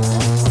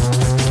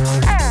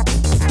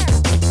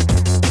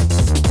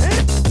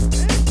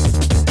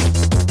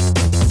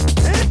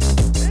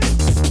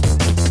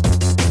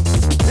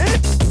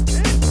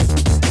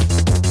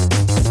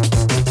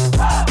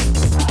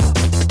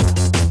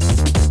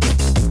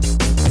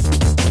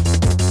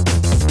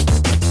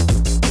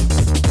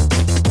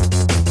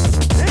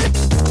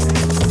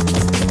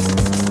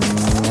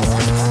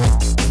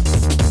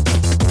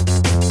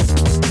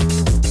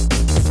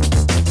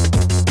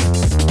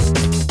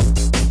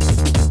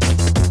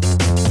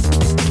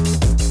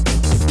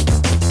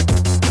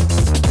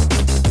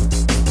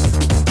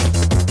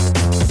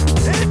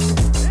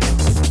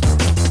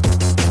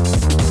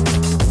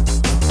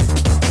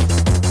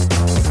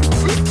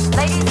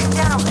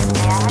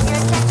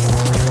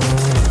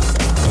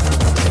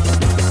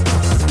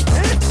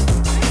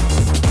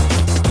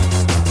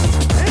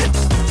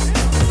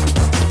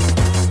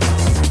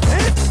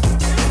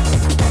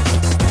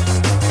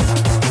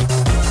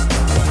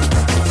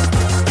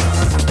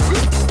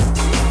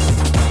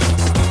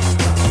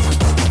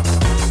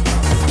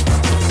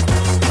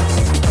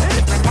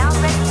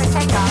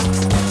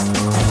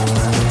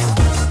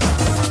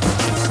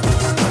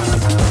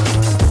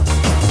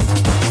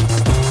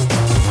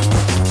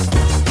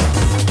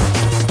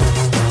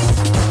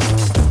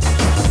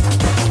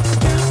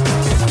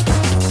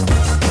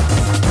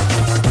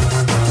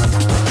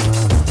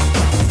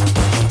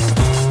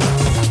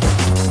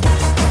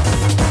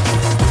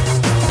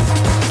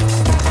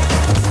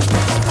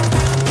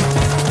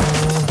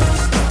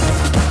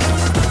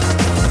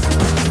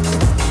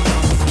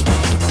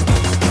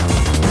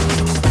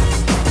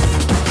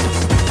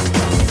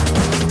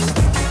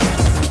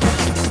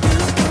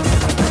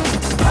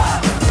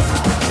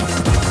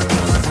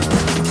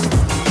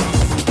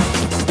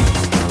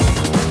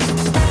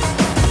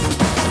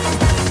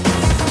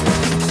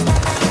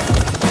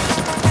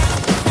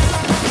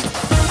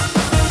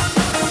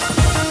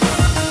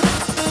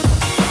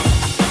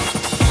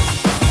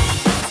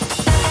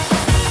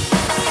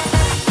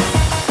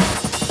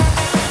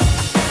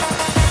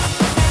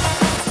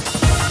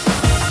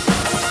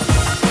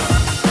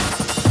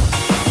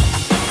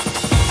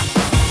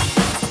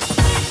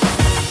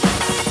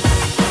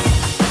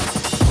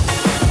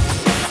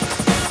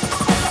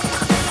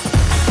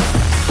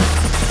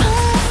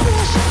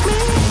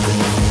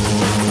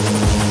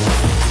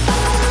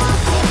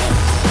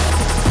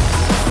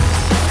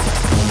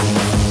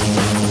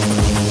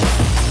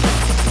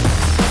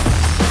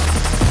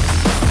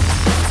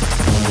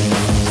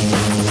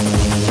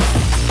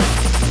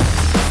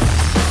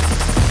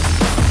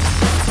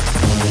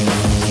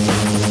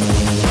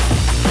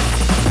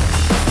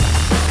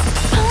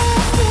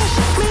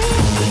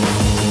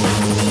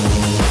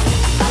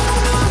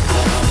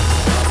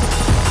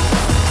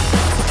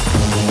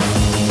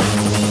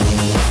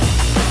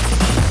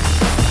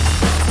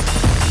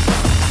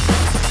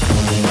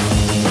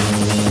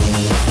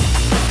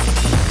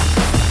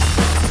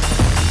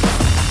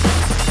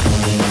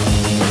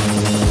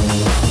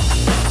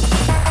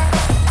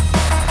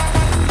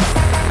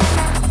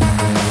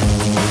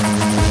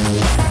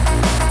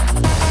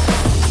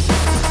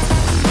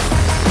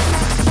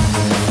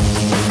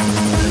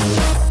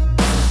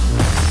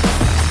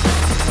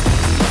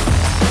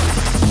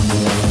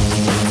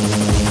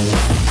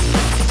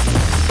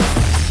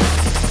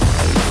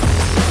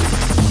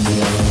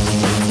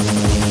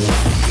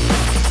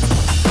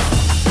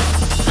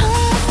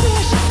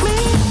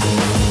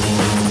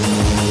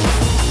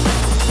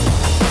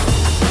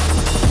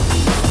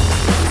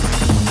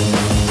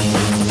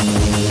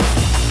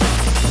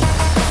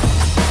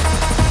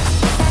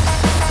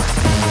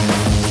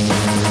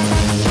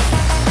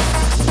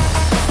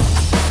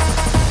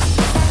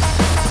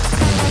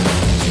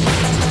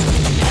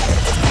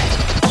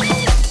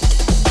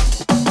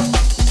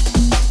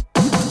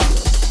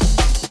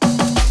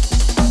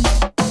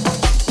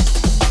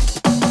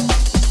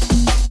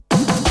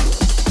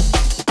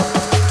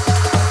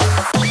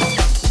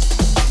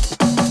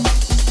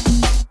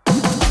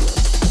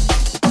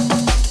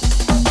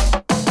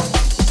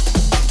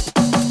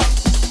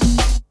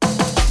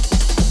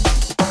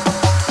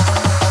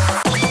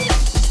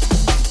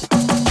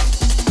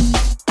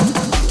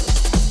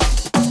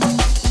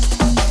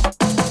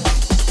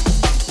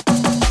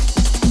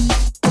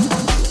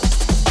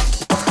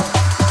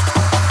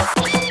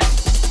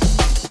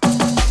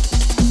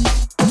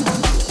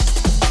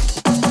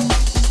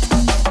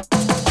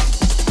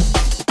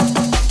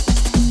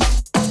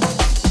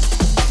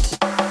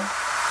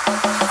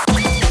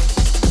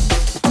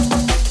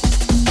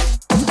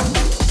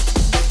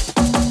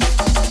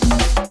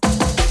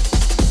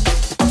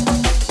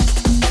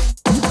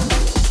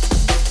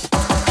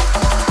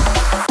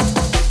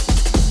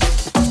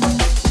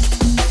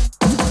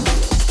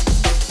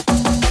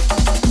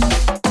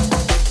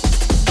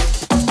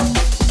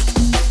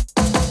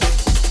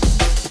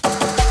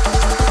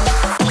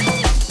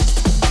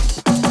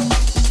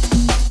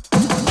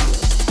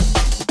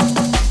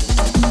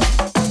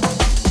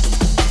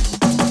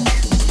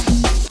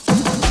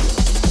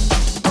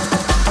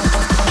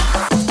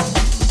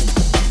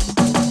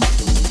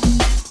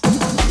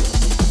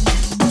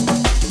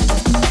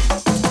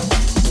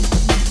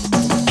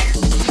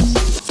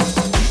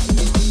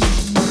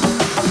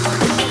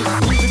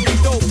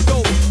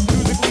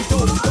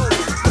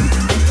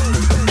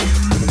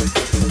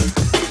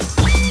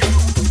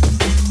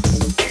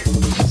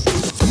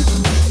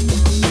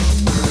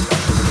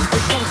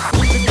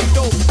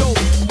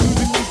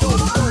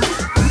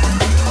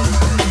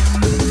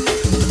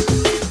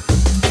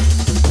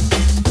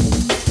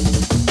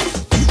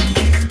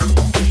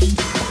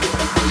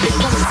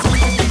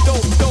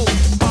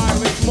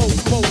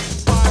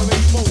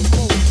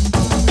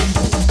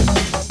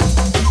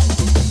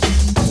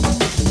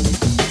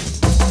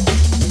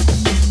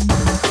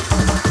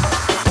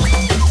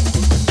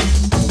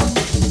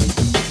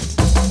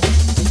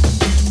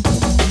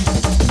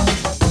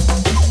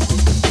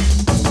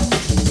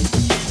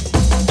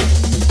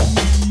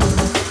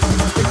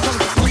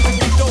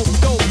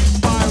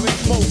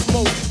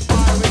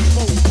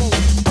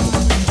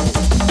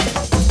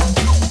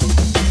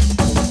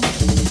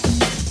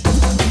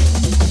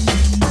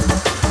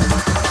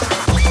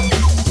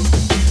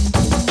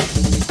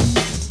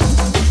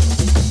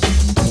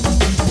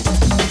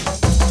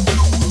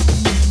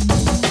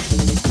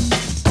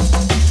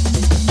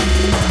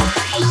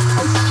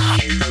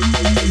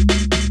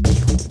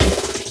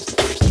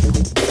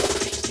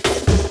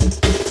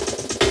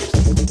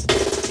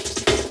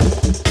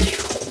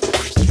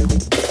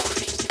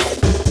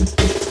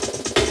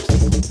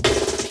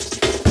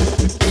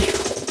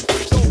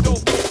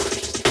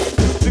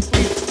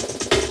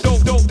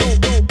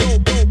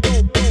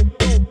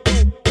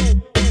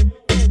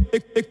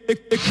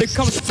 It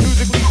comes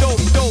musically dope,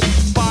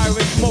 fire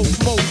and smoke,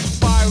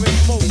 fire and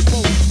smoke,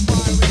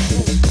 fire and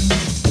smoke.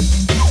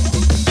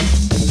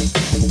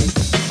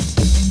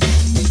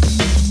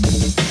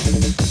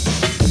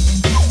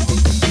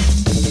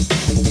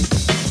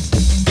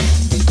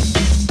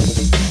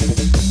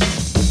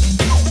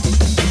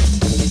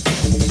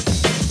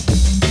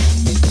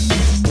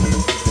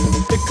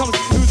 It comes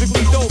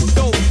musically dope,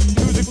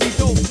 musically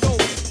dope.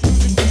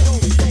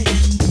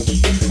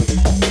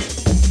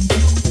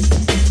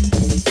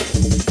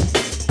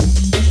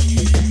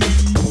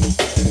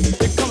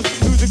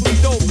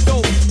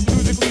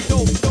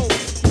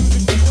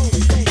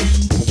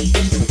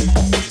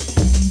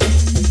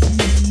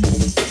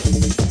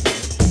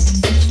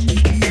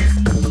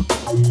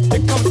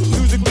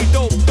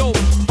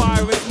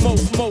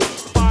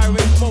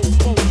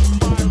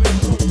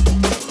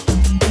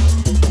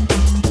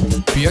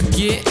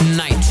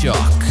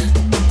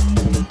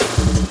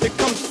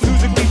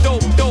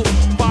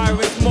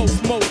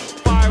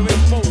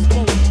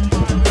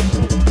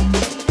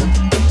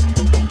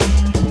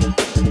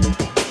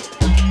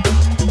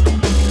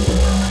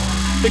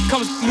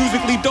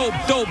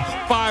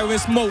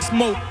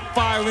 Smoke,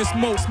 fire and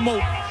smoke,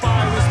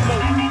 fire and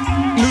smoke.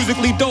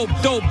 Musically dope,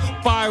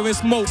 fire and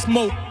smoke,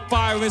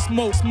 fire and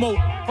smoke,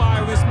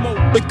 fire and smoke.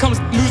 It comes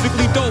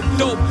musically dope,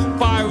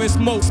 fire and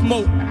smoke,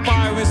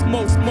 fire and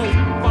smoke,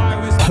 fire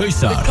and smoke.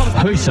 Hausar.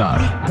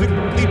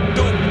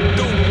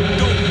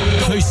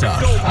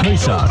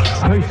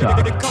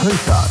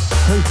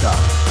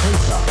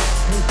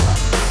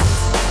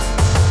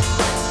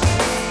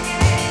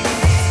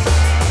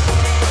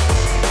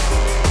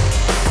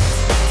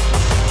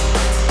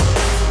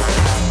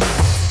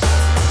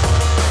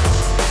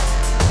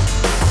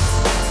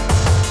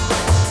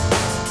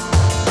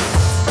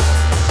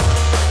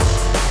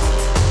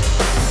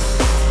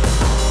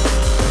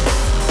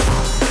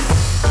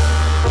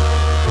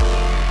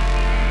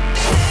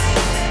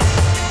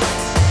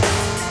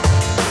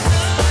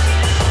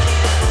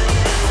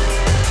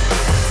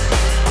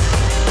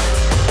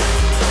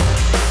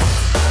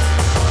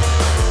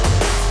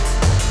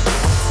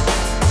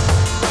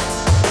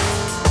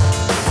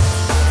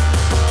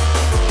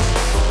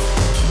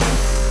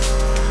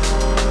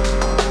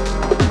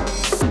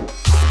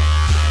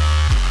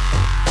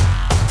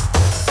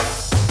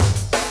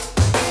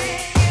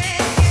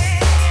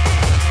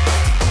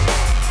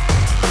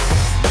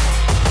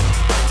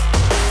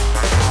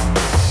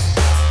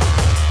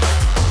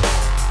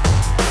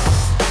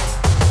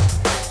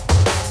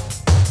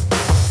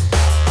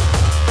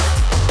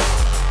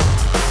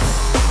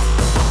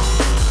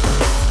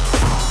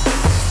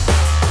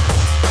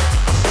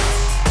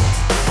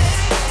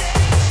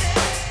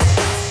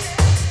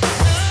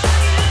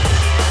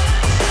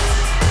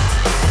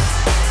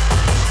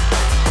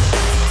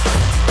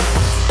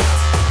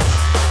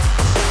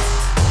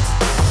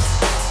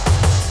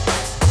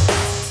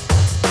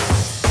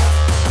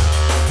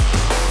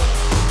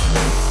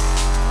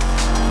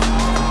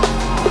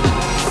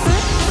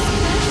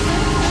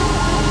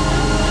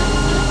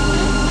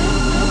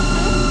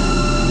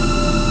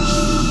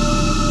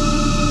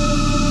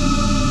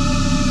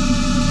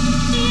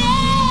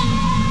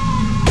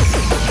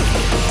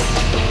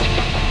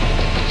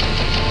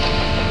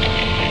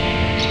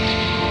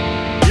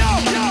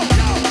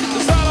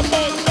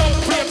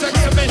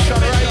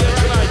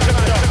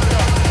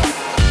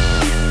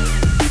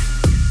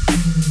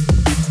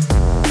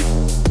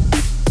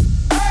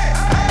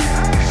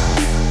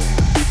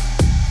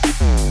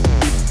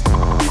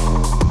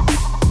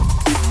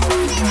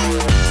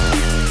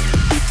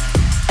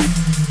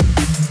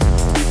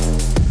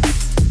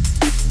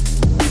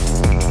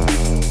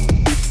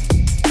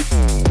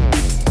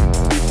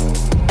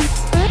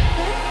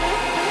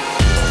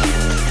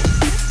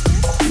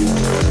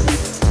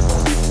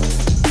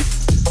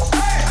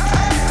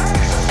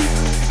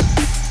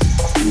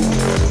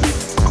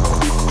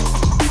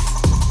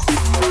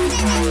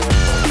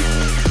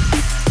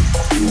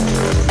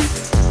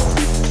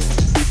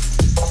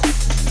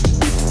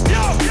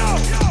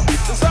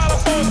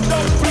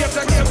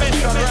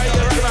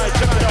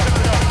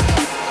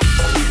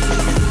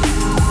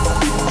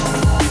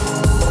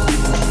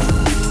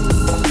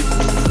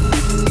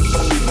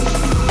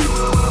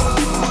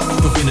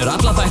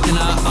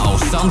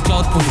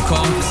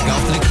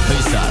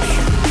 soundcloud.com/hausar.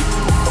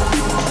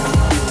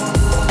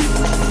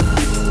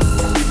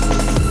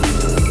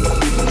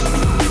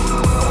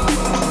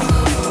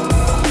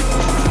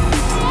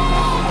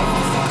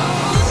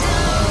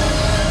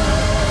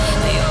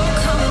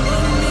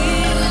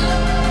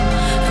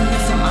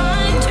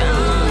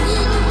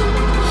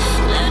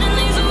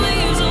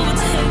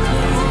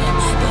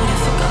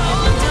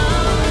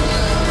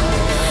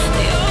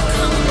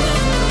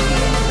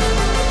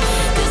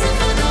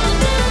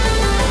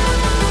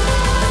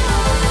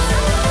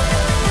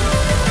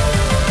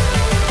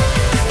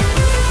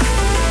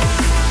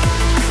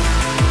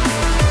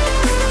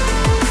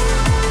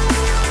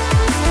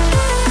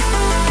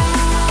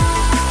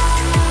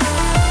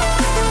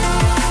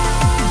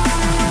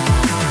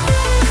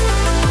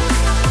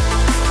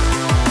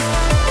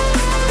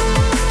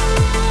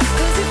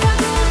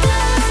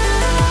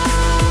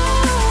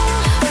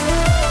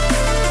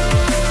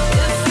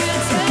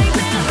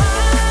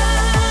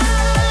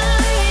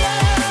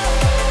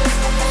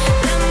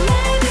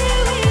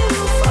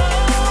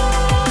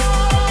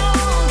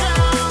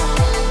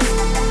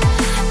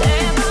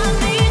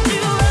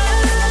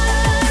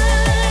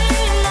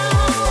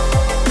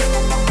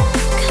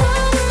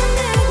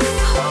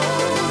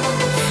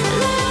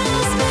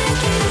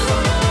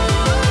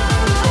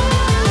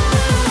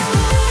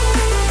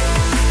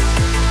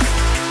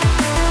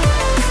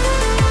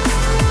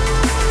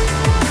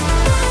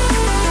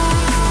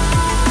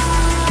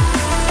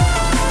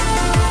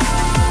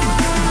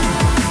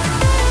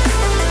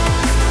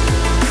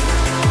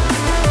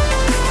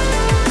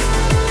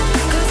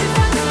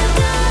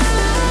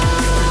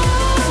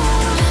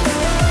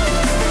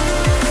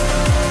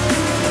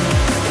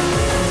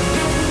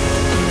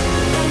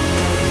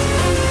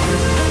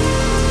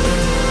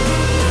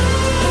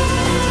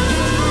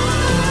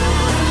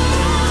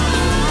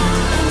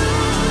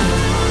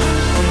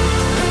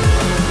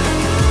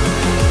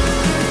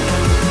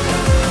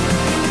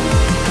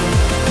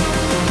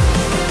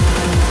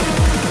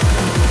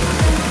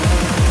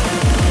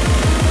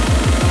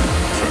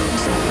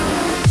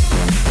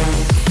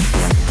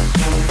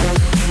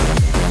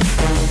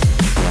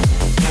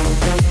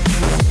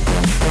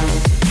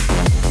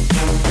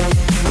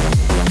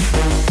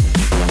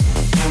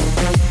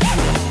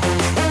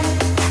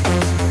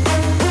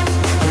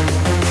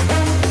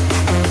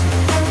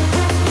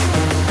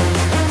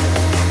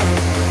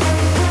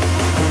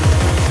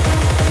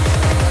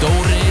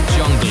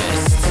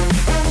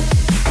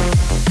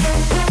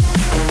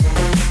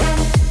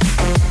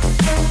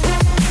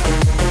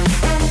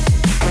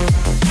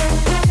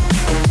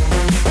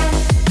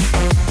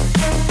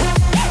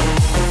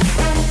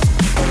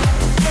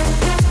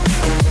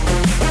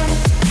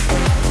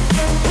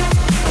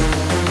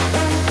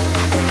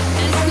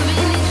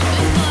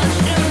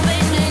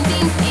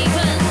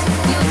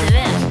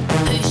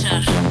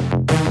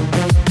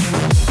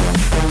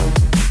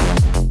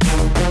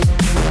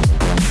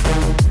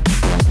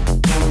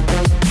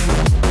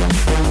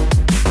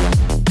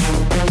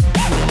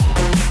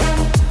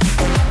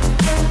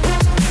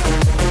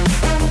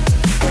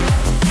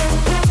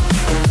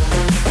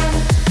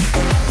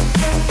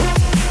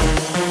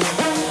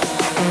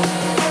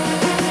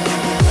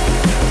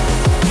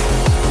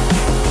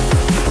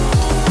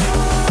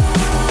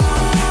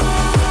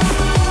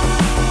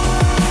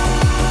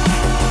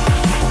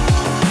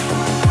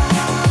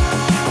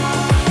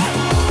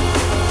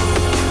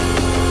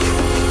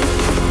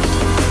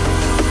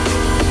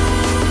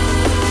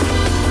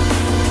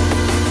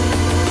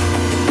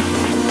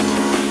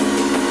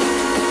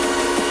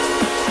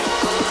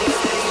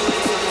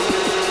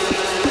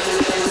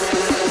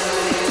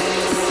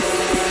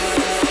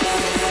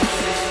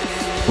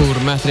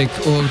 Metric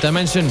og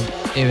Dimension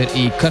yfir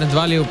í Current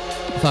Value.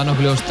 Það er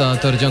nokkuð ljóst að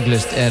Dirty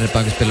Junglist er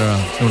bakaspilara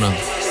núna.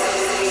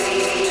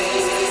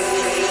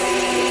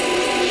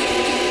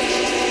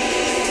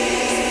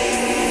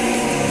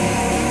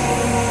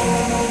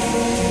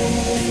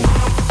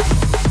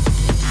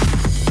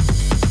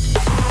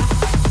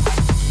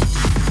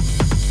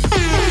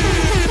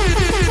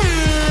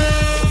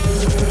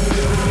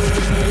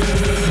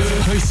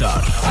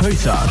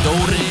 Hausar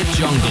Dóri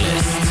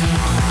Junglist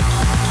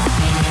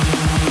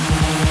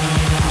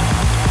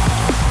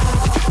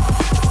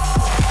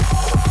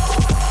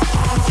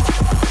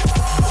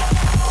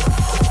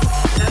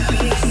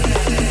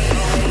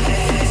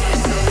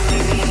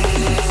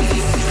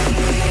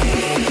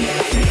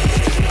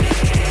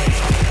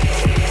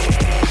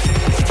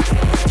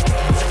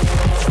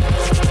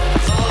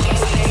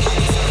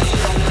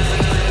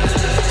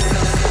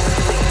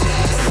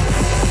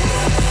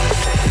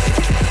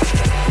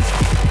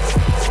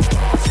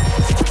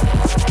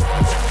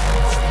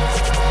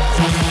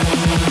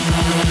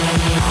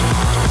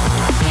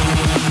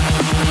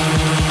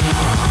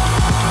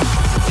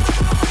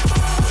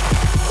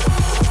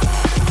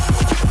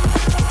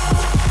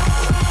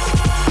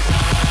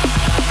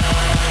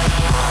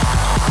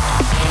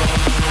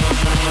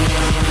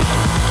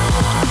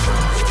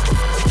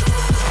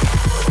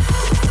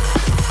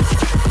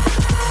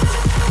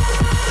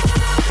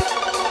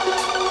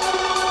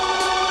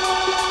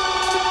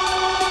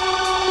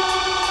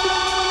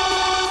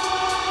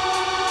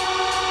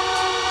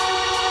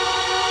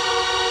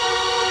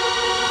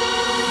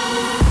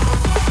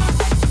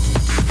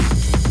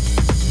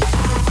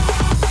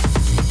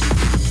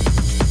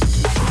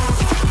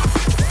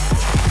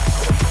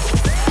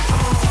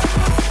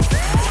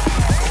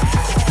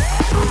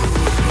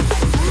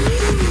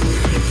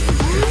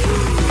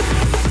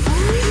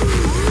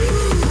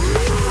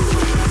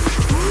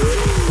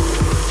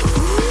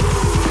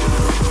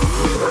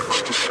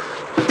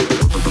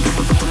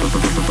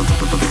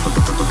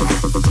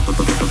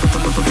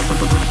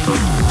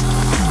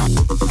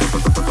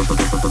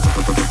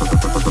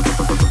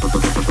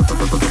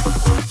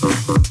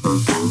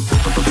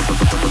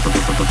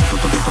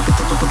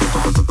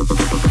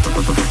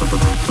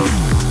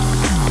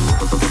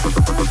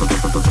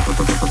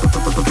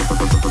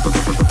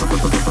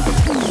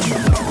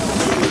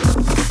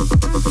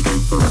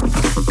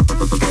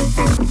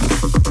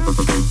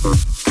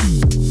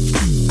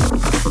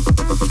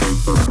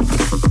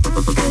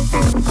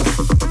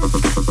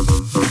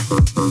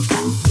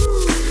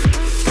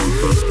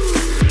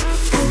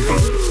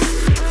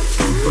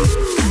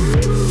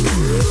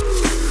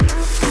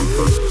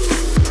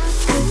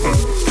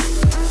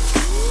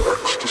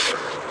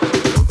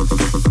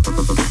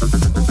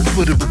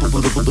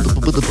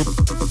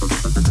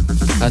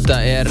Þetta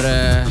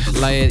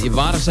lagið, ég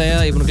var að segja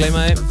það, ég er búinn að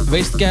gleyma þið,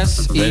 Waste Gas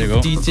í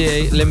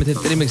DJ Limited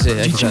remixi.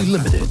 DJ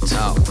Limited.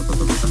 Já,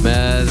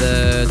 með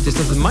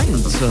Distorted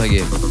Mind, svo það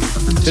ekki.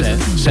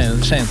 Segjum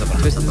það bara.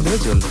 Twisted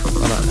Individual.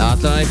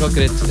 Allavega eitthvað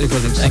greitt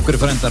recordings. Einhverju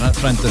frændur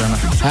hana.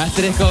 Þetta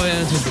er eitthvað við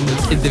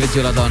Twisted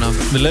Individual allavega.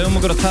 Við lefum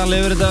okkur að tala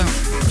yfir þetta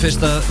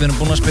fyrst að við erum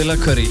búin að spila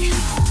Curry.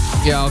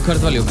 Já, Current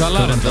Value. Hvað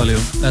lag var þetta?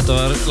 Þetta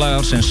var lag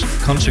ársins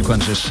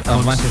Consequences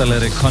af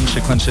væntanlegri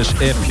Consequences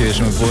EP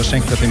sem er búið að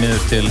seinka því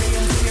niður til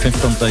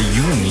 15.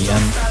 júni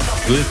en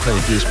guð hvað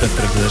ég býði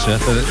spenntur eftir þessu.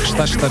 Þetta er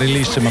stærsta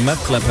release sem að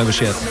Medlab hefur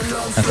séð.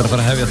 Þetta er að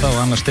fara að hefja þá á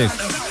annað stig.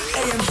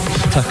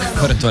 Takk,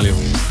 Current Value.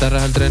 Stærra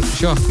heldur en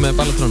Shock með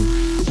Ballatron.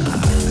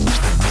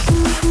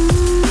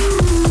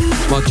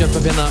 Smá jump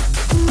up hérna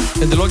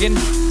undir lokin.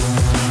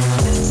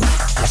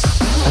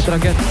 Þetta er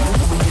ágætt.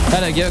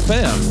 Herra, ekki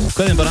kveðja?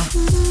 Kveðjum bara.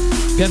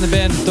 Bjarni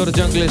Ben, Dóri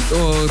Junglist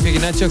og Björki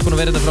Nightshock búin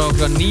að vera þetta frá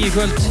kl. 9 í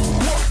kvöld.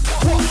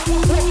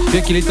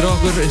 Björki lítur á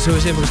okkur eins og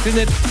við segjum okkur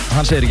skriðnir.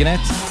 Hann segir ekki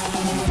neitt.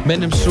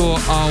 Minnum svo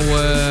á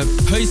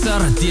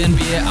Hausar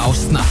DNB á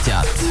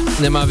Snapchat.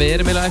 Nema við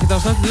erum eiginlega ekkert á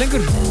Snapchat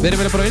lengur. Við erum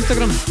eiginlega bara á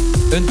Instagram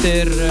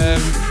undir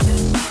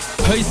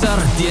Hausar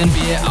DNB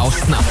á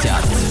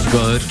Snapchat.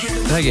 Góður.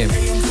 Það ekki.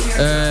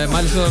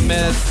 Mælum svo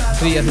með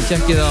því að þið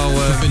tjekkið á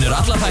Þú finnur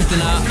alla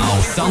þættina á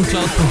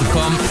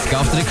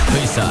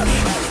soundcloud.com/hausar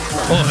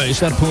og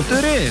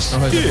hausar.is.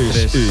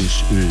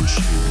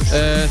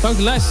 Þang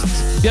til næst,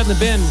 Bjarni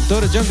Ben,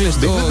 Dóri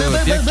Junglist og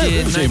Björki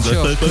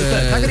Nightshock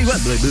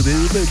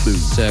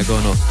segja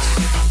góða nótt.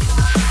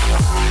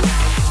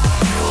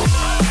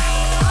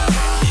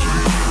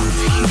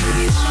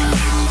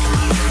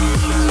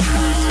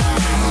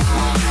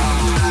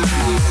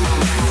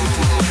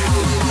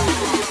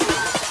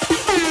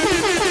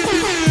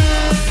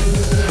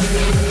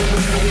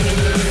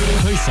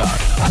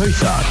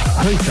 Hausar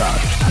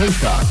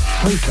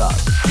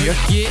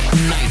Björki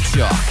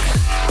Nightshock.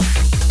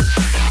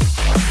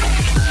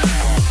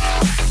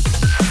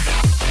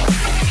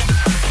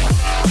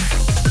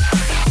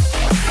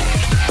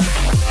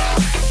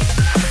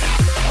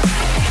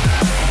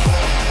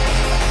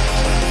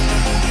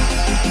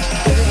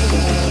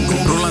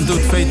 Rúlandi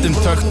út feitum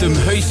töktum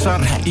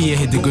Hausar, ég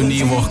heiti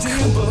Gunni Vok.